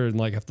together and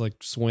like have to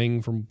like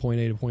swing from point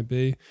A to point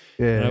B.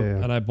 Yeah,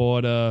 And I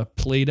bought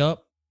Played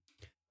Up.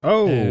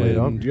 Oh,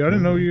 And- yeah, I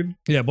didn't know you'd.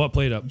 Yeah, I bought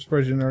Played Up. I'm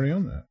surprised you didn't already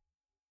own that.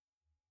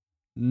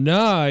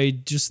 No, I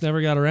just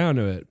never got around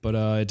to it, but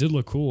it did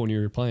look cool when you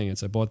were playing it.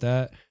 So I bought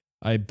that.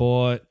 I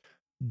bought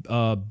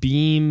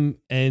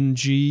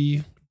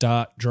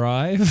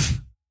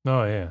BeamNG.Drive.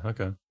 Oh yeah,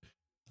 okay.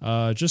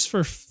 Just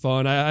for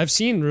fun. I've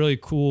seen really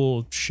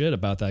cool shit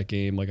about that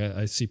game. Like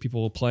I see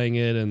people playing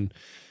it and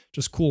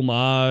just cool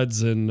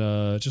mods, and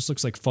it just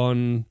looks like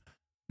fun,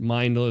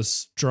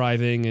 mindless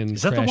driving and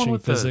Is that the one crashing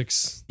with the-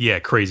 physics. Yeah,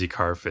 crazy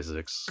car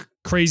physics.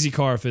 Crazy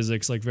car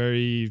physics, like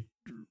very,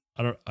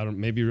 I don't,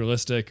 maybe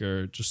realistic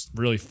or just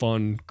really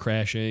fun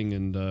crashing.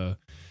 And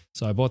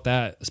so I bought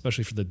that,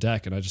 especially for the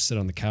deck, and I just sit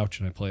on the couch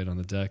and I play it on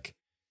the deck.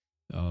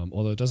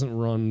 Although it doesn't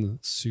run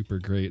super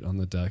great on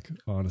the deck,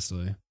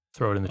 honestly.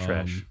 Throw it in the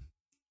trash.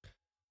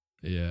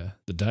 Yeah,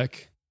 the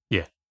deck.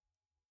 Yeah.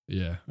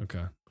 Yeah.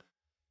 Okay.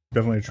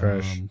 Definitely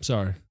trash.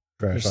 Sorry.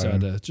 Trash. Just,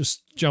 item.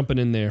 just jumping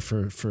in there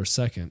for a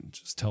second.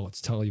 Just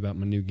tell you about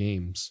my new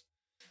games.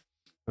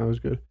 That was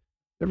good.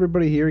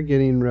 Everybody here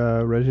getting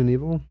Resident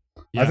Evil?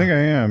 I think I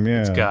am.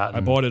 Yeah. It's got. I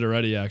bought it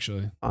already.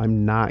 Actually.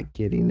 I'm not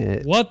getting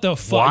it. What the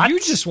fuck? What? You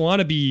just want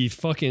to be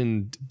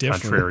fucking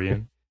different.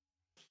 Contrarian.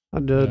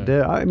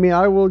 I mean,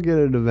 I will get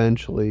it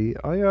eventually.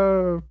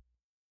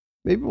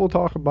 Maybe we'll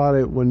talk about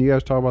it when you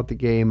guys talk about the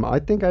game. I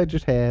think I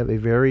just have a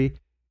very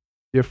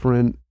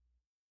different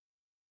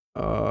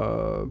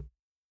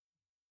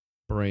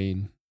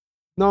Brain.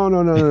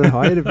 No.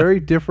 I had a very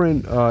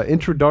different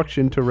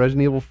introduction to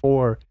Resident Evil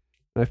 4.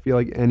 And I feel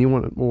like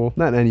anyone, well,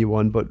 not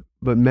anyone, but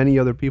many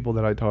other people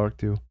that I talk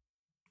to.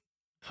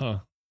 Huh.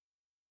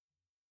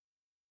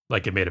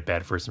 Like it made a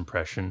bad first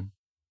impression.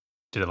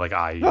 Did it like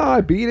No, I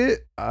beat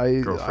it.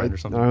 Girlfriend or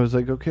something? I was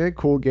like, okay,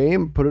 cool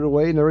game. Put it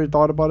away. Never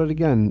thought about it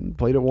again.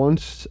 Played it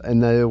once,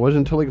 and then it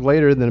wasn't until like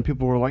later. Then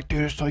people were like,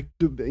 dude, it's like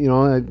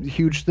a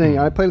huge thing.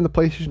 I played on the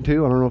PlayStation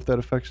 2. I don't know if that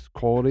affects the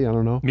quality. I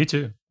don't know. Me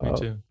too. Me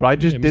too. But I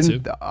just Yeah, me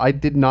didn't. too. I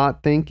did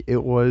not think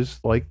it was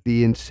like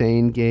the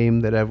insane game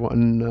that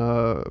everyone.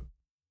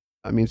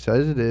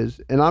 Says it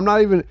is, and I'm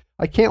not even.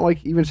 I can't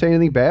like even say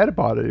anything bad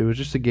about it. It was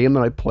just a game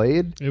that I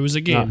played. It was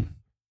a game.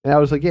 And I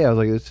was like,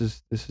 this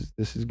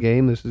is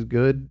game. This is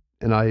good.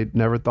 And I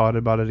never thought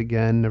about it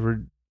again.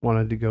 Never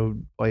wanted to go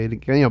play it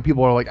again.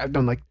 People are like, I've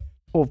done like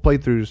full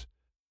playthroughs.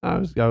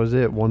 That was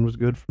it. One was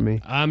good for me.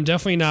 I'm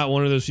definitely not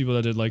one of those people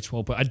that did like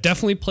 12. I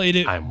definitely played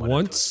it I'm one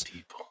once, of those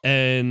people.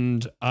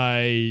 and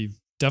I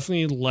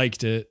definitely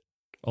liked it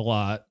a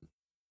lot.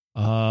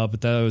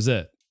 But that was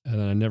it. And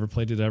then I never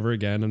played it ever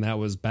again. And that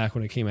was back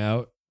when it came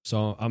out.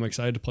 So I'm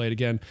excited to play it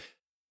again.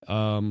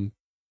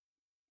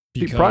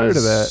 See, prior to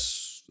that,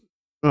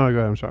 oh, go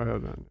ahead. I'm sorry.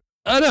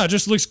 I don't know, it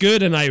just looks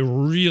good, and I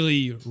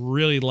really,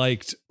 really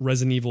liked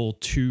Resident Evil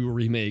 2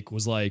 Remake.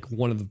 Was like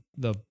one of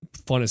the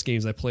funnest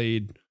games I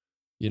played,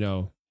 in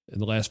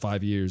the last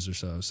 5 years or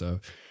so. So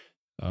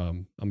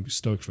I'm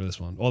stoked for this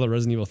one. All the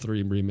Resident Evil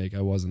 3 Remake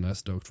I wasn't that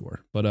stoked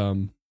for. But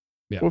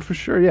yeah. Well, for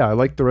sure, yeah. I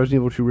liked the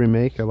Resident Evil 2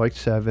 Remake. I liked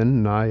 7,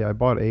 and I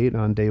bought 8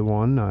 on day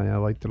one. I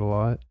liked it a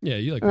lot. Yeah,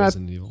 you like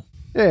Resident Evil.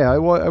 Yeah, I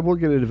will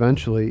get it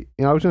eventually.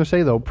 I was going to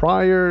say, though,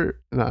 prior,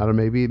 I don't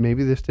know,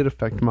 maybe this did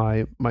affect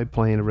my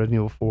playing of Resident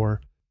Evil 4.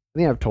 I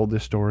think I've told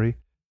this story.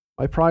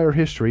 My prior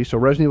history, so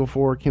Resident Evil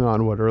 4 came out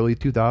in, early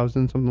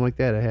 2000, something like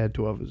that. I had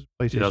to have his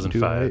PlayStation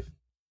 2, right?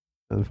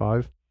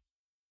 2005.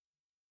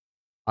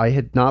 I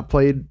had not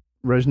played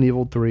Resident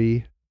Evil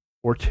 3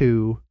 or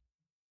 2.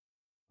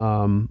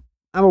 I'm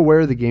aware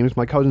of the games.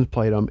 My cousins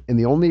played them, and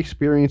the only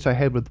experience I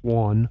had with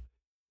one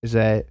is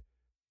that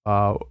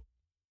I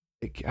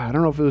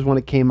don't know if it was when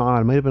it came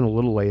out. It might have been a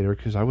little later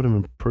because I would have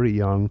been pretty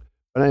young.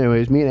 But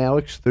anyways, me and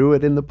Alex threw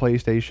it in the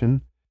PlayStation,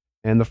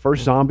 and the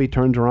first zombie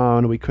turns around,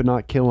 and we could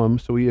not kill him,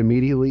 so we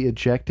immediately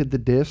ejected the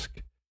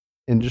disc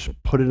and just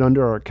put it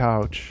under our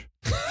couch.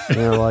 And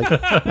they were like,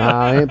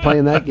 nah, I ain't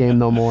playing that game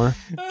no more.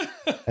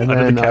 And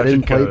then I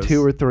didn't play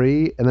 2 or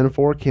 3, and then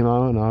 4 came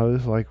out, and I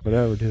was like,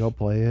 whatever, dude, I'll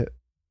play it.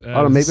 I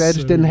don't know, maybe I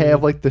just didn't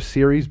have like the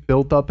series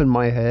built up in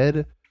my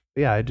head.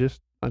 But yeah, I just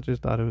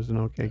thought it was an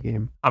okay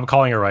game. I'm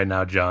calling it right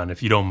now, John.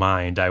 If you don't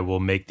mind, I will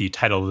make the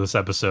title of this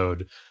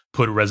episode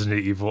 "Put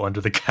Resident Evil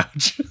Under the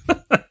Couch."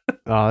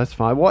 Oh, that's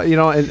fine. Well,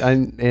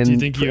 and do you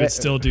think you would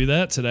still do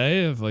that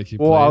today if like you?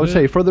 Well, I would it?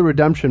 say for the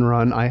redemption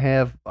run, I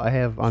have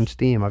on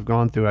Steam. I've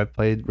gone through. I've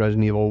played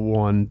Resident Evil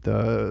 1,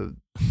 the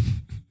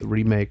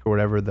remake or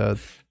whatever, or the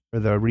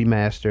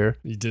remaster.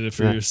 You did it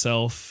for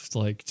yourself,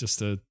 like just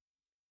to.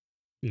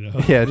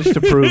 Yeah, just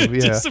to prove,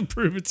 just to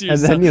prove it to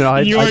yourself. And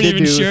then, you weren't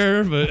even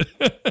sure, but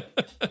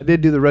I did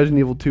do the Resident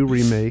Evil 2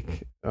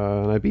 remake,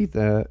 and I beat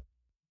that.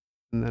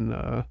 And then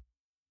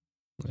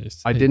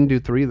nice. I didn't do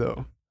 3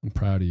 though. I'm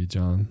proud of you,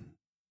 John.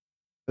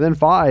 And then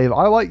 5,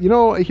 I like.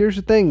 Here's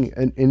the thing,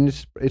 and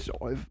it's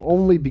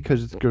only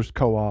because it's just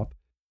co-op.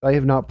 I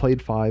have not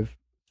played 5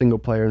 single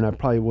player, and I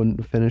probably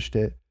wouldn't have finished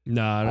it.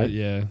 Nah,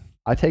 yeah.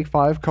 I take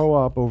 5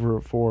 co-op over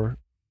 4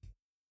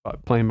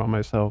 playing by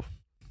myself.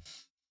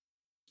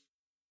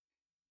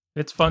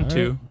 It's fun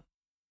too.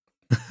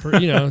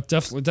 Definitely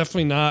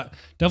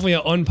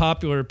an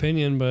unpopular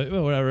opinion, but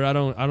whatever. I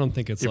don't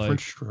think it's different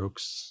like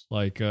strokes.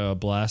 Like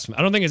blasphemous.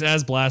 I don't think it's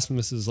as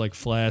blasphemous as like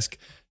Flask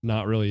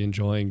not really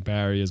enjoying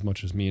Barry as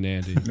much as me and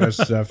Andy. That's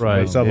definitely, Right,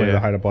 that's definitely yeah. the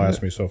height of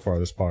blasphemy so far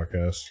this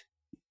podcast.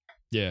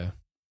 Yeah.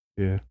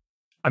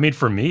 I mean,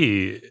 for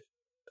me,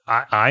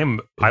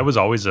 I was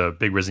always a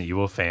big Resident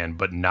Evil fan,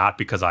 but not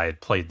because I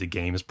had played the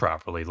games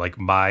properly. Like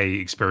my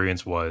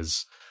experience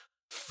was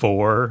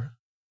 4,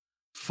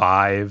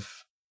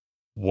 5,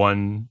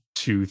 1,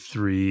 2,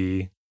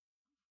 3,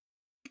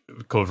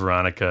 Code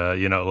Veronica,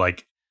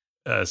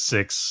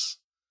 6,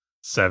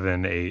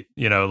 7, 8,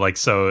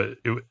 so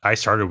I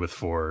started with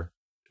 4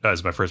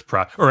 as my first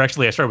or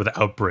actually I started with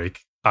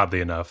Outbreak,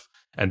 oddly enough,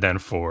 and then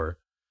 4.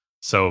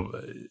 So,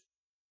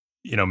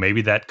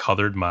 maybe that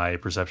colored my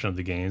perception of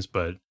the games,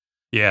 but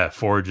yeah,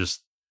 4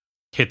 just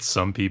hits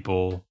some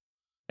people.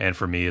 And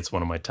for me, it's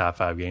one of my top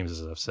 5 games,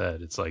 as I've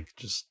said. It's like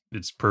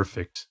it's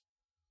perfect.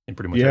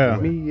 Pretty much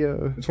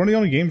It's one of the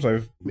only games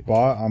I've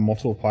bought on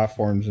multiple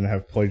platforms and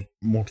have played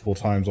multiple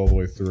times all the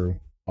way through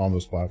on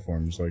those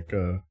platforms. I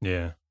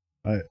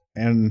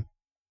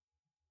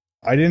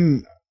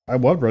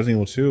loved Resident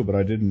Evil 2, but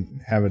I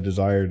didn't have a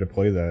desire to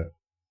play that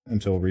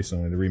until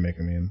recently, the remake.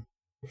 I mean,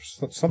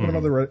 something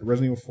about the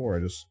Resident Evil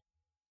 4,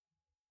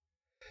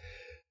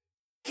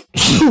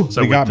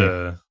 so they got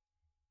with me.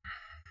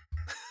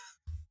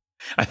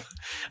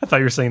 I thought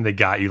you were saying they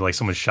got you, like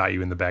someone shot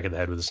you in the back of the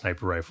head with a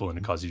sniper rifle and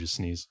it caused you to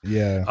sneeze.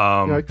 Yeah.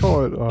 I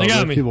call it they got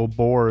Resident me. Evil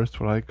bore. That's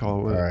what I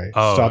call it. All right.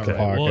 Oh, Stop okay. the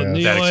podcast. Well,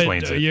 That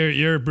explains it.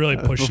 You're really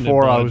pushing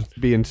Before it. I bud. was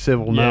being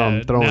civil, now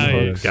I'm throwing now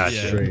it. you're-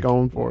 Gotcha. yeah.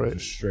 Going for it.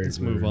 Just straight Let's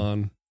move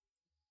on.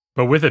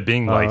 But with it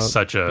being like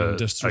such Being a great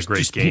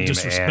just being game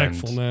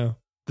disrespectful and now.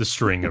 the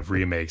string of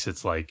remakes,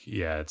 it's like,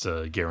 yeah, it's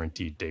a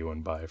guaranteed day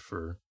one buy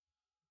for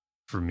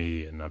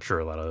me, and I'm sure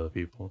a lot of other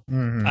people.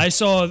 Mhm. I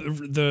saw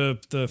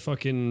the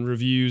fucking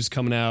reviews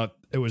coming out.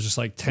 It was just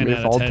like 10 I mean, out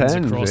it's of all 10s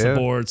 10s, across yeah. the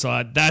board. So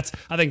I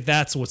think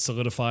that's what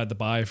solidified the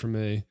buy for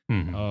me.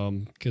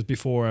 Mhm. Because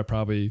before I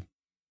probably,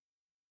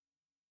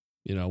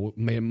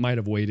 might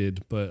have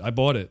waited, but I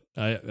bought it.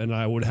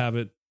 I would have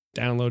it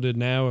downloaded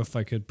now if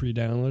I could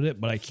pre-download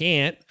it, but I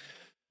can't.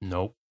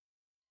 Nope.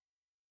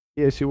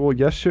 Yeah, see, well,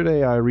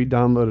 yesterday I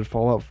re-downloaded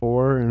Fallout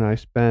 4, and I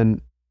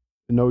spent,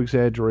 no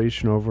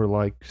exaggeration, over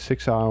like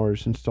 6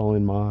 hours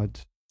installing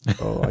mods.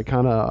 So I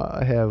kind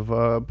of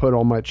have put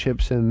all my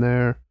chips in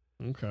there.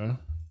 Okay.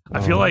 I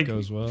feel that like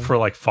goes well. for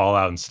like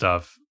Fallout and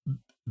stuff,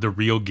 the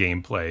real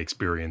gameplay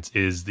experience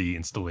is the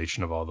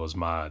installation of all those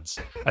mods.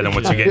 And then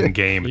once you get in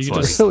game, You it's can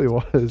like, It really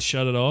was.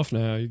 Shut it off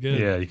now. You're good.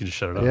 yeah, you can just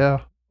shut it off. Yeah.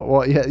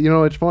 Well, yeah.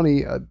 It's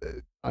funny.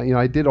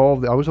 I did I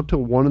was up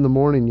till 1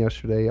 a.m.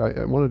 yesterday.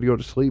 I wanted to go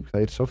to sleep because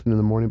I had something in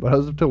the morning, but I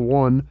was up till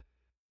 1,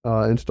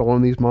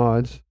 installing these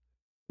mods.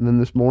 And then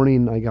this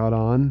morning I got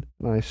on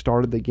and I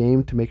started the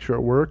game to make sure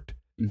it worked.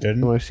 You didn't?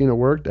 And when I seen it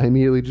worked, I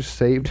immediately just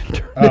saved and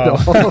turned it Oh.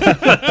 off.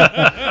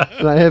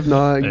 And I have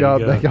not There got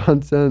you go. back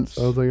on since.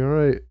 I was like, all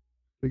right,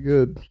 pretty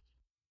good.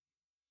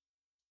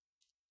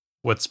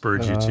 What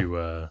spurred you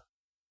Uh,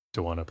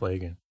 to want to play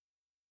again?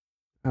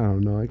 I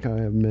don't know. I kind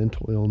of have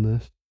mental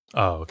illness.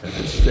 Oh, okay.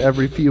 Just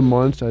every few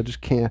months, I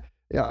just can't.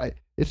 Yeah,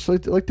 it's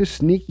like the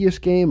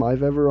sneakiest game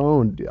I've ever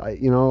owned.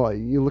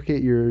 You look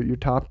at your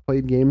top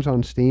played games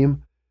on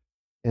Steam,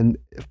 and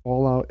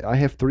Fallout. I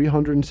have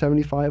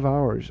 375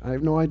 hours. I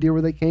have no idea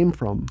where they came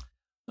from.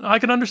 I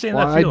can understand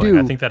Well, that I feeling. do,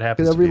 I think that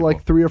happens Because to every people.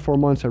 like 3 or 4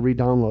 months, I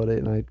re-download it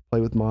and I play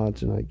with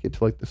mods, and I get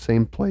to like the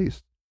same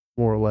place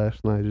more or less,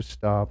 and I just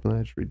stop and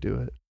I just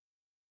redo it.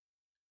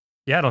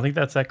 Yeah, I don't think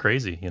that's that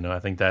crazy. I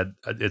think that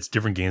it's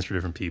different games for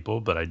different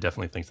people, but I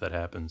definitely think that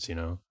happens.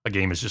 A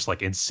game is just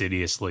like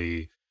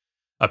insidiously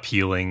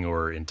appealing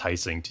or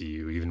enticing to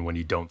you, even when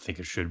you don't think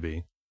it should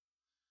be.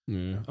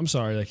 Yeah. I'm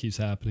sorry that keeps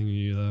happening to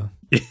you, though.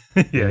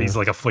 Yeah, he's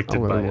like afflicted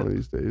I'll by learn one of it.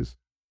 these days.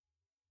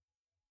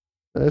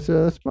 That's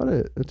about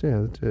it. That's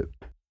it.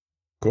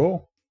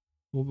 Cool.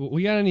 Well,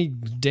 we got any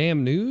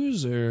damn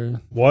news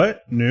or?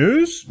 What?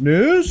 News?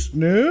 News.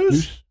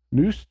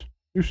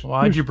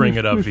 Why'd you bring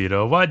it up, news.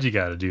 Vito? Why'd you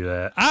got to do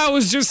that? I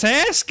was just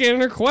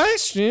asking a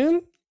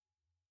question.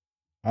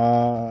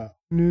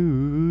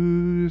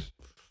 News.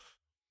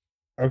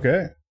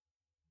 Okay.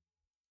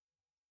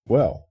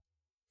 Well,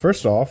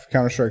 first off,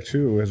 Counter-Strike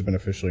 2 has been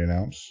officially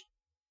announced.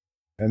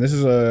 And this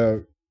is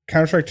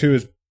Counter-Strike 2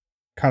 is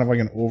kind of like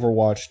an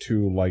Overwatch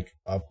 2 like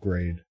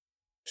upgrade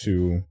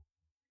to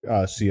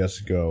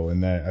CS:GO,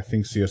 and that I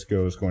think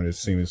CS:GO is going to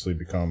seamlessly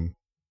become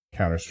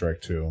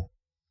Counter-Strike 2.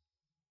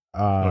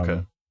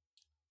 Okay.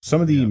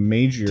 Some of the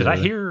major. Did I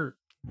hear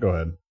Go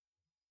ahead.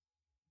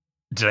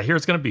 it's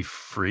going to be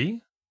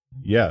free?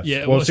 Yes.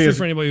 Yeah, well, it's free CS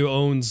for anybody who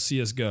owns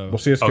CS:GO. well,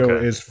 CS:GO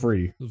Okay. is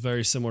free.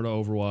 Very similar to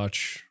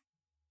Overwatch.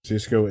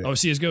 CS:GO. Oh,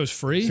 CS:GO is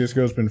free?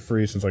 CS:GO's been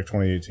free since like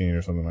 2018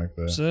 or something like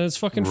that. So it's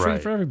fucking free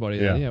Right. for everybody.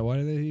 Yeah. Yeah. Why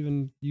do they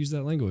even use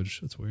that language?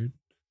 That's weird.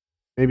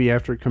 Maybe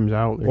after it comes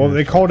out. Well,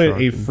 they called it a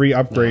free. free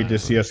upgrade to Nah.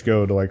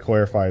 CS:GO to like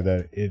clarify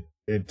that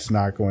it's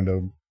not going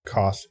to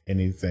cost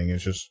anything.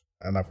 It's just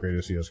an upgrade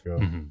to CS:GO.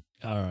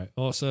 Mm-hmm. All right.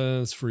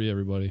 Also, it's free,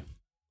 everybody.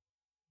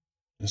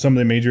 Some of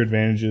the major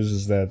advantages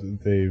is that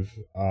they've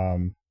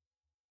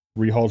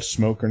rehauled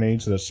smoke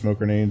grenades. So that smoke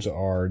grenades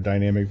are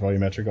dynamic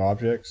volumetric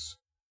objects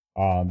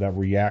that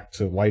react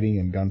to lighting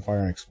and gunfire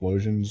and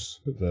explosions.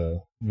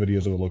 The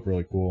videos of it look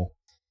really cool.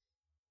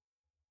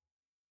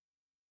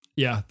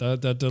 Yeah,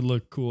 that did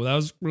look cool. That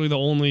was really the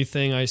only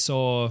thing I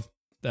saw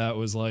that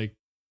was like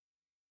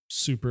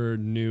super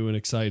new and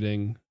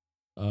exciting.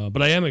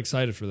 But I am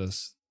excited for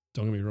this.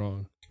 Don't get me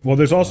wrong. Well,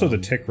 there's also the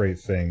tick rate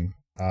thing.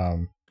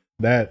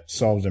 That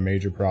solves a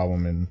major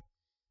problem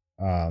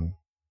in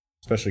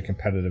especially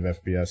competitive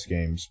FPS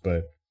games.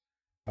 But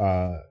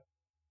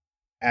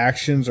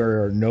actions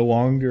are no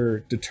longer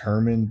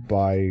determined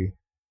by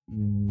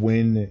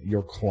when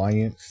your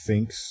client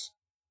thinks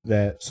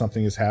that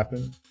something has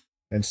happened.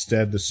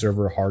 Instead, the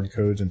server hard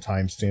codes and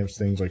timestamps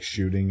things like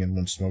shooting and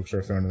when smokes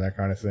are thrown and that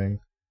kind of thing.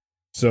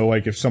 So,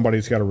 like, if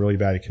somebody's got a really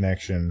bad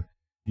connection,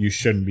 you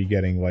shouldn't be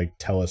getting, like,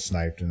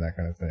 telesniped and that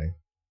kind of thing.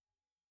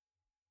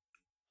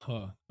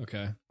 Huh.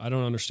 Okay. I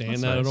don't understand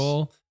That's that nice. at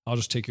all. I'll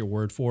just take your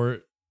word for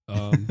it.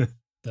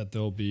 That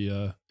there'll be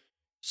a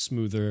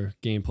smoother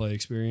gameplay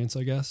experience,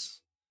 I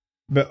guess.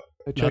 But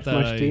I checked that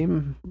my I-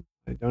 Steam.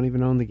 I don't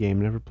even own the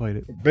game. Never played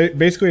it.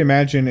 basically,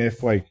 imagine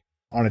if, like,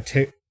 on a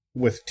tick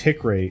with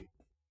tick rate,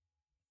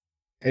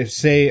 if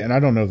say, and I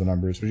don't know the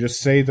numbers, but just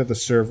say that the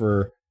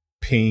server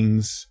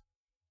pings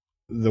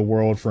the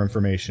world for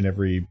information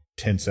every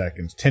 10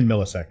 seconds, 10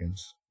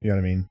 milliseconds. You know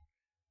what I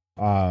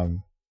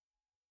mean?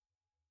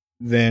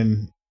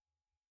 Then,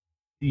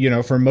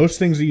 for most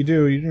things that you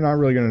do, you're not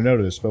really going to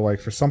notice. But like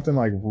for something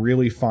like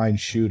really fine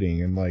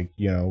shooting and like,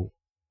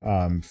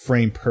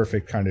 frame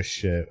perfect kind of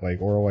shit, like,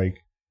 or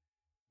like,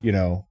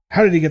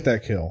 how did he get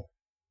that kill?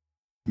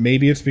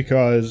 Maybe it's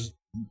because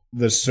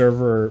the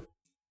server,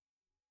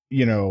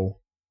 you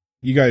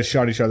guys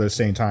shot each other at the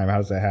same time. How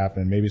does that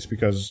happen? Maybe it's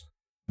because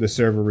the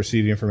server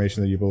received the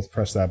information that you both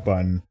pressed that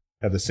button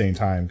at the same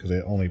time because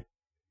it only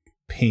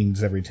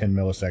pings every 10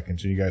 milliseconds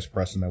and you guys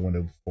pressing that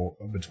window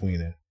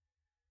between it.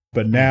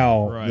 But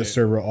now the Right.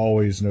 server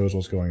always knows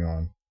what's going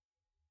on.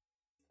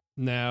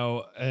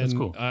 Now, That's and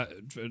cool.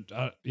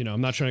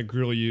 I'm not trying to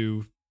grill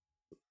you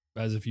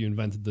as if you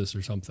invented this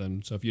or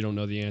something. So if you don't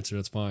know the answer,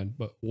 that's fine.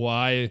 But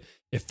why,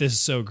 if this is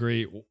so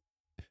great,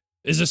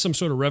 is this some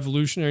sort of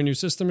revolutionary new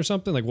system or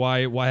something? Like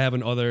why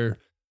haven't other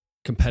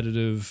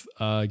competitive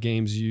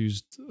games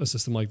used a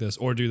system like this,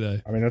 or do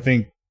they? I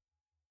mean,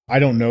 I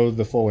don't know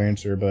the full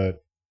answer,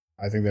 but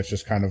I think that's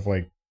just kind of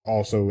like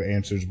also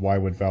answers why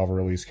would Valve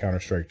release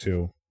Counter-Strike 2.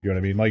 You know what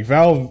I mean? Like,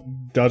 Valve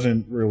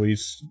doesn't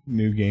release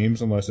new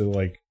games unless it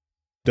like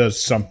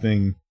does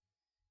something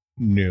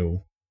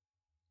new.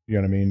 You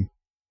know what I mean?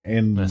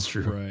 And That's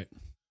true. Right.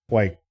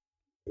 like,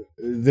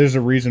 there's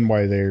a reason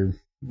why they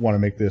want to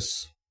make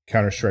this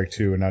Counter-Strike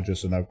 2 and not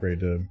just an upgrade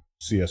to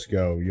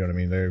CS:GO. You know what I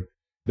mean?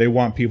 They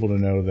want people to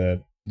know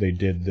that they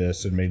did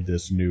this and made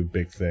this new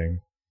big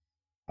thing.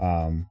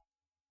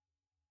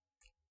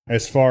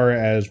 As far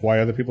as why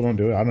other people don't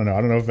do it, I don't know.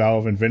 I don't know if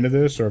Valve invented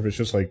this or if it's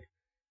just like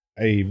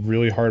a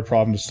really hard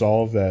problem to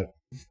solve that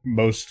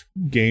most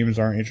games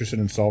aren't interested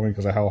in solving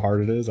because of how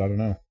hard it is. I don't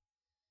know.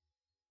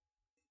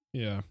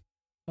 Yeah.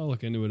 I'll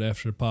look into it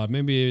after the pod.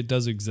 Maybe it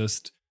does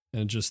exist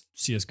and just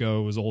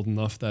CSGO was old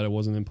enough that it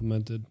wasn't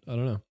implemented. I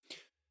don't know.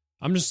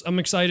 I'm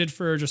excited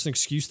for just an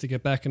excuse to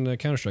get back into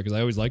Counter-Strike because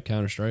I always liked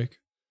Counter-Strike.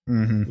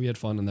 Mm-hmm. We had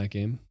fun in that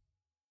game.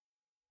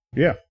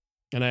 Yeah.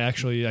 And I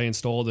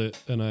installed it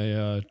and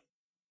I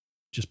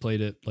just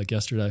played it like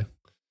yesterday.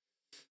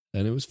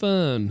 And it was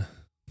fun.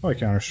 I like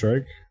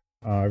Counter-Strike.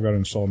 I've got it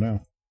installed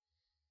now.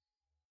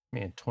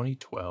 Man,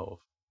 2012.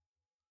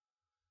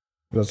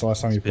 That's the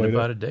last time you It's been played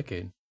about it? a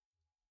decade.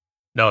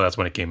 No, that's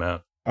when it came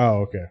out.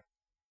 Oh, okay.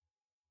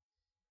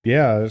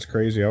 Yeah, that's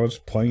crazy. I was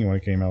playing it when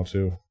it came out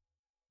too.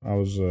 I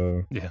was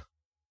Yeah.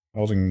 I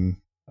was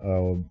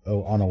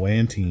on a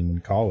LAN team in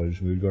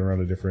college. We would go around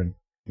to different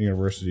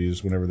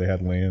universities whenever they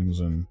had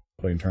LANs and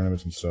playing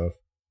tournaments and stuff.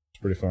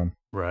 It's pretty fun.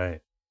 Right.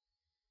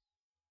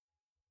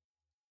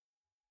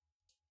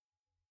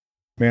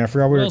 Man, I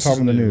forgot we What were else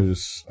talking is the new?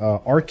 news.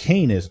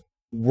 Arcane is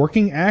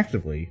working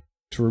actively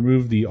to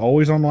remove the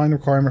always online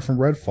requirement from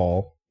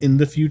Redfall in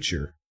the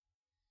future.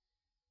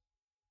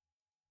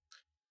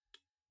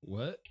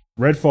 What?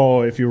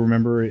 Redfall, if you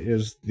remember,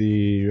 is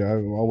the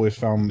I've always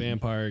found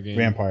Vampire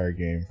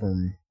game.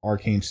 From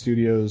Arcane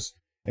Studios.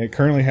 It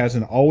currently has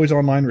an always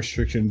online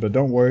restriction, but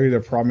don't worry,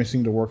 they're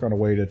promising to work on a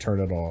way to turn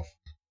it off.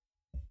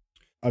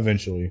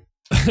 Eventually.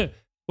 Wait,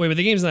 but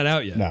the game's not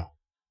out yet. No.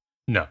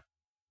 No.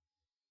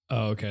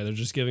 Oh, okay. They're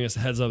just giving us a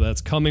heads up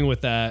that's coming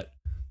with that,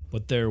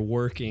 but they're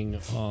working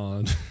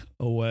on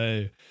a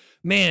way.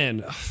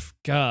 Man,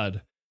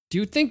 God. Do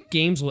you think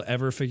games will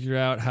ever figure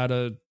out how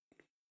to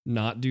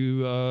not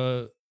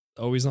do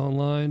always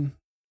online?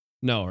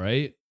 No,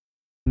 right?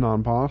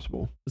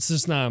 Non-possible. It's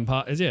just not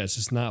yeah, it's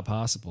just not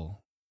possible.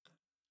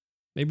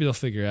 Maybe they'll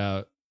figure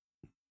out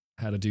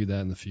how to do that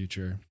in the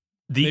future.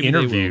 The Maybe they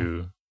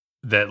interview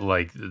that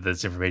like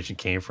this information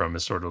came from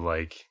is sort of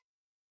like,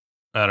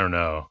 I don't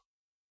know.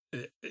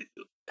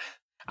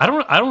 I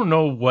don't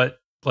know what,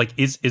 like,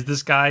 is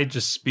this guy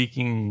just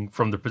speaking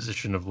from the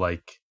position of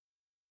like,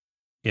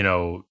 you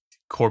know,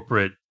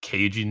 corporate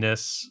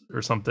caginess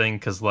or something?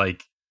 Because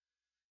like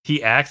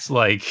he acts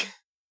like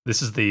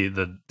this is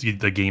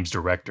the game's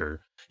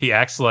director. He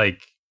acts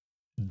like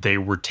they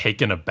were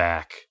taken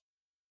aback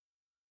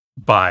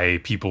by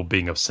people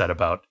being upset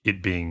about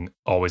it being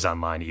always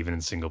online, even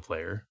in single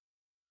player.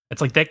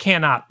 It's like that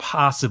cannot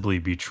possibly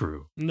be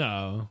true.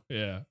 No,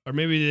 yeah. Or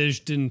maybe they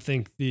just didn't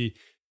think the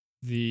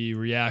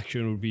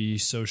reaction would be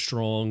so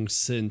strong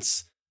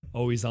since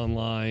always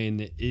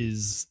online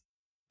is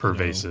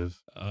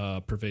Pervasive.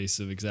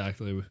 Pervasive,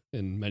 exactly,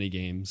 in many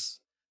games.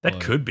 That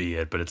But could be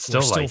it, but it's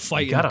we're still like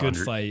fighting a good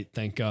fight,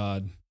 thank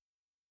God.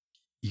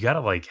 You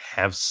gotta like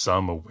have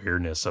some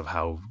awareness of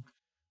how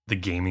the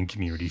gaming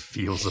community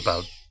feels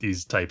about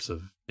these types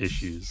of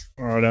issues.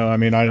 Oh, no, I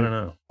mean, I don't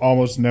know.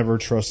 almost never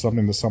trust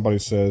something that somebody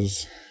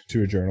says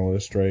to a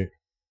journalist, right?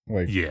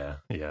 Like, Yeah.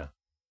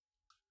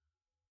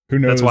 who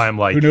knows? That's why I'm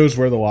like, who knows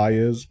where the lie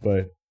is,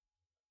 but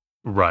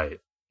right.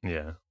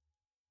 Yeah.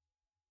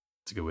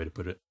 It's a good way to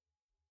put it.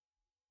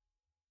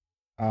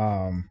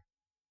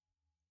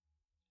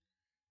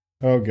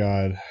 Oh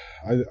God,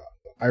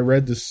 I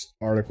read this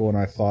article and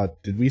I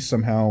thought, did we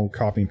somehow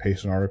copy and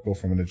paste an article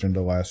from an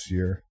agenda last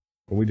year?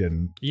 But we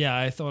didn't. Yeah,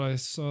 I thought I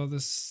saw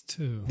this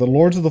too. The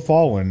Lords of the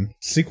Fallen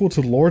sequel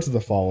to Lords of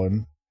the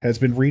Fallen has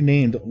been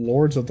renamed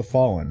Lords of the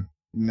Fallen.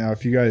 Now,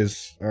 if you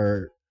guys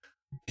are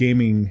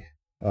gaming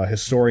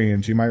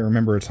historians, you might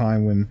remember a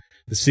time when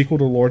the sequel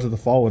to Lords of the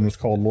Fallen was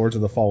called Lords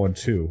of the Fallen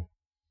 2.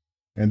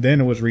 And then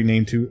it was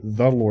renamed to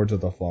The Lords of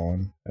the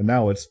Fallen. And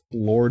now it's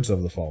Lords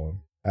of the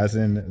Fallen. As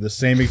in the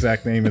same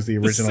exact name as the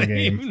original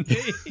game.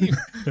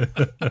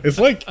 It's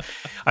like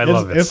I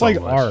love it. It's so like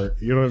much. art.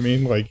 You know what I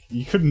mean? Like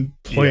you couldn't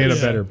play in a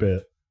better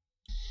bit.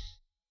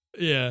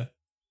 Yeah.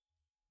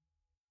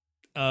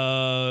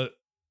 And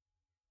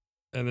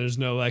there's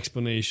no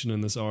explanation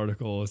in this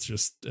article. It's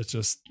just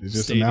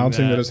stating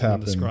announcing that it's and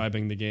happened.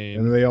 describing the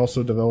game. And they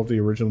also developed the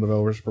original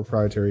developer's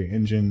proprietary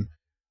engine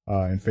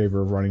in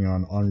favor of running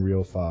on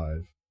Unreal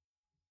 5.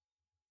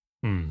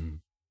 Hmm.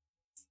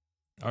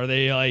 Are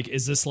they like?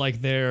 Is this like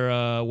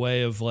their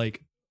way of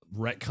like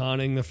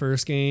retconning the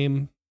first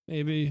game?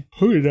 Maybe.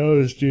 Who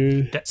knows,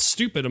 dude? That's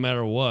stupid, no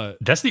matter what.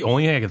 That's the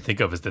only thing I can think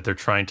of is that they're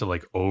trying to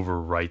like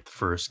overwrite the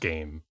first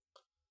game.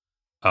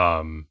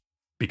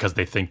 because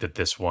they think that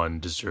this one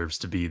deserves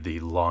to be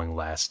the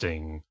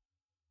long-lasting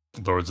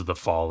Lords of the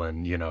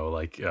Fallen,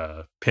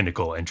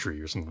 pinnacle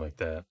entry or something like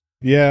that.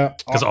 Yeah,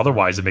 Because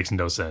otherwise it makes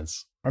no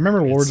sense. I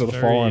remember Lords It's of the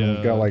very,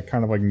 Fallen got like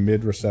kind of like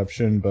mid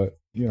reception, but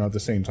at the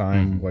same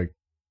time, like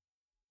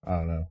I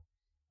don't know,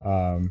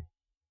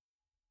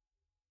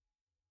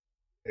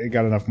 it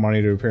got enough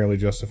money to apparently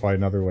justify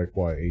another 8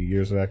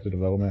 years of active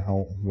development.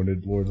 When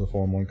did Lords of the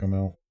Fallen 1 come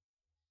out?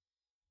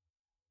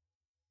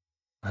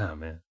 Oh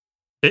man,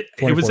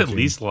 it was at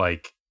least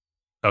like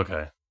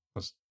okay,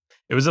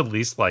 it was at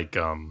least like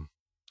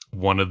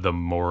one of the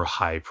more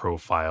high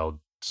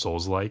profile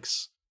Souls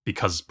likes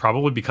because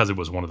it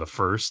was one of the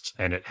first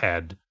and it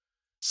had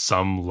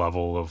some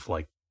level of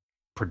like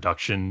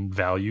production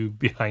value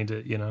behind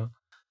it,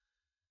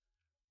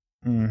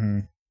 Mm-hmm.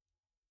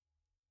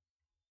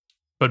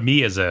 But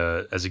me as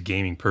a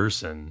gaming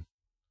person,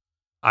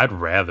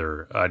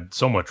 I'd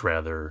so much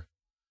rather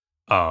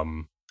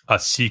a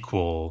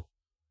sequel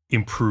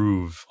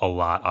improve a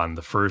lot on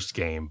the first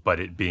game, but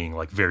it being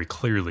like very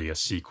clearly a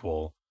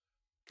sequel,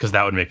 because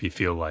that would make me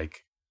feel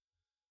like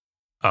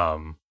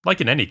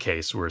in any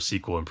case where a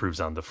sequel improves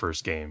on the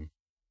first game,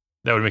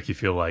 that would make you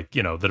feel like,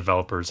 the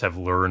developers have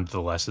learned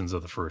the lessons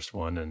of the first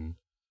one and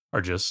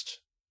are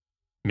just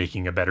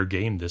making a better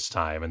game this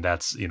time. And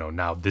that's,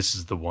 now this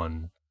is the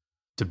one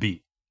to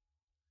beat.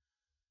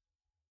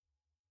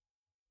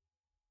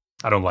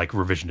 I don't like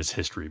revisionist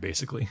history,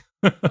 basically.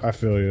 I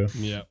feel you.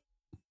 Yeah.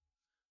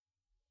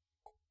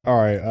 All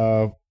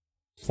right,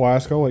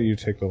 Flask, I'll let you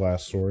take the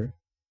last story.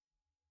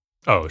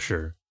 Oh,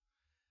 sure.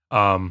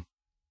 Akira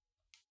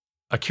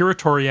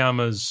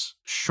Toriyama's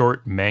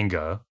short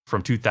manga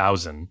from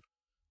 2000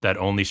 that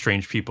only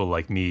strange people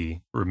like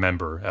me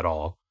remember at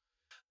all,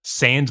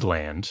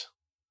 Sandland,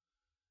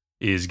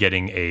 is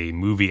getting a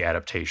movie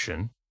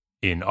adaptation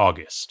in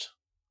August.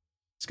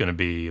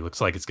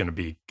 Looks like it's going to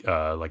be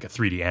like a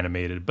 3D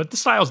animated, but the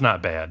style's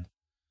not bad.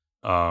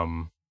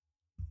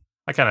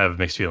 I kind of have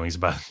mixed feelings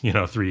about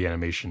 3D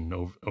animation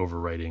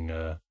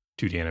overwriting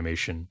 2D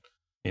animation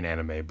in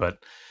anime, but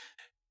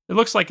it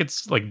looks like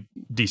it's like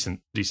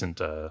decent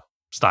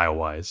style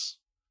wise.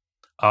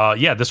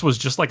 This was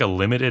just like a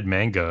limited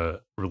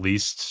manga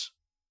released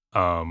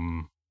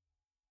in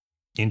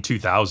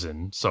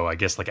 2000, so I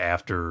guess like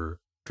after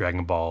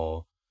Dragon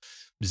Ball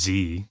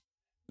Z,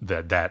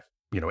 that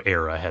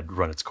era had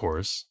run its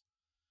course.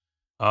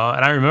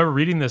 And I remember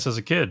reading this as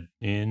a kid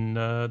in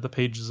the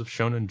pages of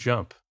Shonen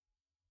Jump.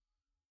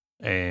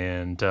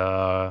 And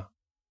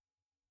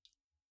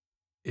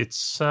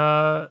it's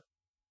not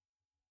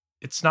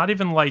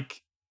even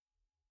like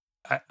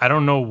I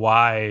don't know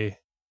why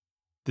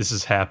this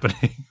is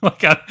happening.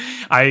 Like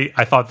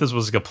I thought this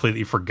was a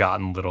completely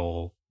forgotten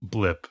little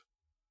blip.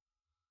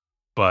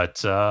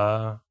 But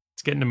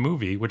it's getting a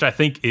movie, which I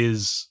think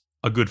is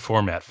a good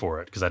format for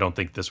it, because I don't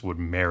think this would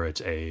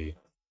merit an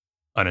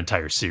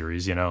entire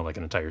series, like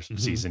an entire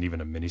season,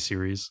 even a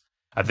miniseries.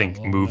 I think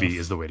movie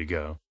is the way to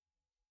go.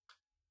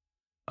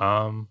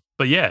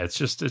 But yeah, it's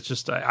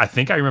just I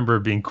think I remember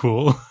it being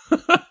cool.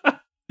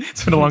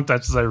 It's been a long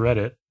time since I read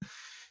it.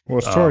 Well,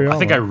 it's Toriyama. I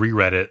think I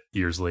reread it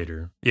years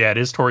later. Yeah, it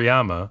is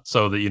Toriyama,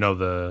 so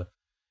that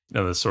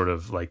the sort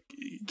of like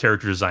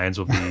character designs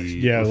will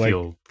be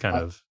feel kind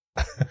of.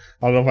 I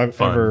don't know if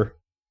I've ever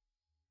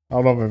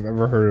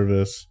heard of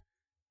this,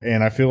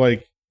 and I feel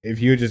like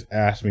if you had just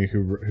asked me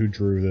who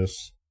drew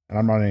this, and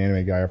I'm not an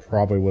anime guy, I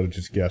probably would have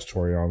just guessed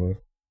Toriyama.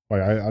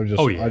 Like I just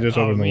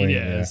opened the link.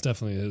 Yeah, it's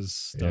definitely his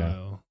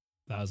style,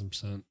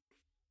 1000%.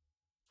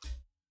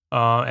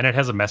 And it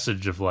has a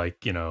message of like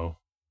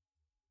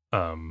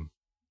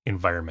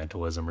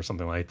environmentalism or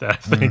something like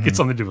that. I think it's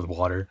something to do with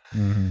water.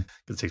 Because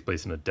it takes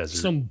place in a desert.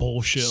 Some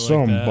bullshit. Some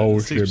like that.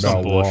 bullshit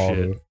about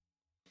water.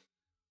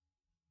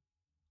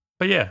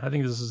 But yeah, I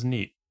think this is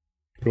neat.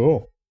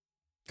 Cool.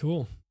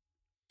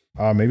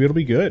 Maybe it'll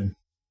be good.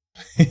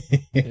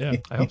 Yeah,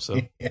 I hope so.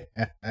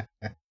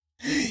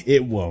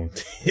 It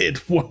won't.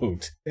 It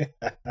won't.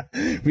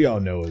 We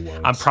all know it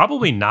won't. I'm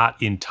probably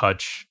not in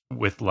touch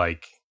with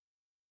like.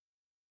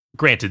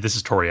 Granted, this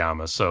is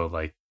Toriyama, so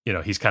like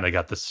he's kind of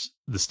got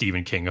the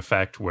Stephen King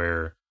effect,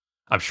 where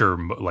I'm sure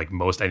like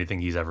most anything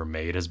he's ever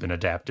made has been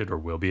adapted or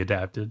will be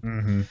adapted.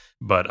 Mm-hmm.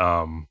 But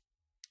I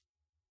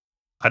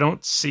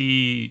don't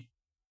see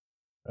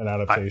an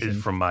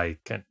adaptation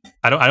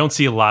I don't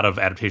see a lot of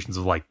adaptations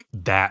of like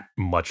that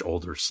much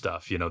older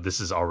stuff. This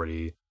is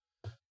already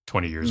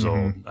 20 years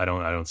old. I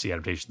don't see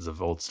adaptations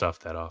of old stuff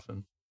that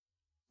often.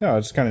 No,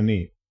 it's kind of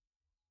neat.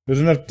 There's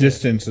enough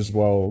distance as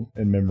well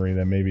in memory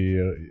that maybe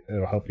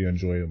it'll help you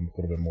enjoy it a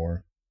little bit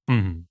more.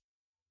 Mm-hmm.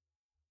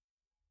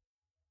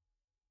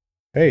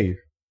 Hey,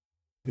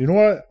 you know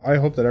what? I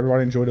hope that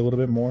everybody enjoyed a little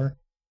bit more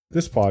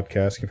this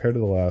podcast compared to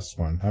the last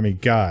one. I mean,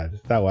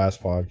 God, that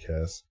last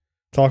podcast.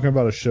 Talking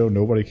about a show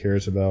nobody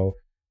cares about,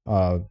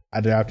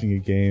 adapting a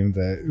game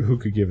that who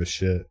could give a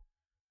shit.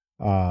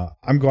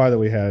 I'm glad that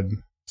we had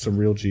some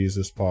real G's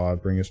this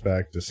pod bring us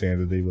back to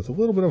sanity with a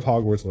little bit of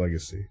Hogwarts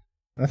Legacy.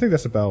 And I think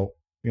that's about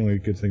the only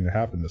good thing that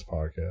happened this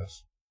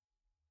podcast.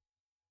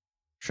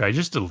 Should I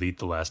just delete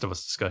the Last of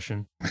Us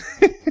discussion?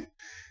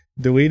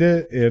 Delete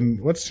it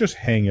and let's just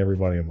hang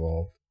everybody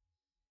involved.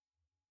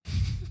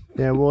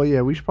 Yeah, well,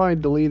 yeah, we should probably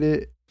delete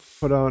it,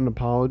 put out an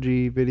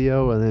apology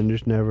video, and then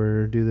just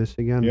never do this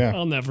again. Yeah.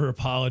 I'll never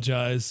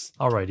apologize.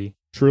 Alrighty.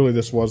 Truly,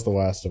 this was The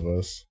Last of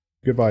Us.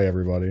 Goodbye,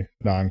 everybody.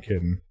 No, I'm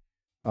kidding.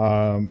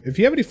 If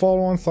you have any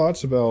follow-on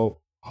thoughts about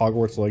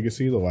Hogwarts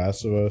Legacy, The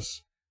Last of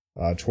Us,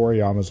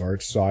 Toriyama's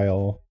art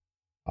style,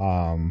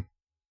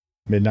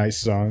 Midnight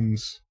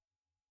Suns,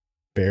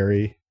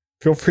 Barry,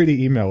 feel free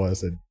to email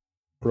us at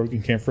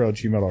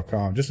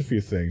brokencampfire@gmail.com. Just a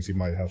few things you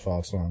might have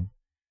thoughts on.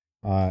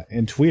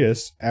 And tweet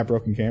us at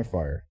Broken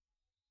Campfire.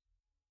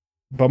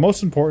 But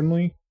most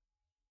importantly,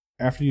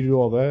 after you do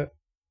all that,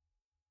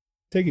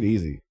 take it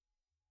easy.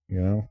 You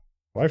know,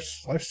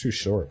 life's too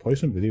short. Play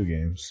some video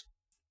games.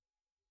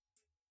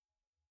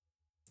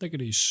 Take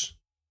it easy.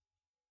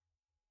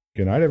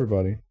 Good night,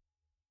 everybody.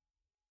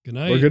 Good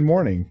night. Or good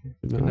morning.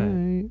 Good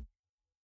night.